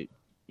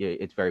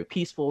 It's very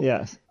peaceful.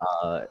 Yes.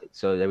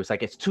 So there was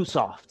like, it's too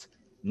soft.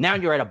 Now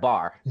you're at a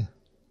bar.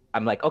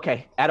 I'm like,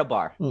 okay, at a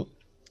bar.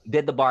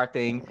 Did the bar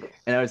thing,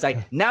 and I was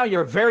like, now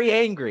you're very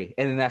angry.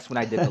 And then that's when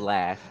I did the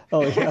laugh.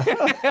 Oh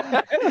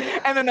yeah.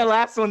 And then the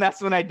last one,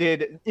 that's when I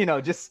did,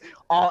 just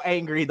all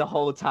angry the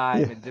whole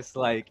time, and just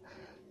like,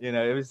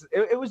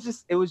 it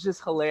was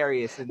just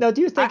hilarious. And now,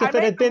 do you think if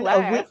it had been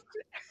a week?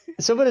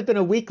 So it would have been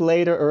a week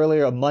later,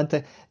 earlier, a month.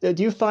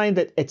 Do you find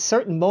that at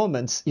certain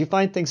moments you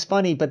find things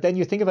funny, but then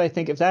you think about it, I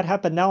think if that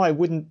happened now, I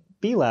wouldn't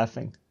be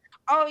laughing.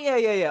 Oh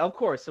yeah. Of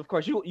course.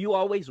 You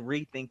always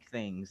rethink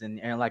things and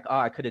like, oh,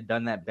 I could have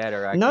done that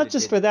better. I could Not have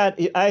just did. for that,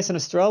 as an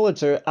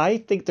astrologer, I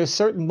think there's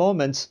certain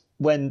moments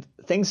when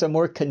things are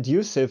more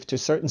conducive to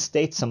certain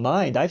states of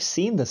mind. I've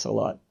seen this a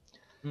lot.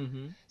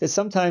 Mm-hmm. That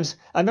sometimes,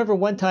 I remember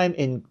one time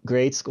in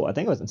grade school, I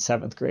think it was in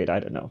seventh grade,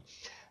 I don't know.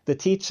 The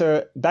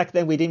teacher, back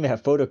then we didn't even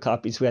have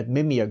photocopies, we had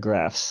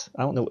mimeographs.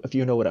 I don't know if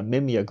you know what a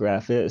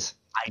mimeograph is.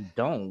 I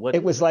don't. What It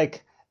is was it?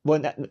 like,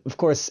 well, of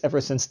course, ever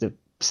since the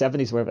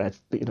 70s, where I had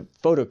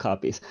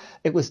photocopies,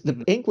 it was the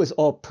Mhm. ink was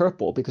all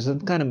purple because of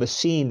some kind of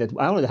machine that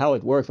I don't know how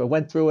it worked, but I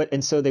went through it,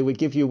 and so they would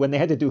give you when they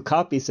had to do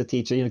copies to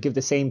teacher, give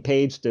the same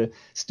page to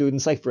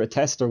students like for a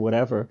test or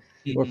whatever,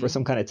 or for Mhm.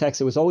 some kind of text.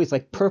 It was always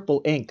like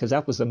purple ink because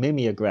that was the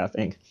mimeograph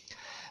ink.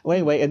 Well,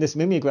 anyway, in this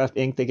mimeograph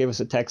ink, they gave us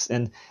a text,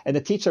 and the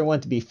teacher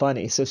wanted to be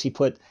funny, so she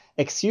put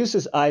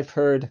excuses I've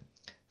heard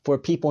for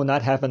people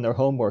not having their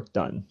homework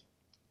done.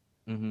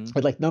 Mhm.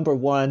 Or like number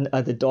one,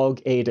 the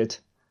dog ate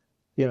it,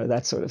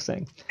 that sort of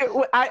thing.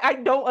 I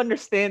don't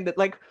understand that.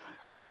 Like,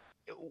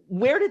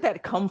 where did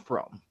that come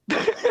from?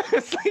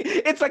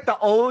 It's like the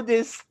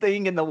oldest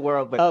thing in the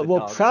world, but the Well,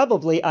 dog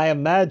probably, I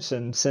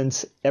imagine,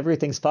 since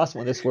everything's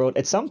possible in this world,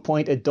 at some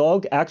point a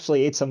dog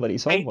actually ate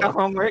somebody's ate the homework.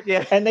 homework.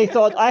 Yeah. And they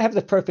thought, I have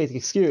the perfect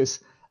excuse.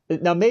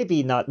 Now,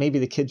 maybe not. Maybe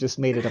the kid just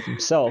made it up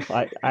himself.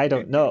 I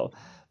don't know.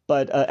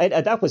 But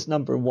and that was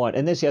number one.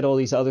 And then she had all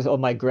these others. Oh,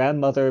 my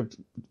grandmother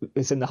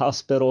is in the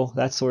hospital,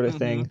 that sort of Mhm.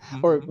 thing.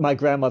 Or Mhm. my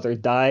grandmother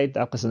died.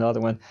 That was another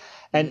one.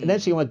 And then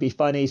she Mm. wanted to be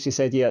funny. She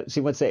said, yeah, she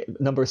would say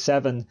number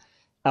seven,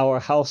 our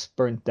house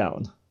burnt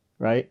down,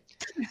 right?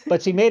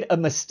 But she made a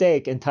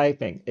mistake in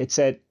typing. It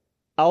said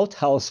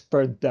outhouse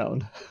burnt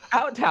down.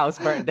 Outhouse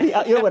burned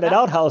down. You know what an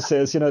outhouse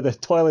is, the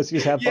toilets you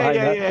used to have Yeah, behind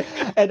yeah,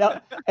 that. yeah.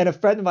 And a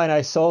friend of mine,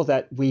 I saw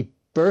that, we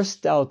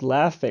burst out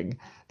laughing.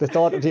 The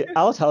thought of the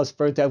outhouse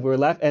burnt down, we were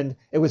laughing. And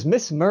it was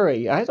Miss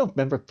Murray. I don't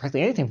remember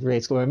practically anything from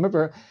grade school. I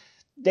remember,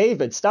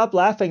 David, stop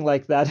laughing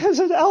like that. It was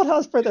an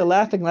outhouse burnt down,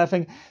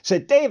 laughing. She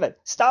said, David,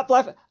 stop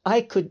laughing.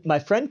 My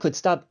friend could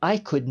stop. I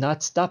could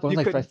not stop. It was You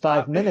like for couldn't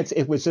 5 minutes.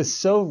 It was just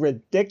so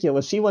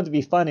ridiculous. She wanted to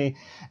be funny.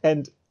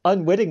 And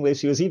unwittingly,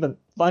 she was even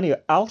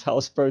funnier.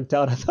 Outhouse burnt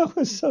down. I thought it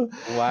was so.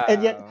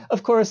 And yet, Wow.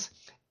 of course,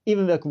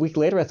 even a week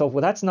later, I thought,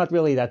 well, that's not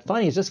really that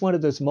funny. It's just one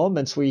of those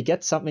moments where you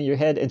get something in your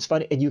head and it's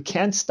funny and you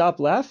can't stop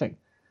laughing.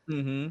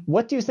 Mm-hmm.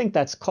 What do you think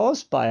that's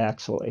caused by,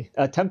 actually?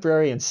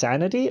 Temporary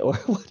insanity or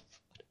what?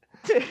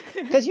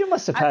 Because you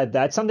must have had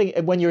that something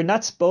when you're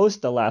not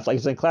supposed to laugh, like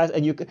it's in class,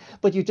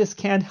 but you just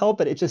can't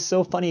help it. It's just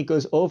so funny. It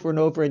goes over and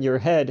over in your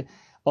head,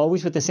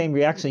 always with the same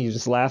reaction. You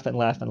just laugh and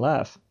laugh and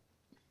laugh.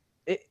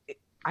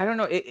 I don't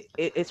know.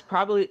 It's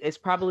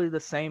probably the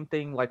same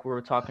thing like we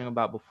were talking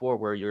about before,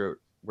 where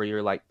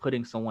you're like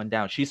putting someone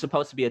down. She's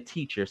supposed to be a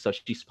teacher, so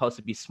she's supposed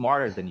to be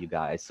smarter than you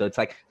guys. So it's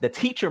like the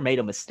teacher made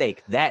a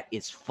mistake. That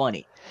is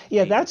funny.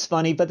 Yeah, Maybe. that's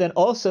funny. But then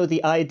also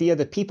the idea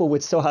that people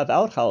would still have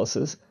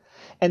outhouses,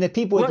 and that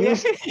people would Well, yeah.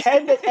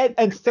 use,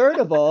 and third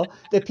of all,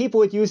 that people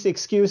would use the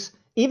excuse,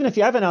 even if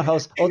you have an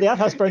outhouse, oh, the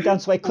outhouse burned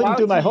down, so I couldn't Why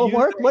do would my you use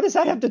homework. that? What does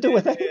that have to do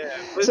with it? Yeah.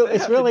 What does So that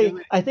it's have to do really,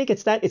 with? I think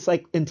it's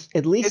like in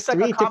at least It's like a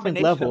three different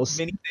combination of levels.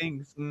 many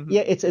things.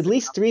 Yeah, it's at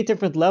least three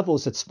different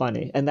levels. It's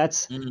funny, and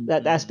that's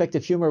that aspect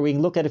of humor. We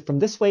can look at it from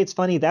this way, it's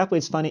funny, that way,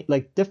 it's funny,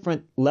 like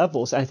different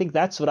levels. I think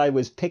that's what I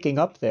was picking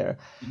up there.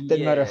 That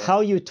no matter Yeah.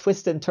 how you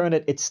twist and turn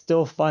it, it's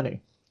still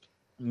funny.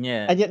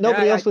 Yeah. And yet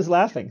nobody Yeah, else was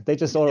laughing. They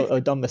just thought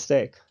a dumb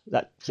mistake.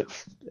 That,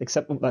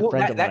 except my well,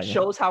 friend that, of that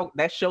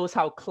mine. shows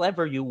how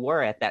clever you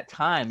were at that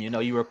time.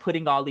 You were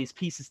putting all these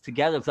pieces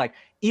together. It's like,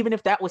 even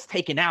if that was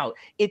taken out,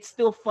 it's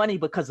still funny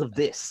because of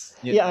this.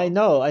 Yeah, I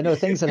know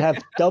things that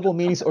have double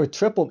meanings or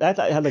triple. That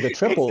I had like a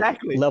triple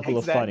Exactly. level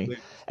of funny,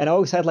 Exactly. and I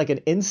always had like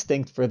an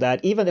instinct for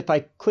that. Even if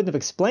I couldn't have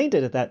explained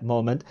it at that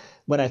moment,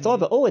 when I thought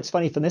about, oh, it's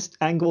funny from this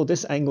angle,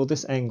 this angle,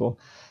 this angle.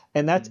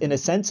 And that, in a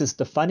sense, is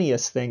the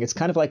funniest thing. It's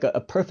kind of like a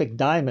perfect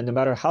diamond. No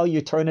matter how you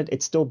turn it,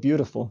 it's still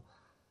beautiful.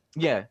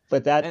 Yeah.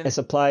 But that And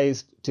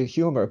applies to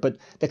humor. But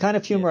the kind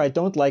of humor I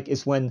don't like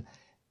is when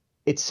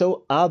it's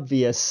so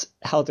obvious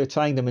how they're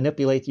trying to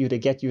manipulate you to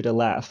get you to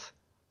laugh.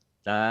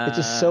 It's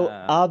just so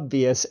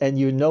obvious, and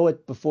you know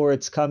it before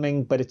it's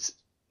coming, but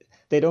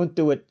they don't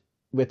do it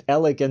with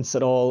elegance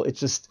at all. It's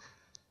just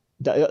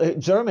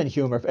German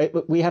humor.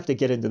 We have to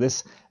get into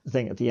this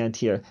thing at the end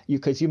here,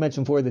 because you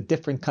mentioned before the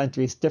different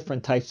countries,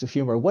 different types of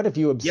humor. What have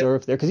you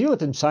observed there? Because you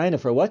lived in China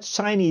for what's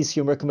Chinese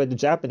humor compared to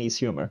Japanese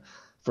humor,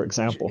 for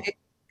example?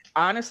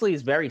 honestly,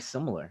 it's very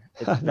similar.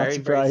 It's Not very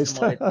surprised.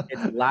 similar.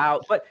 It's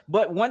loud,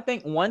 but one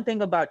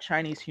thing about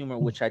Chinese humor,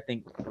 which I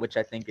think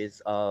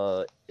is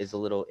a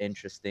little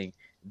interesting.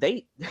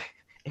 They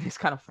it's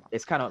kind of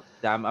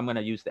I'm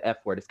gonna use the F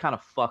word. It's kind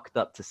of fucked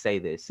up to say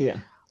this. Yeah.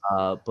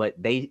 But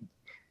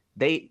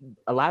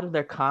a lot of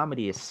their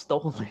comedy is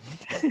stolen.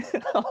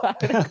 A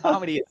lot of their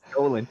comedy is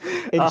stolen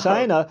In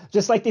China,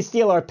 just like they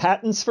steal our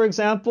patents, for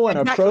example, and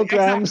Exactly, our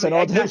programs and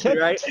all exactly, that.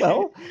 right?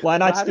 Well, why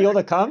not A lot of steal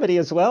the comedy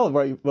as well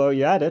while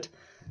you're at it?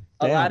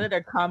 a lot Damn. of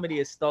their comedy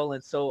is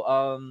stolen.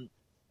 So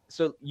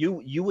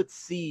you would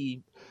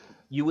see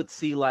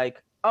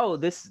like, oh,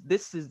 this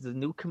is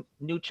the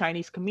new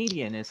Chinese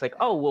comedian. And it's like,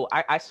 oh well,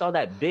 I saw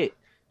that bit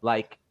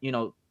like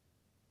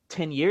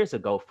 10 years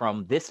ago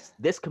from this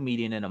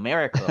comedian in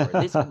America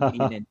or this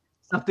comedian in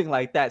something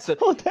like that. So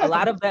Oh, a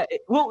lot damn. of that,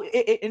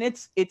 and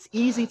it's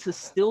easy to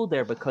steal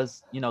there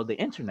because the Yeah.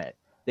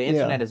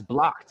 internet is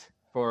blocked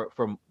for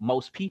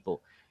most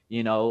people,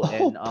 Oh,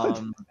 and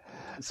but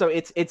so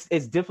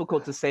it's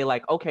difficult to say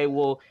like, okay,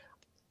 well,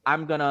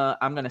 I'm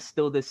gonna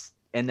steal this,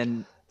 and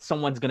then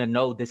someone's gonna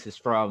know this is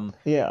from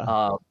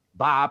yeah.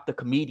 Bob the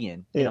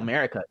comedian in Yeah.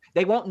 America.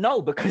 They won't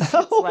know because it's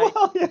Oh, like,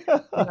 wow,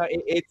 yeah.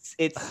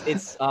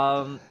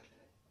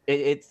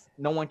 it's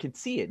no one can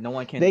see it. No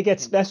one They get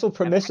can special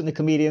permission, the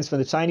comedians from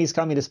the Chinese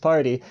Communist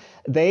Party.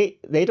 They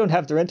don't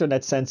have their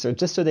internet censored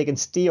just so they can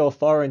steal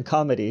foreign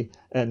comedy.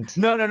 And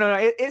No.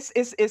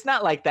 It's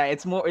not like that.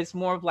 It's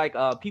more of like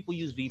people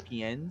use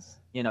VPNs.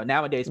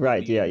 Nowadays people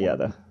right, use yeah, more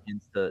yeah,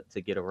 VPNs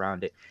to get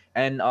around it.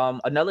 And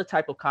another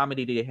type of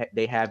comedy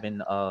they have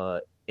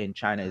in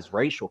China is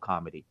racial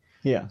comedy.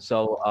 yeah,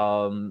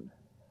 So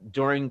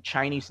during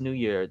Chinese New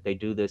Year, they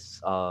do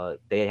this.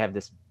 They have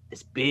this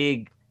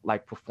big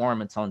like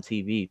performance on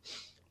TV,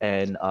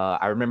 and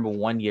I remember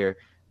one year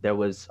there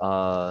was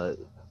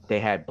they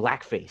had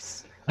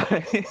blackface.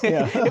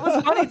 yeah. It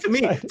was funny to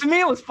me. Right. To me,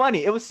 it was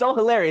funny. It was so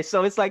hilarious.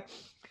 So it was like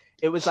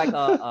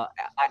a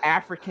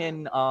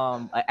African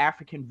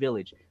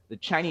village. The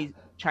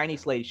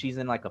Chinese lady, she's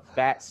in like a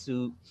fat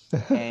suit,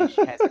 and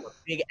she has like a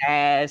big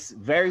ass,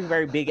 very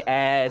very big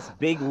ass,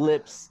 big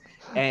lips,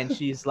 and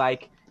she's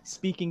like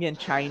speaking in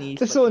Chinese.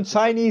 This is on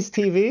Chinese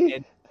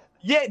TV?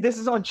 Yeah, this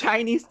is on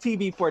Chinese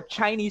TV for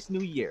Chinese New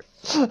Year.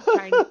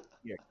 Chinese New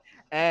Year.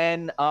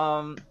 And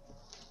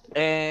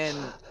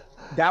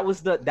that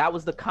was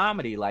the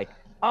comedy. Like,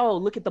 oh,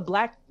 look at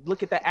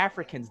the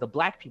Africans, the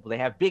black people. They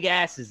have big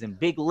asses and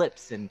big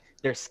lips, and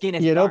their skin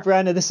is dark.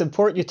 Brandon, this is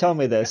important you tell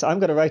me this. I'm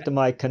going to write to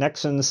my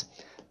connections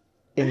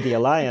in the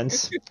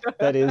alliance.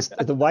 That is,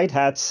 the white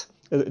hats,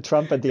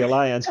 Trump and the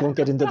alliance. Won't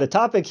get into the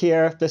topic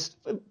here.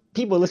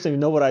 People listening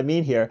know what I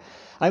mean here.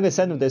 I'm going to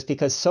send them this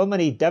because so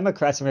many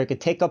Democrats in America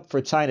take up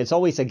for China. It's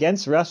always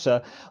against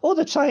Russia. Oh,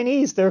 the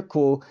Chinese, they're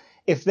cool.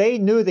 If they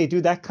knew they do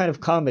that kind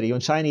of comedy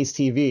on Chinese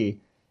TV,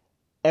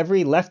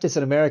 every leftist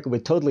in America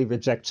would totally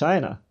reject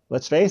China.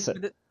 Let's face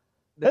it.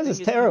 This is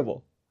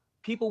terrible.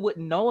 People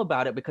wouldn't know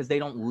about it because they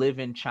don't live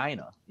in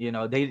China.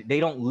 They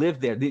don't live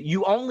there.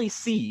 You only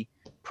see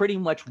pretty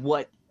much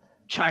what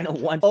China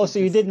wants. Oh, so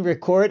you didn't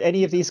record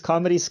any of these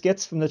comedy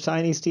skits from the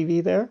Chinese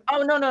TV there?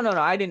 Oh, no.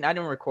 I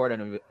didn't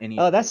record any.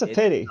 Oh, that's a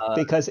pity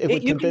because it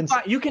would convince.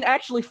 You can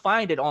actually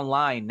find it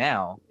online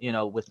now,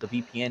 with the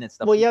VPN and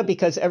stuff. Well, yeah,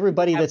 because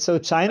everybody that's so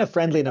China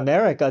friendly in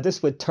America,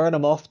 this would turn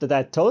them off to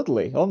that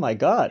totally. Oh my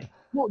God.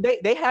 Well,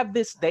 they have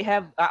this. They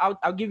have.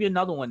 I'll give you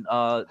another one.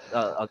 A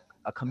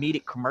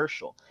comedic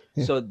commercial.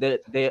 Yeah. So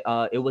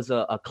it was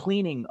a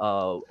cleaning.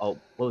 What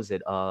was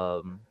it?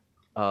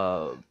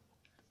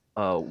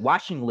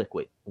 Washing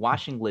liquid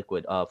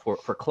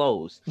for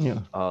clothes. Yeah.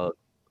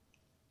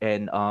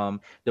 And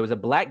there was a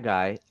black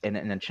guy and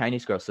a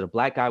Chinese girl. So the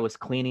black guy was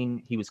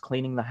cleaning. He was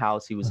cleaning the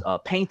house. He was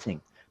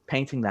painting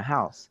the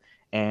house.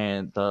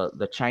 And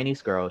the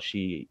Chinese girl,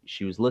 she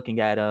was looking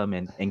at him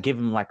and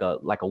giving him like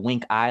a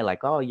wink eye,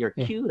 like, oh, you're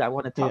cute. I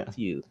want to talk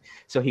to you.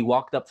 So he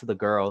walked up to the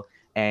girl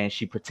and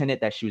she pretended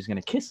that she was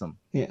gonna kiss him.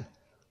 Yeah.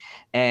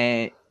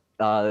 And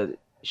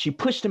she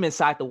pushed him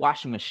inside the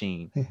washing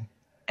machine. Yeah.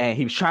 And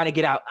he was trying to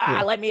get out.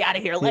 Let me out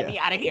of here. Let me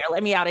out of here.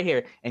 Let me out of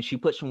here. And she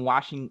put some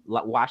washing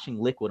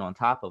liquid on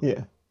top of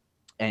it.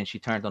 And she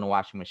turned on the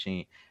washing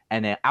machine.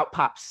 And then out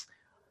pops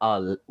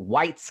a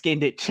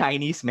white-skinned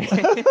Chinese man.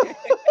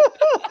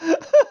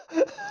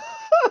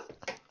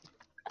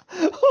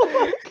 Oh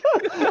my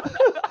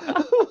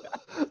God.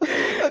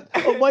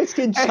 A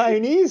white-skinned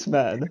Chinese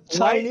man.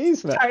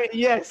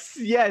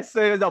 Yes.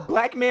 So the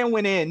black man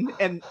went in,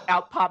 and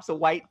out pops a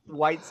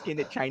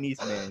white-skinned Chinese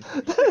man.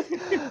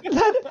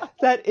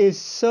 That is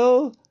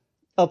so.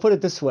 I'll put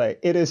it this way: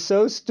 it is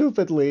so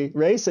stupidly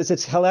racist.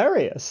 It's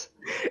hilarious.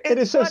 It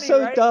is funny,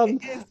 so right? Dumb.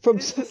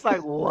 It's just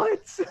like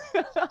what?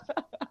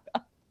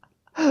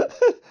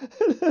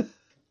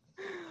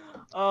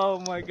 Oh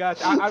my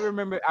gosh! I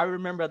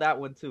remember that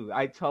one too.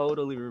 I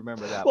totally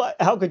remember that. Well,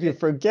 how could you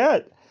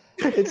forget?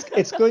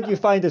 It's good you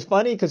find it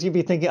funny because you'd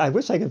be thinking, I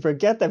wish I could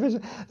forget that.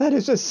 That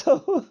is just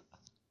so.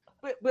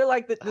 But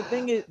like the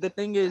thing is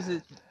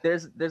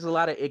there's a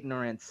lot of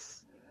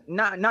ignorance.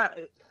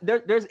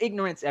 There's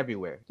ignorance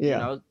everywhere.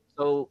 Yeah.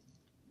 So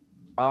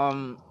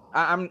I'm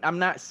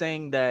not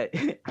saying that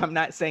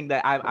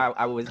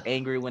I was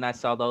angry when I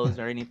saw those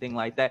or anything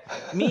like that.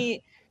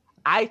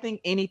 I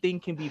think anything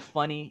can be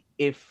funny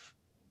if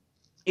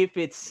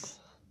it's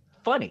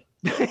funny.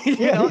 If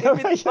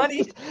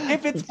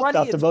it's funny,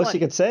 that's the most you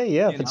could say.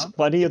 Yeah, if it's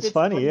funny, it's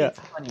funny. Yeah.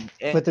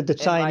 But the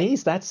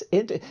Chinese, that's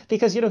it.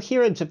 Because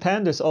here in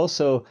Japan, there's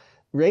also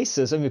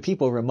racism. I mean,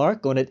 people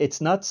remark on it.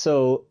 It's not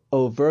so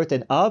overt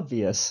and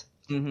obvious.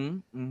 Mm-hmm,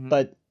 mm-hmm.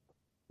 But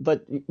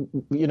but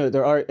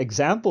there are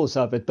examples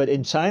of it. But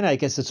in China, I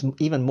guess it's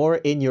even more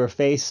in your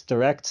face,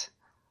 direct.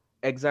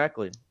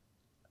 Exactly.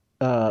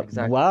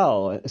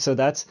 Wow. So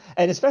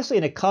and especially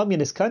in a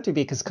communist country,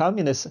 because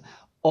communists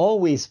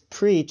always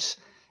preach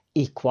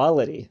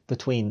equality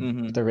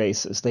between the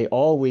races. They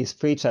always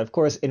preach that. Of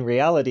course, in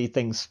reality,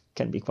 things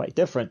can be quite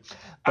different.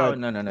 But,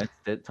 no,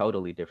 it's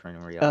totally different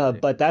in reality.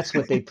 but that's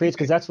what they preach,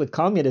 because that's what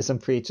communism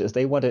preaches.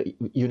 They want to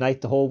unite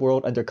the whole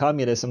world under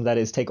communism, that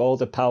is, take all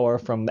the power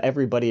from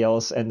everybody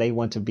else, and they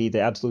want to be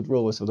the absolute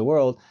rulers of the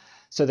world.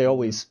 So they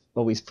always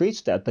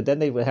preach that. But then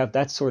they would have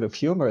that sort of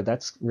humor.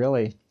 That's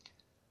really,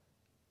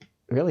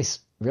 really,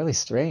 really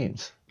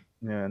strange.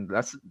 Yeah,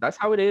 that's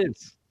how it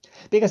is.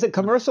 Because a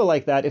commercial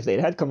like that, if they'd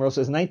had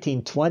commercials in the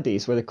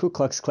 1920s where the Ku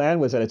Klux Klan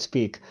was at its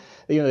peak,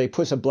 they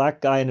push a black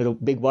guy into a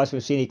big washing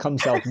machine, he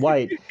comes out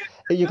white.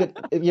 You could,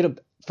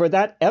 for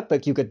that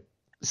epic, you could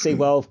say,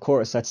 well, of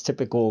course, that's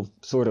typical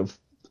sort of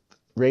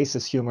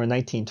racist humor in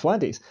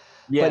 1920s.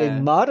 Yeah. But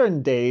in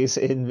modern days,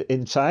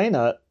 in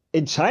China,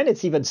 it's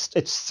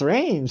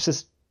strange.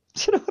 Just,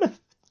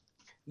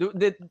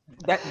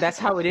 that's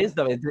how it is,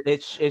 though.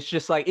 It's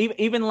just like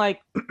even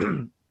like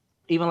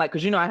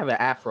because I have an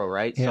afro,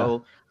 right? Yeah.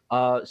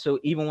 So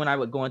even when I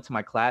would go into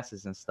my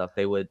classes and stuff,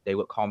 they would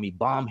call me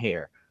bomb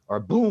hair or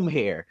boom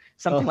hair,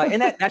 something like,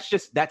 and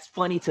that's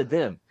funny to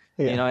them.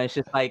 Yeah. It's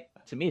just like,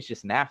 to me, it's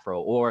just an afro.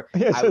 Or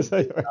I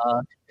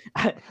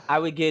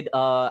would get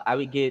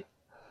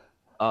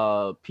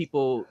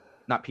people,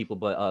 not people,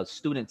 but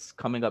students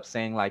coming up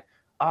saying like,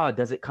 "Oh,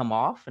 does it come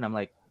off?" And I'm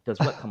like, "Does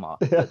what come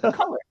off?" The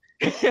color.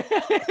 It's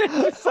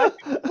like,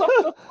 what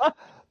the fuck?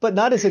 But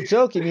not as a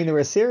joke. You mean they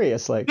were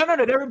serious? Like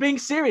no, they were being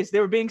serious. They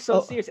were being so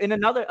serious. And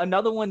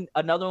another one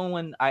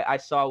I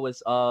saw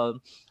was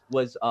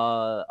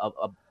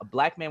a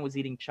black man was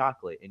eating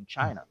chocolate in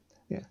China.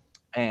 Yeah.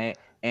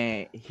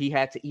 And he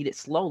had to eat it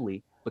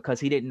slowly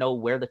because he didn't know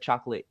where the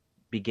chocolate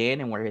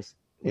began and where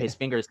his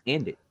fingers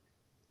ended.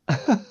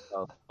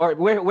 Or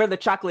where the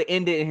chocolate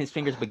ended and his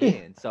fingers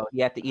began. So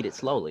he had to eat it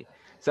slowly.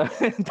 So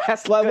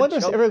that's. Well, I wonder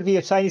if there ever be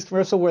a Chinese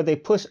commercial where they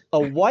push a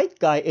white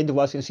guy into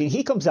washing machine.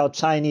 He comes out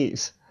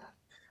Chinese.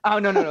 Oh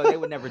no! They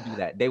would never do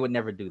that. They would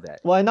never do that.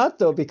 Why not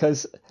though?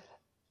 Because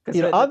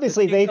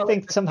obviously they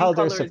think somehow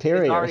they're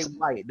superior. Already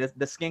white.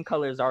 The skin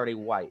color is already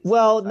white.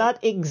 Well, not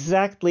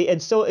exactly,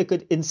 and so it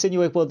could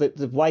insinuate, well,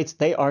 the whites,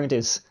 they aren't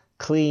as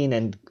clean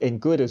and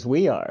good as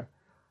we are.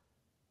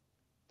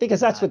 Because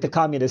that's what the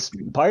Communist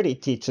Party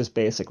teaches,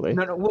 basically.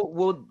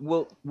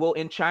 No. Well,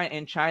 in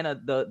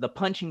China, the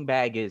punching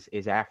bag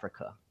is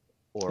Africa,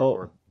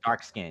 or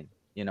dark skin.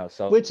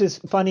 So which is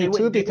funny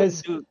too,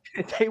 because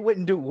they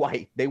wouldn't do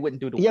white. They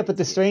wouldn't do the. Yeah, but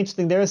the strange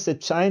thing there is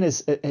that China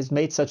has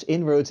made such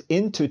inroads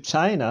into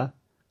China.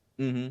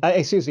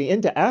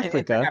 Into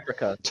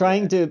Africa,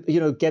 trying to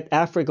get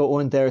Africa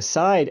on their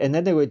side, and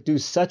then they would do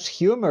such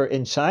humor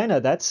in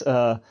China. That's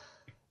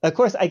of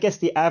course, I guess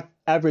the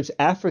average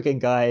African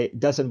guy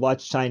doesn't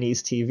watch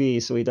Chinese TV,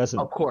 so he doesn't.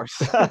 Of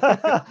course.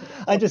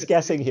 I'm just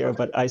guessing here,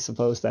 but I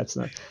suppose that's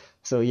not.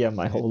 So yeah,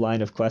 my whole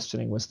line of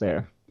questioning was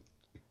there,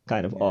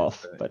 kind of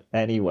off. Right. But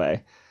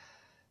anyway,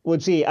 well,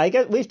 gee, I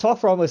guess we've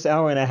talked for almost an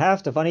hour and a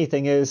half. The funny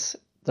thing is,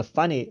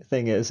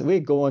 we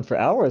go on for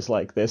hours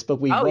like this, but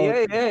we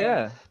won't.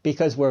 Yeah.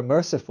 Because we're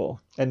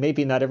merciful, and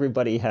maybe not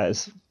everybody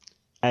has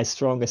as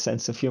strong a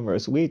sense of humor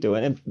as we do.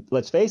 And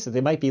let's face it,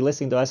 they might be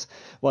listening to us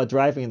while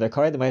driving in their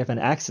car. They might have an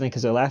accident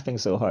because they're laughing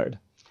so hard.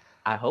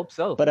 I hope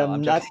so. But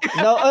I'm not.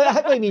 No,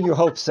 how do you mean you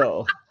hope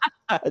so?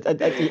 No. I'm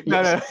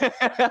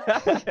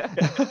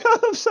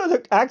sure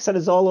the accent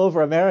is all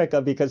over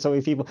America because so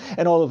many people,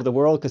 and all over the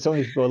world because so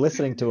many people are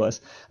listening to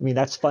us. I mean,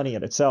 that's funny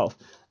in itself.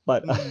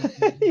 But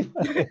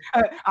anyway.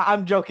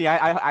 I'm joking.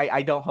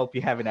 I don't hope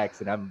you have an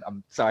accent.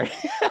 I'm sorry.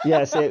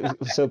 Yes,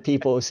 so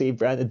people see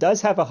Brandon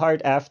does have a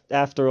heart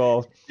after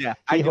all. Yeah,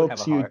 he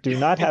hopes you do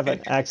not have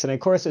an accent. Of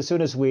course, as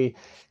soon as we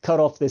cut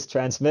off this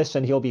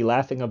transmission, he'll be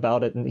laughing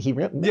about it, and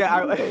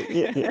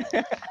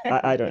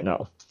I don't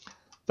know.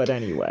 But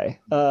anyway,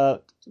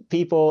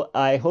 people,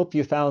 I hope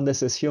you found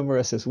this as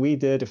humorous as we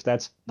did, if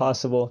that's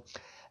possible.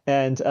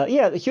 And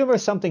humor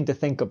is something to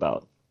think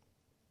about.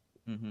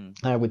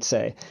 I would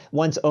say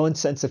one's own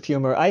sense of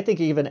humor. I think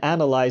you even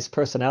analyze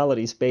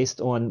personalities based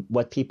on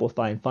what people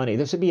find funny.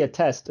 There should be a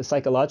test, a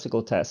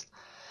psychological test,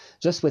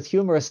 just with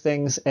humorous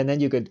things, and then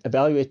you could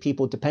evaluate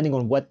people depending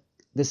on what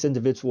this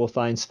individual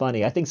finds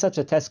funny. I think such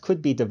a test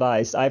could be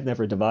devised. I've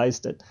never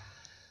devised it,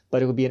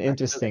 but it would be an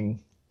interesting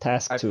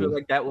task. I feel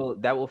like that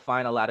will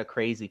find a lot of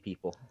crazy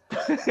people.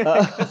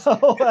 That's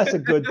a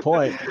good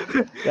point.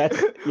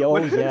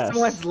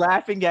 Someone's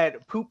laughing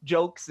at poop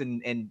jokes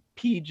and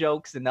pee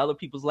jokes, and other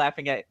people's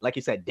laughing at, like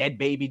you said, dead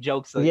baby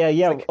jokes. Like,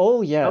 yes.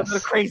 Those are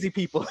the crazy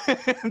people.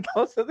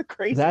 Those are the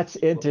crazy. That's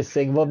people.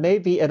 Interesting. Well,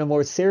 maybe in a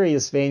more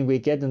serious vein, we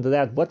get into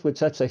that. What would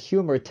such a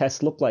humor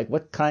test look like?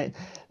 What kind,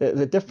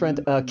 the different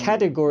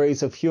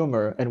categories of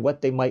humor and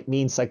what they might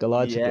mean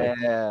psychologically.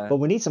 Yeah. But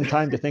we need some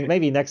time to think.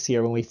 Maybe next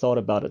year when we thought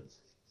about it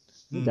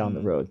down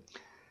the road.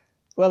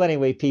 Well,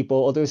 anyway,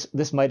 people,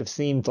 this might have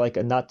seemed like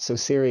a not so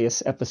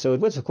serious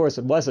episode, which of course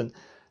it wasn't.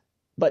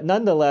 But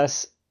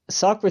nonetheless,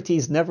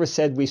 Socrates never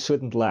said we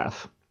shouldn't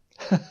laugh.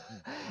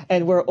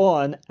 And we're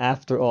on,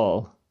 after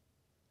all,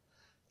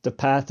 the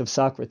path of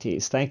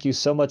Socrates. Thank you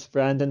so much,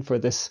 Brandon, for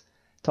this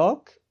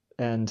talk.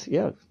 And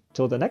yeah,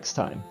 till the next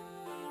time.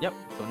 Yep.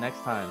 Till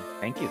next time.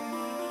 Thank you.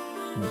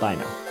 Bye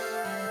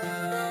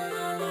now.